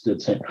saints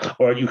did.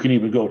 Or you can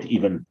even go to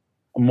even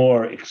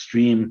more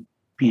extreme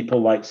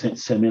people like St.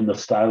 Simeon the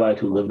Stylite,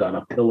 who lived on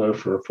a pillar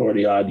for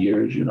 40 odd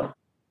years,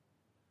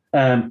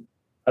 And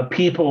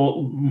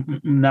people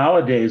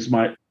nowadays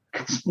might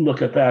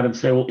look at that and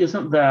say, well,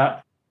 isn't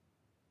that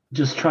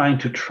just trying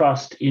to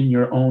trust in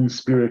your own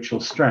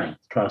spiritual strength,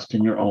 trust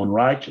in your own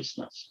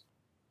righteousness?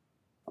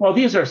 Well,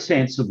 these are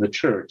saints of the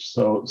church,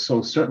 so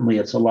certainly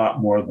it's a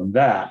lot more than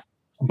that.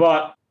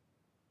 But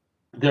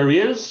there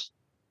is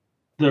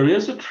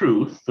a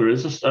truth, there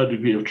is a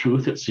degree of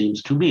truth, it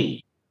seems to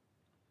me,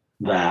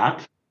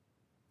 that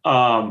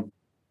a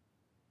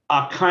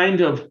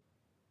kind of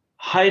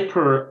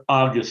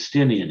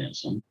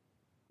hyper-Augustinianism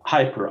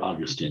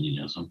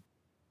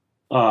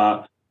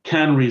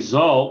can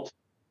result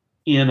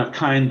in a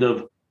kind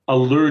of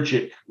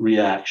allergic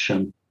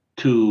reaction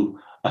to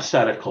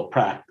ascetical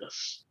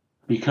practice,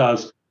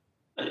 because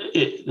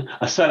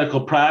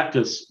ascetical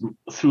practice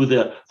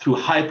through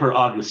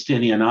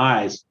hyper-Augustinian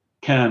eyes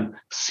can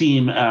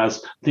seem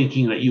as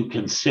thinking that you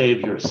can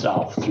save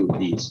yourself through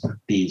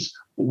these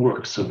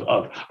works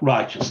of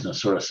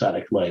righteousness or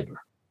ascetic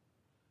labor.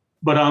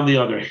 But on the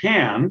other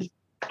hand,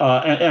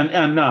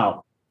 and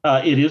now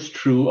it is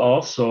true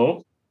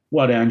also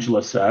what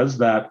Angela says,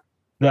 that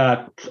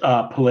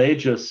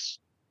Pelagius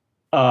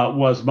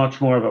was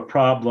much more of a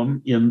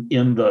problem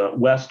in the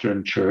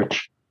Western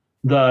Church.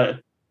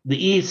 The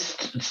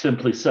East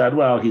simply said,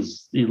 well,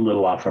 he's a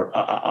little off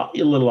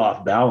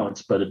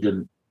balance, but it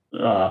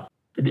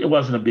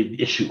wasn't a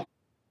big issue.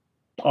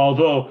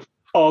 Although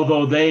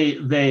although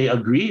they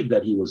agreed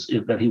that he was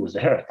a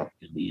heretic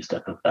in the East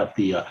at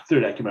the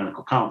Third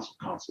Ecumenical Council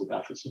of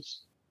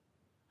Ephesus.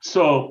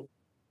 So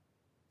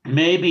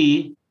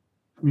maybe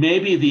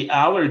the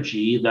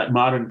allergy that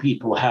modern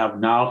people have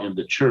now in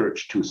the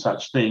church to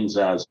such things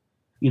as,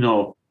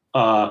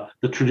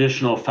 the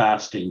traditional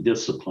fasting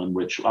discipline,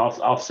 which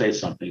I'll say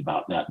something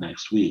about that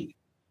next week.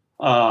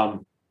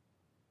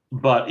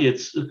 But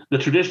it's the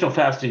traditional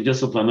fasting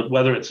discipline,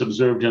 whether it's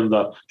observed in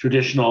the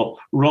traditional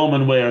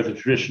Roman way or the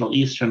traditional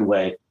Eastern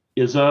way,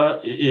 has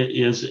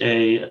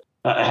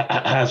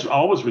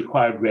always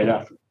required great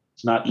effort.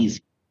 It's not easy.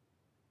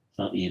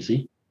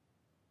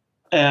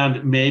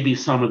 And maybe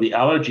some of the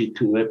allergy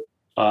to it,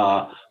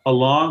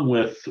 along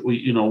with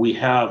we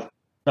have,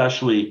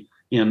 especially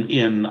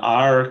in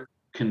our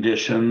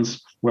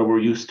conditions where we're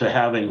used to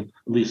having,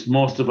 at least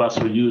most of us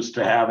are used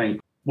to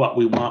having what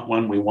we want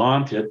when we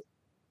want it.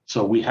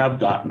 So we have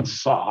gotten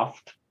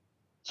soft.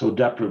 So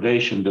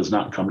deprivation does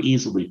not come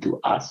easily to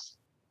us.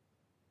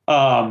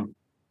 But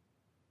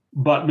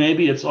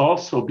maybe it's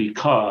also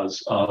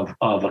because of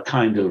a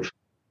kind of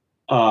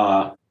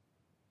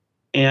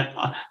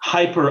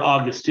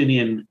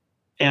hyper-Augustinian,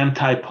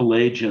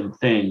 anti-Pelagian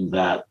thing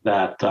that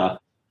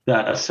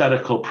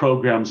ascetical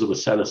programs of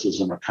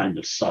asceticism are kind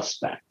of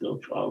suspect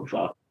of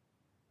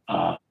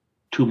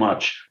too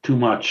much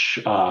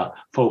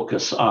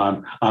focus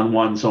on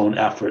one's own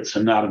efforts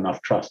and not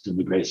enough trust in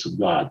the grace of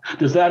God.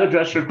 Does that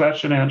address your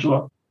question,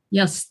 Angela?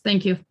 Yes,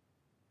 thank you.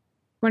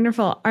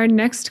 Wonderful. Our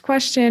next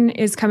question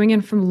is coming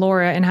in from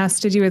Laura and has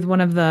to do with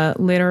one of the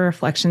later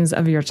reflections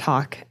of your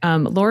talk.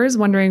 Laura is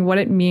wondering what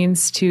it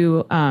means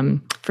for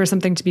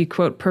something to be,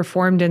 quote,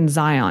 performed in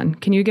Zion.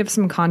 Can you give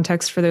some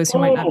context for those who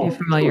might not be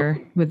familiar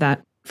with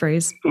that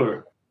phrase?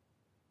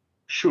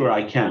 Sure,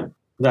 I can.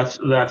 That's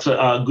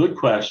a good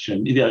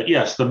question.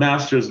 Yes, the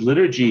Master's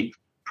liturgy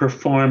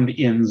performed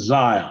in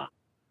Zion.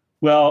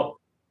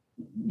 Well,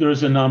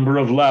 there's a number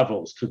of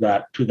levels to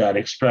that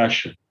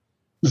expression.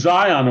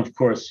 Zion, of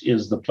course,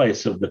 is the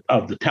place of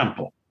the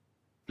temple,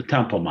 the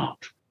Temple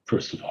Mount,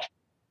 first of all.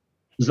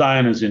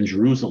 Zion is in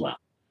Jerusalem.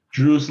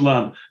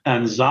 Jerusalem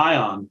and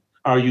Zion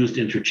are used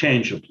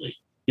interchangeably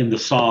in the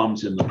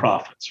Psalms, in the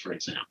prophets, for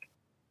example.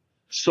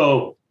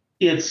 So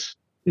it's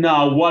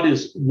now what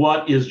is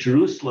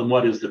Jerusalem?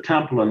 What is the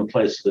temple and the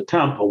place of the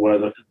temple? Where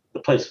the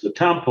place of the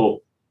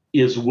temple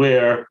is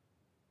where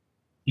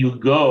you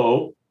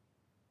go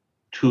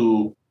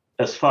to,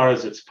 as far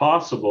as it's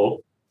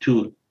possible,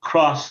 to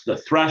cross the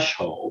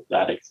threshold.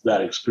 That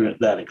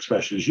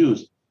expression is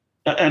used.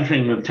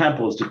 Entering the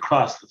temple is to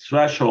cross the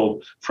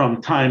threshold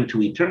from time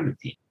to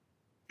eternity,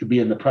 to be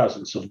in the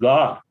presence of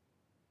God.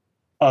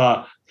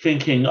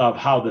 Thinking of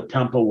how the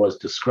temple was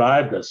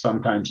described as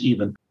sometimes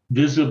even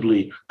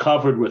visibly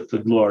covered with the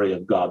glory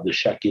of God, the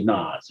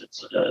Shekinah, as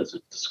it's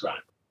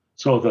described.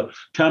 So the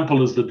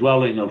temple is the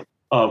dwelling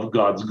of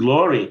God's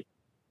glory.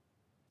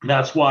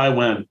 That's why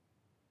when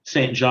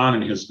St.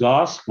 John in his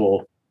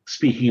gospel,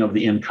 speaking of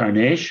the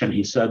incarnation,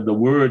 he said the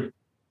Word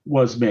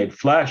was made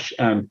flesh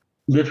and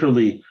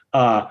literally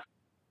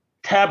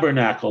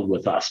tabernacled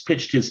with us,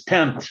 pitched his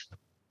tent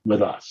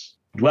with us,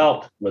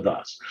 dwelt with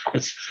us.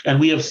 And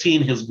we have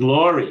seen his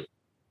glory.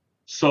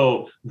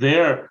 So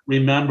there,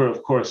 remember,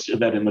 of course,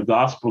 that in the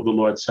gospel, the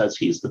Lord says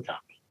he's the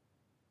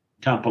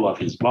temple of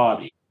his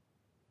body.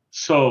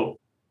 So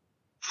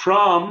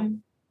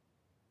from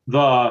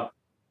the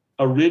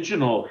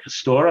original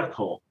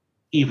historical,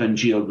 even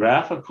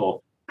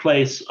geographical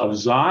place of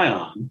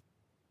Zion,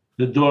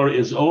 the door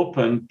is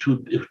open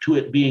to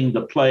it being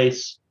the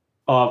place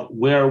of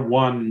where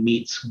one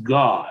meets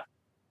God.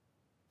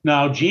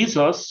 Now,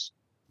 Jesus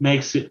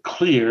makes it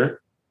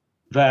clear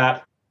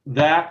that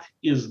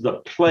is the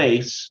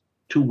place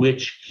to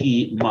which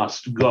he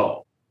must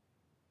go.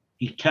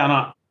 He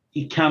cannot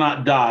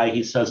die,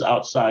 he says,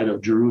 outside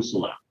of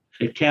Jerusalem.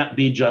 It can't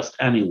be just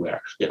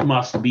anywhere. It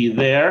must be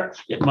there.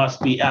 It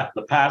must be at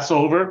the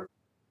Passover.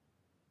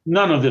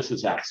 None of this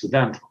is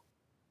accidental.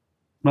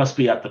 It must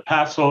be at the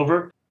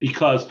Passover,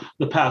 because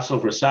the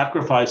Passover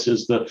sacrifice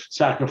is the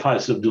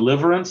sacrifice of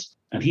deliverance,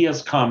 and he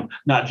has come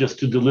not just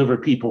to deliver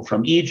people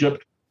from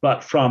Egypt,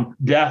 but from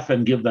death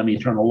and give them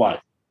eternal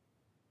life.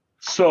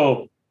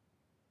 So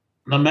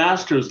the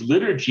Master's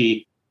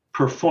liturgy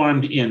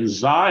performed in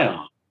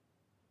Zion,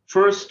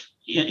 first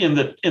in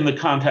the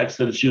context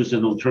that it's used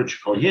in the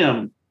liturgical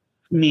hymn,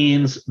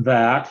 means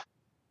that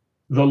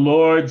the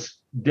Lord's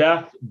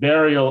death,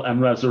 burial,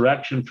 and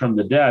resurrection from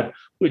the dead,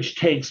 which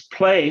takes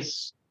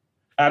place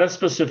at a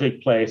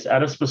specific place,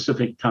 at a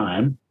specific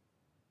time,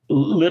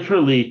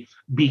 literally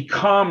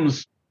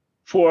becomes,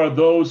 for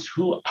those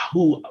who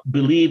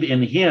believe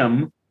in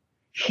him,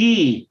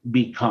 he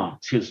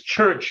becomes, his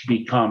church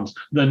becomes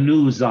the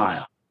new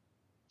Zion.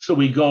 So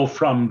we go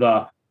from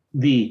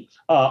the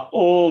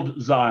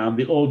old Zion,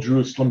 the old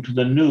Jerusalem, to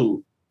the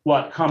new.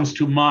 What comes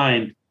to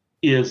mind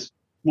is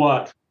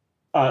what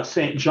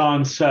St.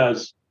 John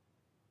says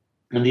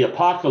in the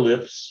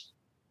Apocalypse,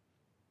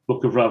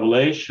 book of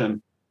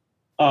Revelation,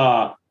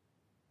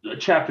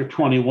 chapter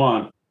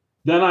 21.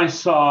 Then I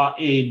saw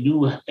a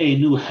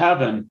new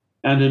heaven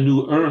and a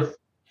new earth,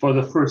 for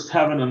the first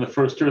heaven and the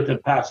first earth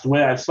had passed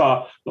away. I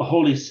saw the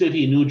holy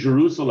city, New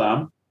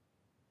Jerusalem,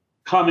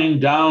 coming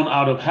down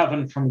out of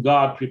heaven from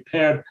God,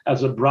 prepared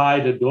as a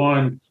bride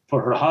adorned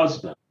for her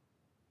husband.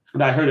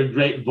 And I heard a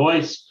great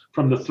voice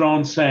from the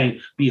throne saying,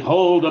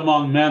 "Behold,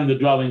 among men the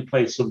dwelling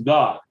place of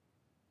God.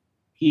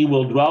 He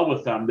will dwell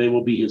with them. They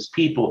will be his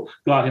people.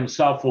 God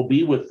himself will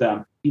be with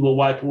them. He will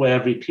wipe away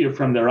every tear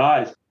from their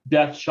eyes.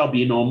 Death shall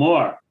be no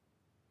more."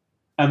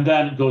 And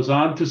then it goes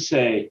on to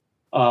say,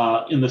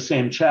 in the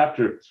same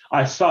chapter,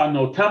 "I saw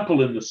no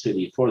temple in the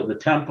city, for the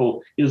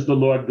temple is the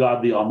Lord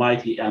God, the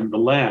Almighty, and the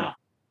Lamb."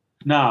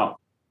 Now,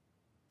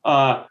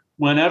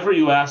 whenever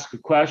you ask a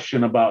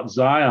question about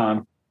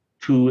Zion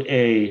to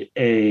a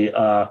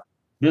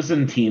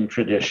Byzantine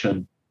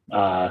tradition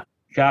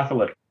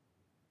Catholic,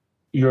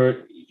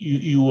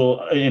 you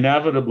will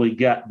inevitably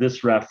get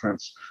this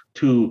reference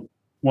to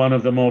one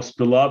of the most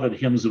beloved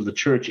hymns of the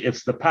church.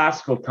 It's the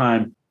Paschal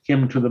time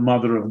hymn to the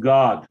Mother of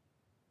God.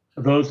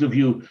 Those of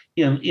you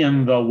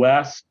in the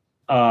West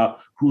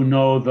who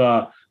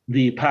know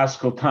the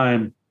Paschal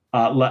time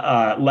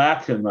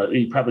Latin,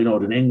 you probably know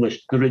it in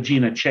English, the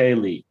Regina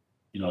Caeli,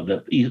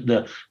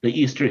 the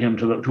Easter hymn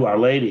to Our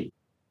Lady.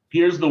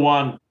 Here's the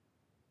one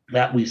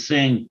that we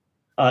sing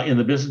in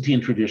the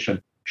Byzantine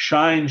tradition.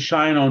 "Shine,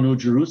 shine, O New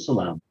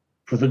Jerusalem,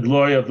 for the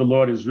glory of the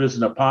Lord is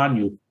risen upon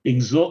you.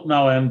 Exult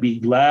now and be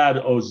glad,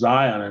 O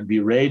Zion, and be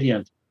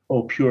radiant,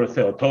 O pure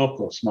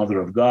Theotokos, Mother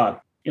of God,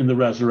 in the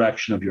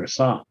resurrection of your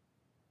Son."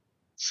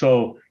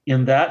 So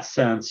in that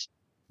sense,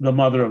 the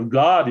Mother of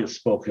God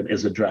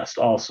is addressed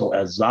also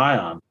as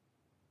Zion.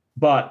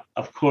 But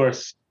of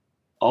course,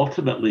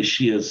 ultimately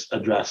she is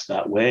addressed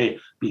that way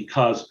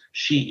because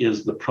she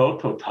is the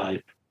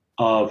prototype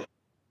of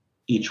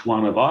each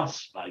one of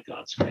us by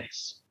God's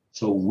grace.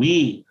 So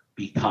we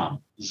become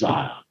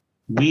Zion.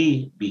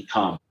 We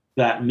become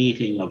that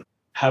meeting of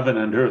heaven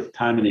and earth,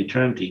 time and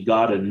eternity,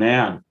 God and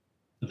man,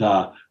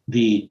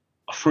 the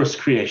first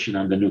creation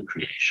and the new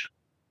creation.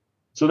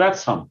 So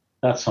that's some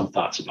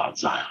thoughts about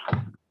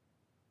Zion.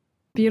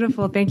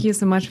 Beautiful. Thank you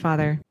so much,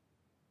 Father.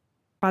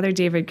 Father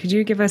David, could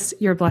you give us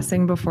your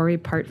blessing before we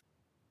part?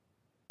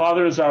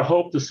 Father is our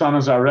hope, the Son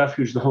is our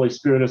refuge, the Holy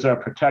Spirit is our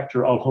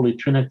protector, all Holy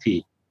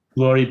Trinity.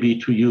 Glory be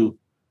to you.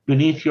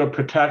 Beneath your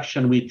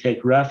protection we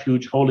take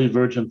refuge, Holy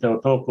Virgin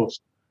Theotokos.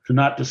 Do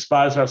not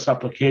despise our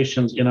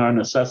supplications in our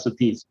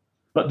necessities,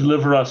 but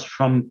deliver us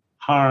from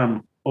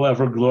harm, O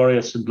ever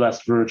glorious and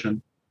blessed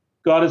Virgin.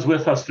 God is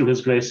with us through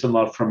his grace and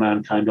love for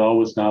mankind,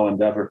 always, now, and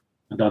ever,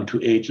 and unto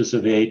ages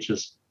of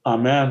ages.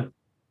 Amen.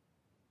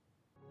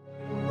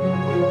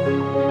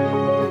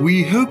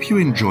 We hope you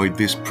enjoyed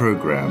this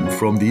program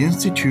from the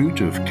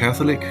Institute of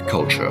Catholic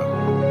Culture.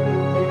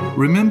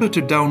 Remember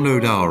to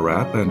download our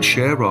app and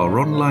share our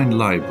online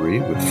library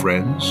with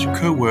friends,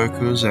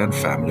 co-workers, and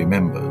family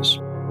members.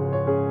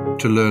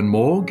 To learn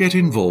more, get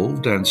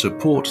involved, and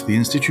support the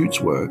Institute's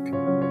work,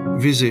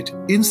 visit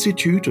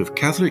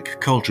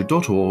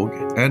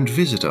instituteofcatholicculture.org and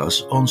visit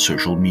us on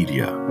social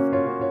media.